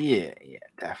 Yeah,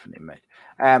 definitely, mate.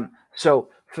 So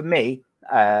for me,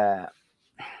 the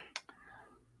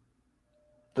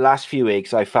last few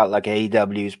weeks, I felt like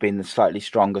AEW has been the slightly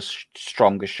stronger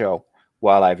show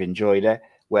while I've enjoyed it.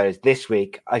 Whereas this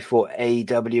week, I thought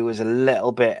AEW was a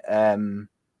little bit.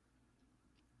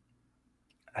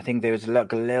 I think there was a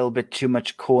little bit too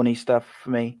much corny stuff for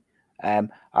me. And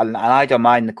I don't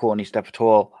mind the corny stuff at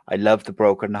all. I love the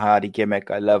Broken Hardy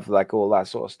gimmick. I love like all that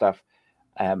sort of stuff.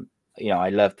 I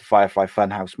love the Firefly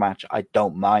Funhouse match. I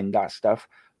don't mind that stuff.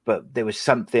 But there was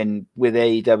something with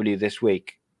AEW this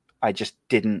week. I just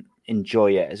didn't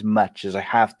enjoy it as much as I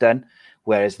have done.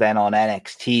 Whereas then on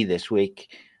NXT this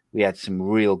week, we had some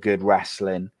real good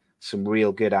wrestling, some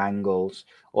real good angles.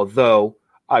 Although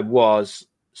I was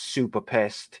super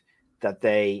pissed that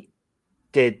they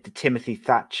did the Timothy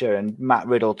Thatcher and Matt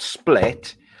Riddle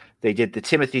split. They did the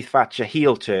Timothy Thatcher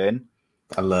heel turn.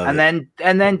 I love it.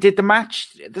 And then did the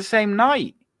match the same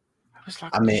night. I was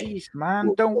like, geez,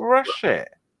 man, don't rush it.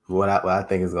 What I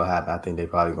think is gonna happen, I think they're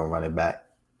probably gonna run it back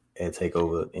and take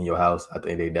over In Your House. I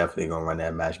think they definitely gonna run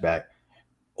that match back.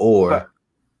 Or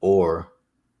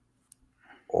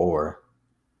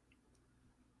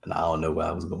and I don't know where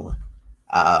I was going.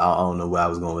 I don't know where I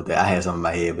was going with that. I had something in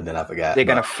my head, but then I forgot. They're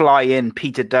going to fly in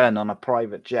Peter Dunne on a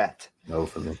private jet.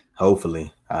 Hopefully.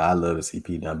 I love to see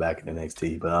Pete Dunne back in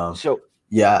NXT. But I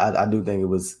do think it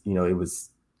was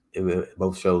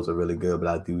both shows are really good. But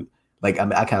I do I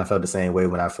kind of felt the same way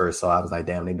when I first saw it. I was like,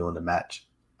 damn, they're doing the match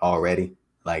already.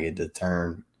 Like the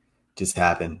turn just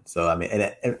happened. So I mean,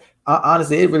 and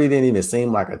honestly, it really didn't even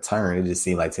seem like a turn. It just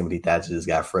seemed like Timothy Thatcher just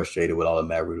got frustrated with all the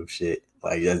Matt Riddle shit.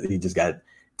 Like he just got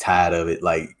tired of it.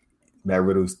 Like Matt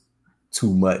Riddle's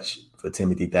too much for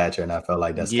Timothy Thatcher, and I felt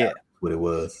like that's what it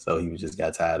was. So he just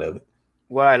got tired of it.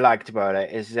 What I liked about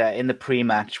it is in the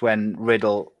pre-match when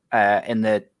Riddle, in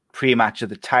the pre-match of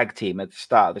the tag team at the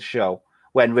start of the show,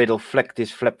 when Riddle flicked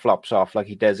his flip-flops off like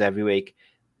he does every week,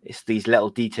 it's these little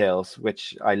details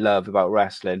which I love about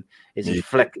wrestling. Is he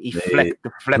flicked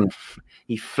the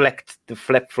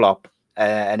flip-flop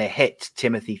and it hit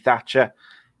Timothy Thatcher.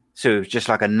 So it was just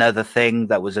like another thing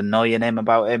that was annoying him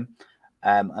about him.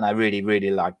 And I really,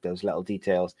 really liked those little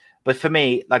details. But for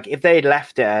me, like if they had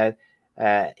left it,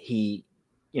 he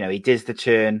does the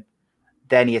turn,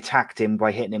 then he attacked him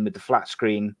by hitting him with the flat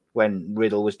screen when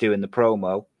Riddle was doing the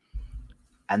promo.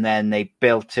 And then they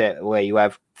built it where you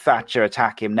have Thatcher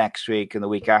attack him next week and the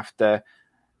week after,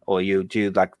 or you do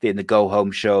like in the go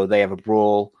home show, they have a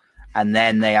brawl, and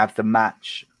then they have the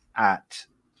match at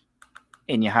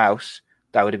In Your House.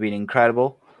 That would have been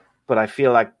incredible. But I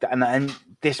feel like, and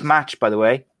this match, by the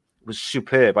way, was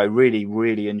superb. I really,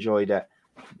 really enjoyed it.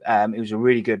 It was a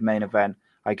really good main event.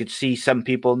 I could see some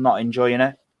people not enjoying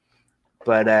it,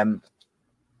 but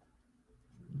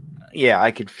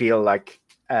I could feel like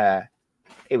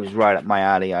it was right up my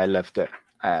alley. I loved it.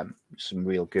 Some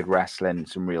real good wrestling,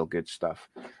 some real good stuff.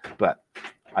 But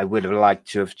I would have liked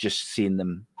to have just seen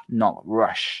them not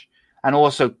rush. And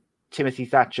also, Timothy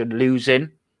Thatcher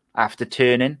losing after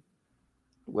turning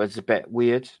was a bit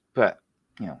weird, but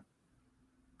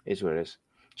is what it is.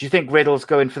 Do you think Riddle's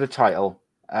going for the title?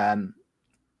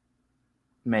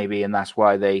 maybe, and that's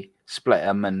why they split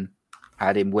him and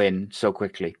had him win so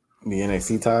quickly. The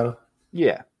NXT title?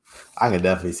 Yeah. I can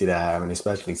definitely see that happening,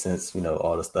 especially since,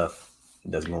 all the stuff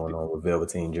that's going on with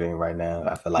Velveteen Dream right now.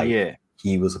 I feel like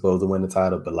he was supposed to win the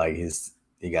title, but like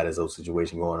he got his own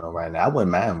situation going on right now. I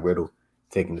wouldn't mind Riddle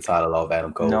taking the title off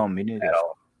Adam Cole. No, me neither. At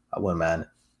all. I wouldn't mind it.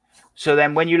 So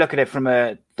then when you look at it from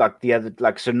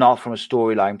so not from a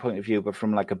storyline point of view, but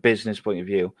from like a business point of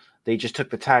view, they just took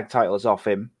the tag titles off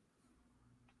him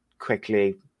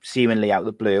quickly, seemingly out of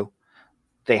the blue.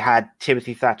 They had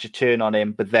Timothy Thatcher turn on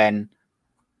him, but then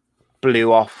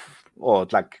blew off or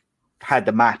like had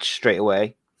the match straight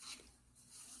away.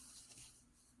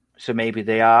 So maybe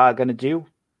they are going to do,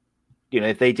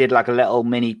 if they did like a little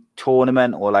mini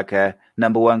tournament or like a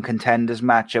number one contenders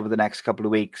match over the next couple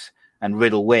of weeks and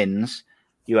Riddle wins,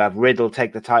 you have Riddle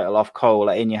take the title off Cole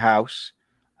in your house,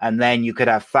 and then you could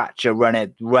have Thatcher run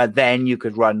it. Then you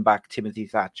could run back Timothy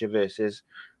Thatcher versus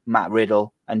Matt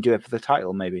Riddle and do it for the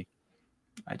title, maybe.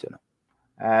 I don't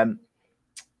know.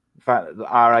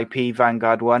 RIP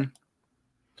Vanguard won.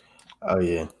 Oh,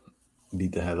 yeah.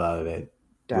 Beat the hell out of that.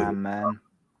 Damn, man.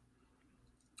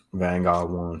 Vanguard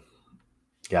won.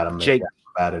 Got him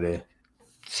out of there.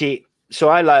 See, so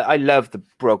I love the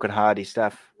Broken Hardy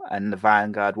stuff and the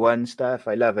Vanguard 1 stuff.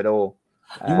 I love it all.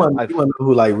 You want to know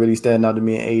who like really standing out to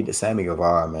me in age? Sammy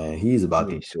Guevara, man. He's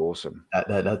awesome.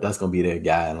 That's gonna be their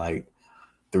guy in like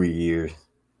 3 years.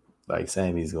 Like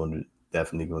Sammy's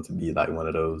definitely going to be like one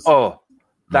of those. Oh,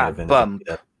 that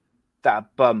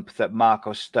bump that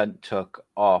Marco Stunt took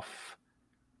off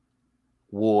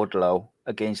Wardlow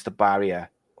against the barrier.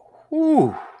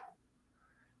 Ooh.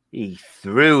 He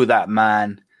threw that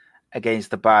man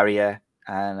against the barrier,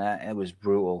 and it was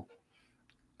brutal.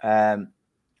 What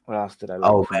else did I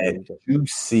like? Oh, man. You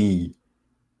see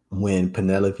when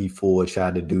Penelope Ford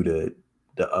tried to do the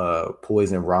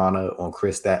poison Rana on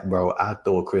Chris Stat, bro, I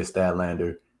thought Chris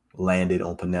Statlander landed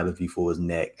on Penelope Ford's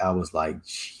neck. I was like,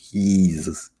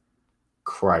 Jesus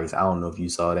Christ. I don't know if you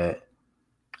saw that.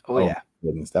 Oh yeah.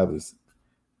 Goodness, that was...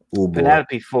 Oh,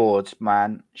 Penelope Ford,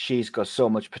 man, she's got so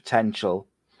much potential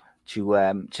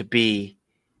to be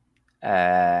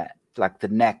like the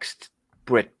next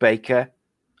Britt Baker.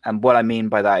 And what I mean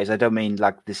by that is I don't mean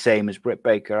like the same as Britt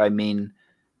Baker. I mean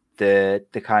the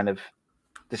kind of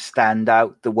the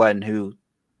standout, the one who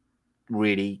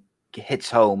really hits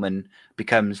home and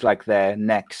becomes like their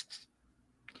next,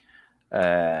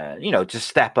 to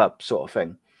step up sort of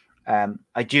thing.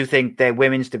 I do think their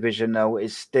women's division though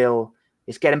is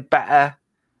getting better.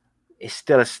 It's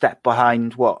still a step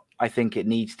behind what I think it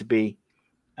needs to be,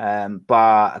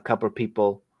 bar a couple of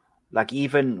people. Like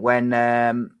even when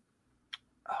I'm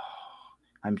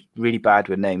really bad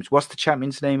with names. What's the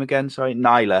champion's name again? Sorry,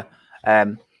 Nyla.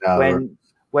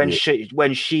 When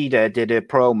Shida did a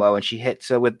promo and she hits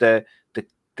her with the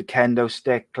kendo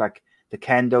stick, like the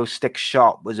kendo stick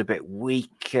shot was a bit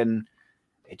weak and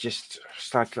it's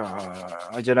like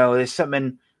I don't know. There's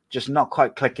something just not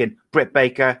quite clicking. Britt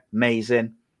Baker,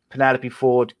 amazing. Penelope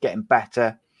Ford getting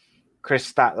better.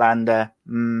 Chris Statlander,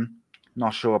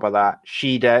 not sure about that.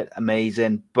 Shida,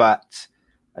 amazing, but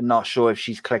I'm not sure if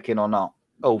she's clicking or not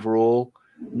overall.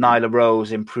 Nyla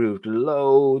Rose improved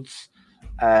loads.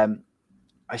 I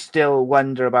still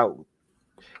wonder about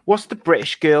what's the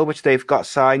British girl which they've got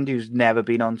signed who's never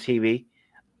been on TV.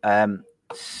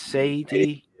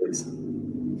 Sadie.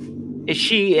 Is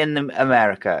she in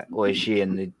America or is she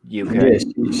in the UK? Yeah,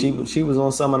 she was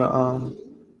on some of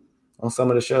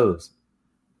the shows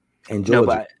in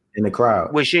Georgia in the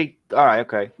crowd. Was she? All right,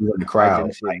 okay. In the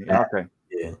crowd. Okay.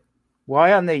 Yeah.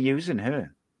 Why aren't they using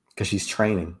her? Because she's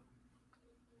training.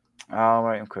 Oh,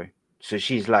 right, okay. So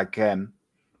she's like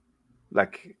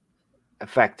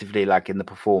effectively like in the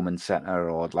performance center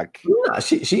or like. No,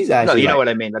 she's actually. No, you know what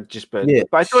I mean. Like but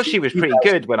I thought she was pretty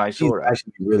good when I saw her.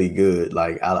 Actually, really good.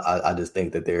 Like I just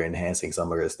think that they're enhancing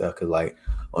some of her stuff because like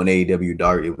on AEW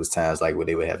Dark, it was times like where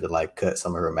they would have to like cut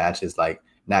some of her matches, like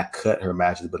not cut her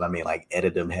matches, but I mean like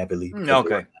edit them heavily.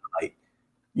 Okay. Like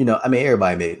I mean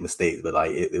everybody made mistakes, but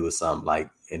like it was something like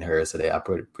in her. So I'm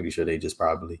pretty sure they just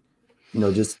probably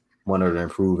just want her to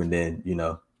improve and then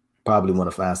probably want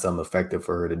to find something effective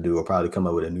for her to do or probably come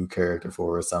up with a new character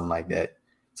for her or something like that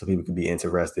so people could be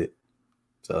interested.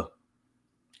 So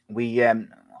we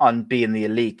on Being the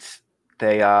Elite,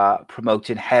 they are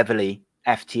promoting heavily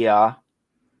FTR.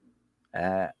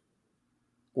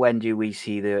 When do we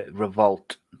see the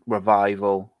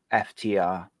revival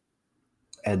FTR?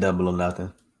 At Double or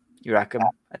Nothing. You reckon?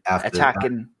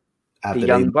 Attacking the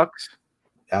Young Bucks?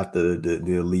 After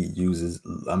the Elite loses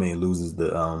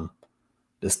the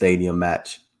stadium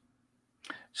match.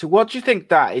 So what do you think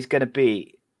that is going to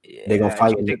be? They're gonna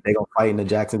fight. Do you think- They're gonna fight in the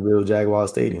Jacksonville Jaguar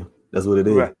Stadium. That's what it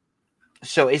is. Right.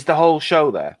 So is the whole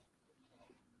show there?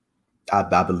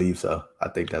 I believe so. I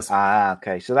think that's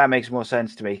okay. So that makes more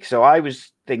sense to me. So I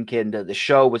was thinking that the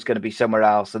show was going to be somewhere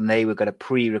else, and they were going to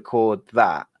pre-record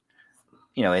that,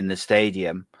 in the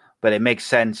stadium. But it makes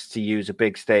sense to use a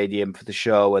big stadium for the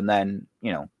show, and then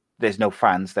there's no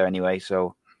fans there anyway.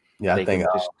 So yeah. I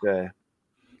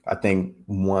think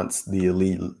once the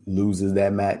Elite loses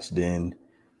that match, then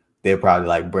they'll probably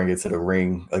like bring it to the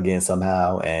ring again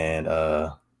somehow, and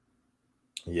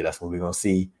that's what we're gonna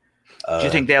see. Do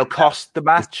you think they'll cost the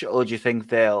match, or do you think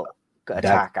they'll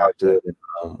attack after?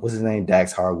 And, what's his name?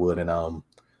 Dax Harwood and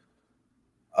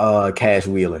Cash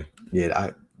Wheeler. Yeah,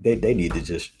 they need to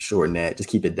just shorten that. Just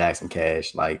keep it Dax and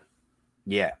Cash, like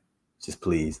just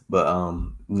please. But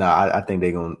I think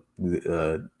they're gonna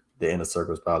the Inner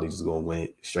Circle is probably just gonna win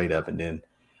it straight up, and then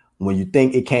when you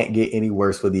think it can't get any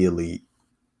worse for the Elite,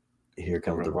 here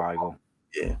comes the Revival.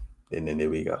 Yeah, and then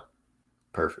there we go.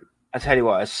 Perfect. I tell you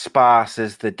what, as sparse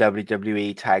as the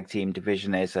WWE tag team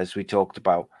division is, as we talked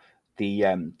about, the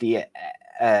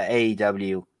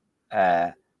AEW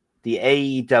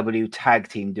tag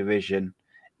team division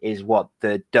is what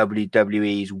the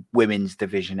WWE's women's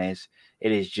division is.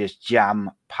 It is just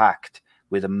jam packed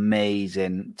with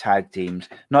amazing tag teams.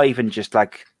 Not even just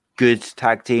like good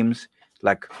tag teams,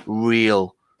 like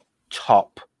real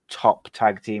top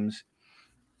tag teams.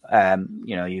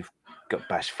 You've got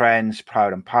Best Friends,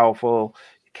 Proud and Powerful,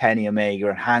 Kenny Omega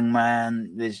and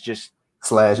Hangman. There's just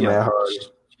Slash Matt Hardy.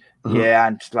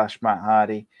 And Slash Matt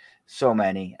Hardy. So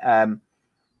many. And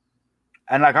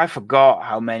like I forgot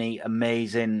how many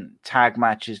amazing tag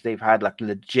matches they've had, like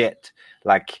legit,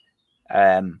 like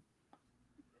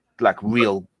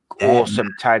real awesome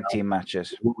tag team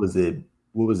matches. What was it?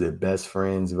 Best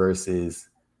Friends versus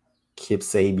Kip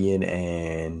Sabian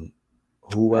and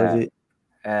who was it?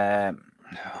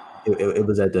 It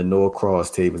was at the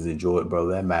Norcross Tables in Jordan, bro.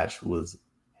 That match was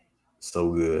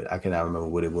so good. I cannot remember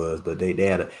what it was, but they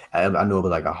had I know it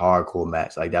was like a hardcore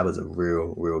match. Like that was a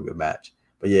real good match.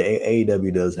 But yeah,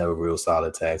 AEW does have a real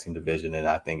solid tag team division, and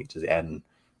I think just adding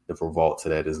the Revolt to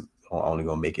that is only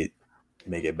gonna make it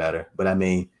better. But I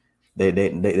mean,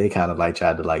 they kind of like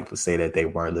tried to like say that they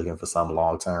weren't looking for something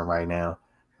long term right now.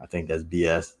 I think that's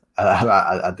BS.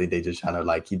 I think they just trying to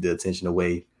like keep the attention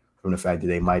away from the fact that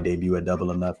they might debut at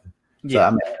Double or Nothing.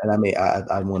 Yeah. So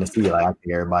I want to see, like, I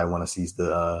think everybody wants to see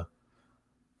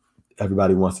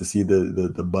everybody wants to see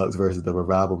the Bucks versus the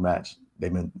Revival match.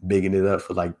 They've been bigging it up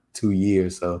for like 2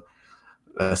 years, so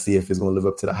let's see if it's going to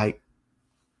live up to the hype.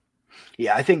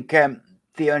 Yeah, I think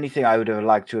the only thing I would have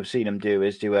liked to have seen them do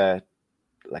is do an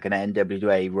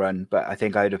NWA run, but I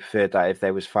think I would have preferred that if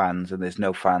there was fans, and there's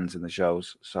no fans in the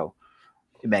shows, so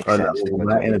it makes sense.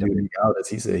 When I interviewed Gallus,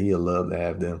 he said he'd love to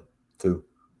have them too.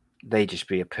 They'd just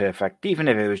be a perfect, even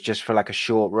if it was just for like a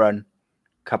short run,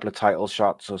 a couple of title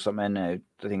shots or something. I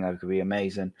think that could be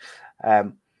amazing.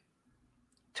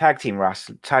 Tag team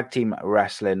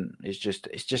wrestling is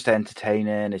just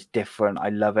entertaining. It's different. I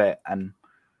love it, and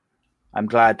I'm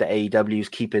glad that AEW is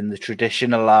keeping the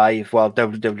tradition alive while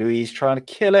WWE is trying to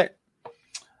kill it.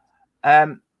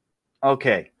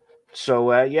 Okay,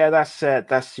 so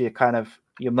that's your kind of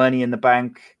your Money in the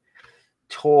Bank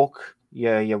talk,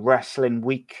 your Wrestling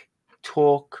Week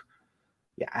talk,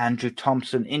 your Andrew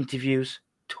Thompson interviews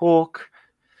talk.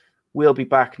 We'll be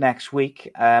back next week.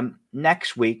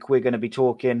 Next week, we're going to be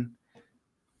talking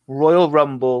Royal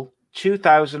Rumble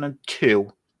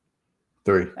 2002.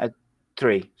 Three.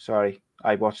 Sorry,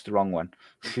 I watched the wrong one.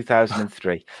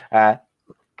 2003.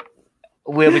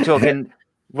 We'll be talking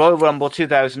Royal Rumble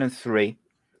 2003.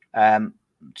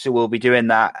 So we'll be doing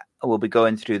that. We'll be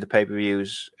going through the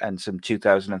pay-per-views and some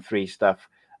 2003 stuff.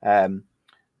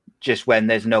 Just when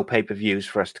there's no pay-per-views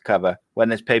for us to cover. When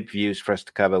there's pay-per-views for us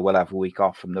to cover, we'll have a week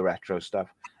off from the retro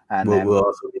stuff. And we'll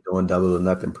also be doing Double or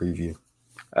Nothing preview.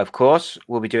 Of course,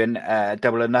 we'll be doing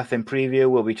Double or Nothing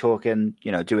preview. We'll be talking,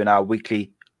 doing our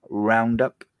weekly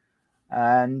roundup.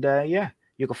 And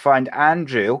you can find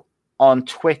Andrew on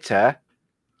Twitter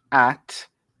at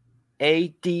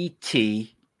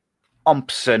ADT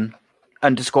Ompson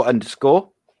 __.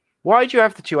 Why do you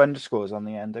have the 2 underscores on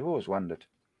the end? I've always wondered.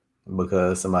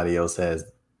 Because somebody else has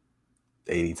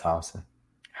AD Thompson.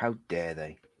 How dare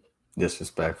they?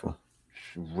 Disrespectful.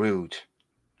 Rude.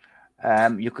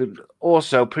 You could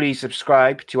also please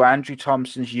subscribe to Andrew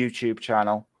Thompson's YouTube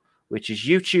channel, which is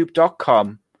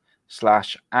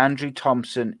youtube.com/Andrew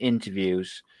Thompson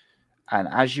Interviews. And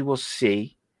as you will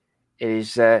see, it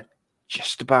is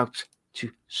just about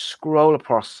to scroll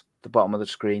across the bottom of the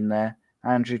screen there.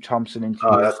 Andrew Thompson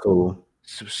Interviews. Oh, that's cool.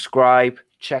 Subscribe,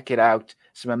 Check it out.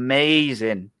 Some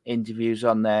amazing interviews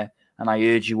on there, and I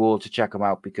urge you all to check them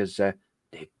out because they're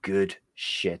good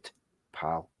shit,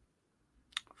 pal.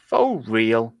 For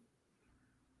real.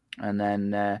 And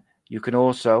then you can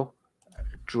also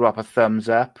drop a thumbs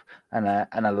up and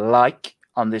a like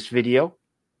on this video.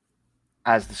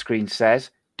 As the screen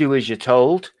says, do as you're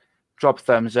told. Drop a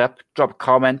thumbs up, drop a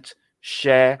comment,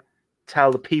 share,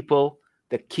 tell the people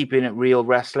that Keeping It Real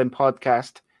Wrestling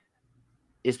podcast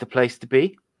is the place to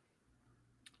be.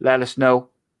 Let us know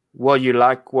what you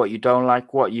like, what you don't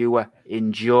like, what you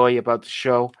enjoy about the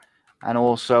show. And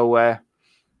also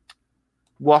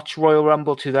watch Royal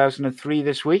Rumble 2003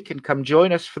 this week and come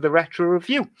join us for the retro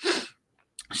review.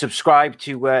 Subscribe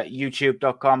to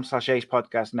youtube.com/Ace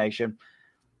Podcast Nation.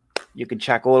 You can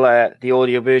check all the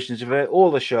audio versions of it,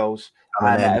 all the shows. I'm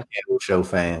an Andy Campbell Show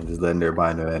fan. Just letting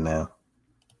everybody know that now.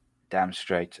 Damn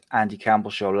straight. Andy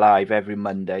Campbell Show live every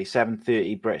Monday,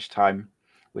 7:30 British time,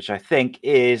 which I think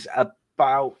is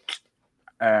about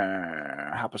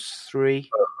 3:30.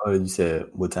 Oh, you said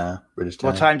what time? British time?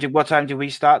 What time did we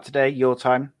start today? Your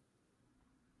time?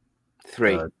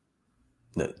 3.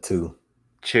 No, 2.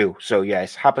 2. So yeah,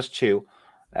 it's 2:30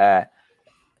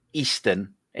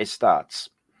 Eastern. It starts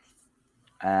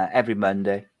every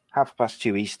Monday,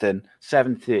 2:30 Eastern,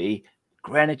 7:30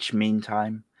 Greenwich Mean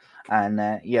Time. And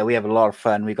we have a lot of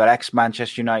fun. We got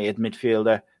ex-Manchester United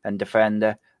midfielder and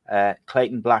defender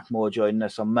Clayton Blackmore joining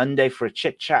us on Monday for a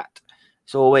chit chat.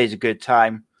 It's always a good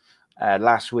time.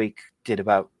 Last week did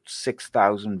about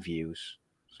 6,000 views.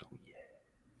 So yeah,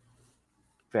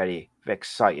 very, very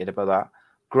excited about that.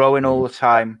 Growing all the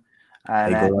time,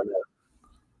 and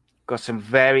got some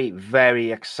very,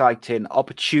 very exciting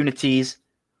opportunities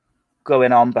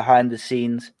going on behind the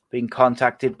scenes. Being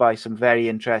contacted by some very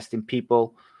interesting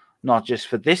people, not just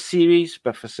for this series,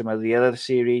 but for some of the other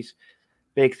series.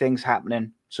 Big things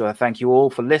happening. So I thank you all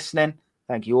for listening.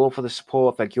 Thank you all for the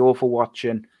support. Thank you all for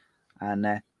watching.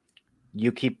 And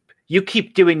you keep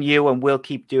doing you, and we'll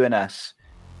keep doing us.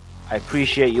 I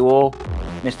appreciate you all.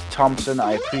 Mr. Thompson,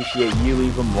 I appreciate you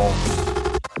even more.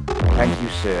 Thank you,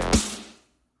 sir.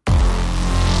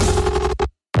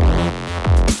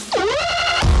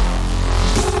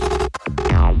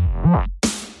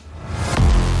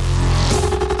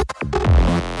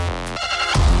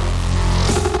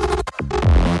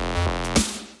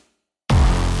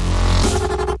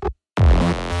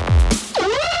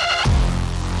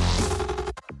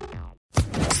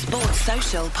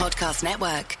 Podcast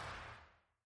Network.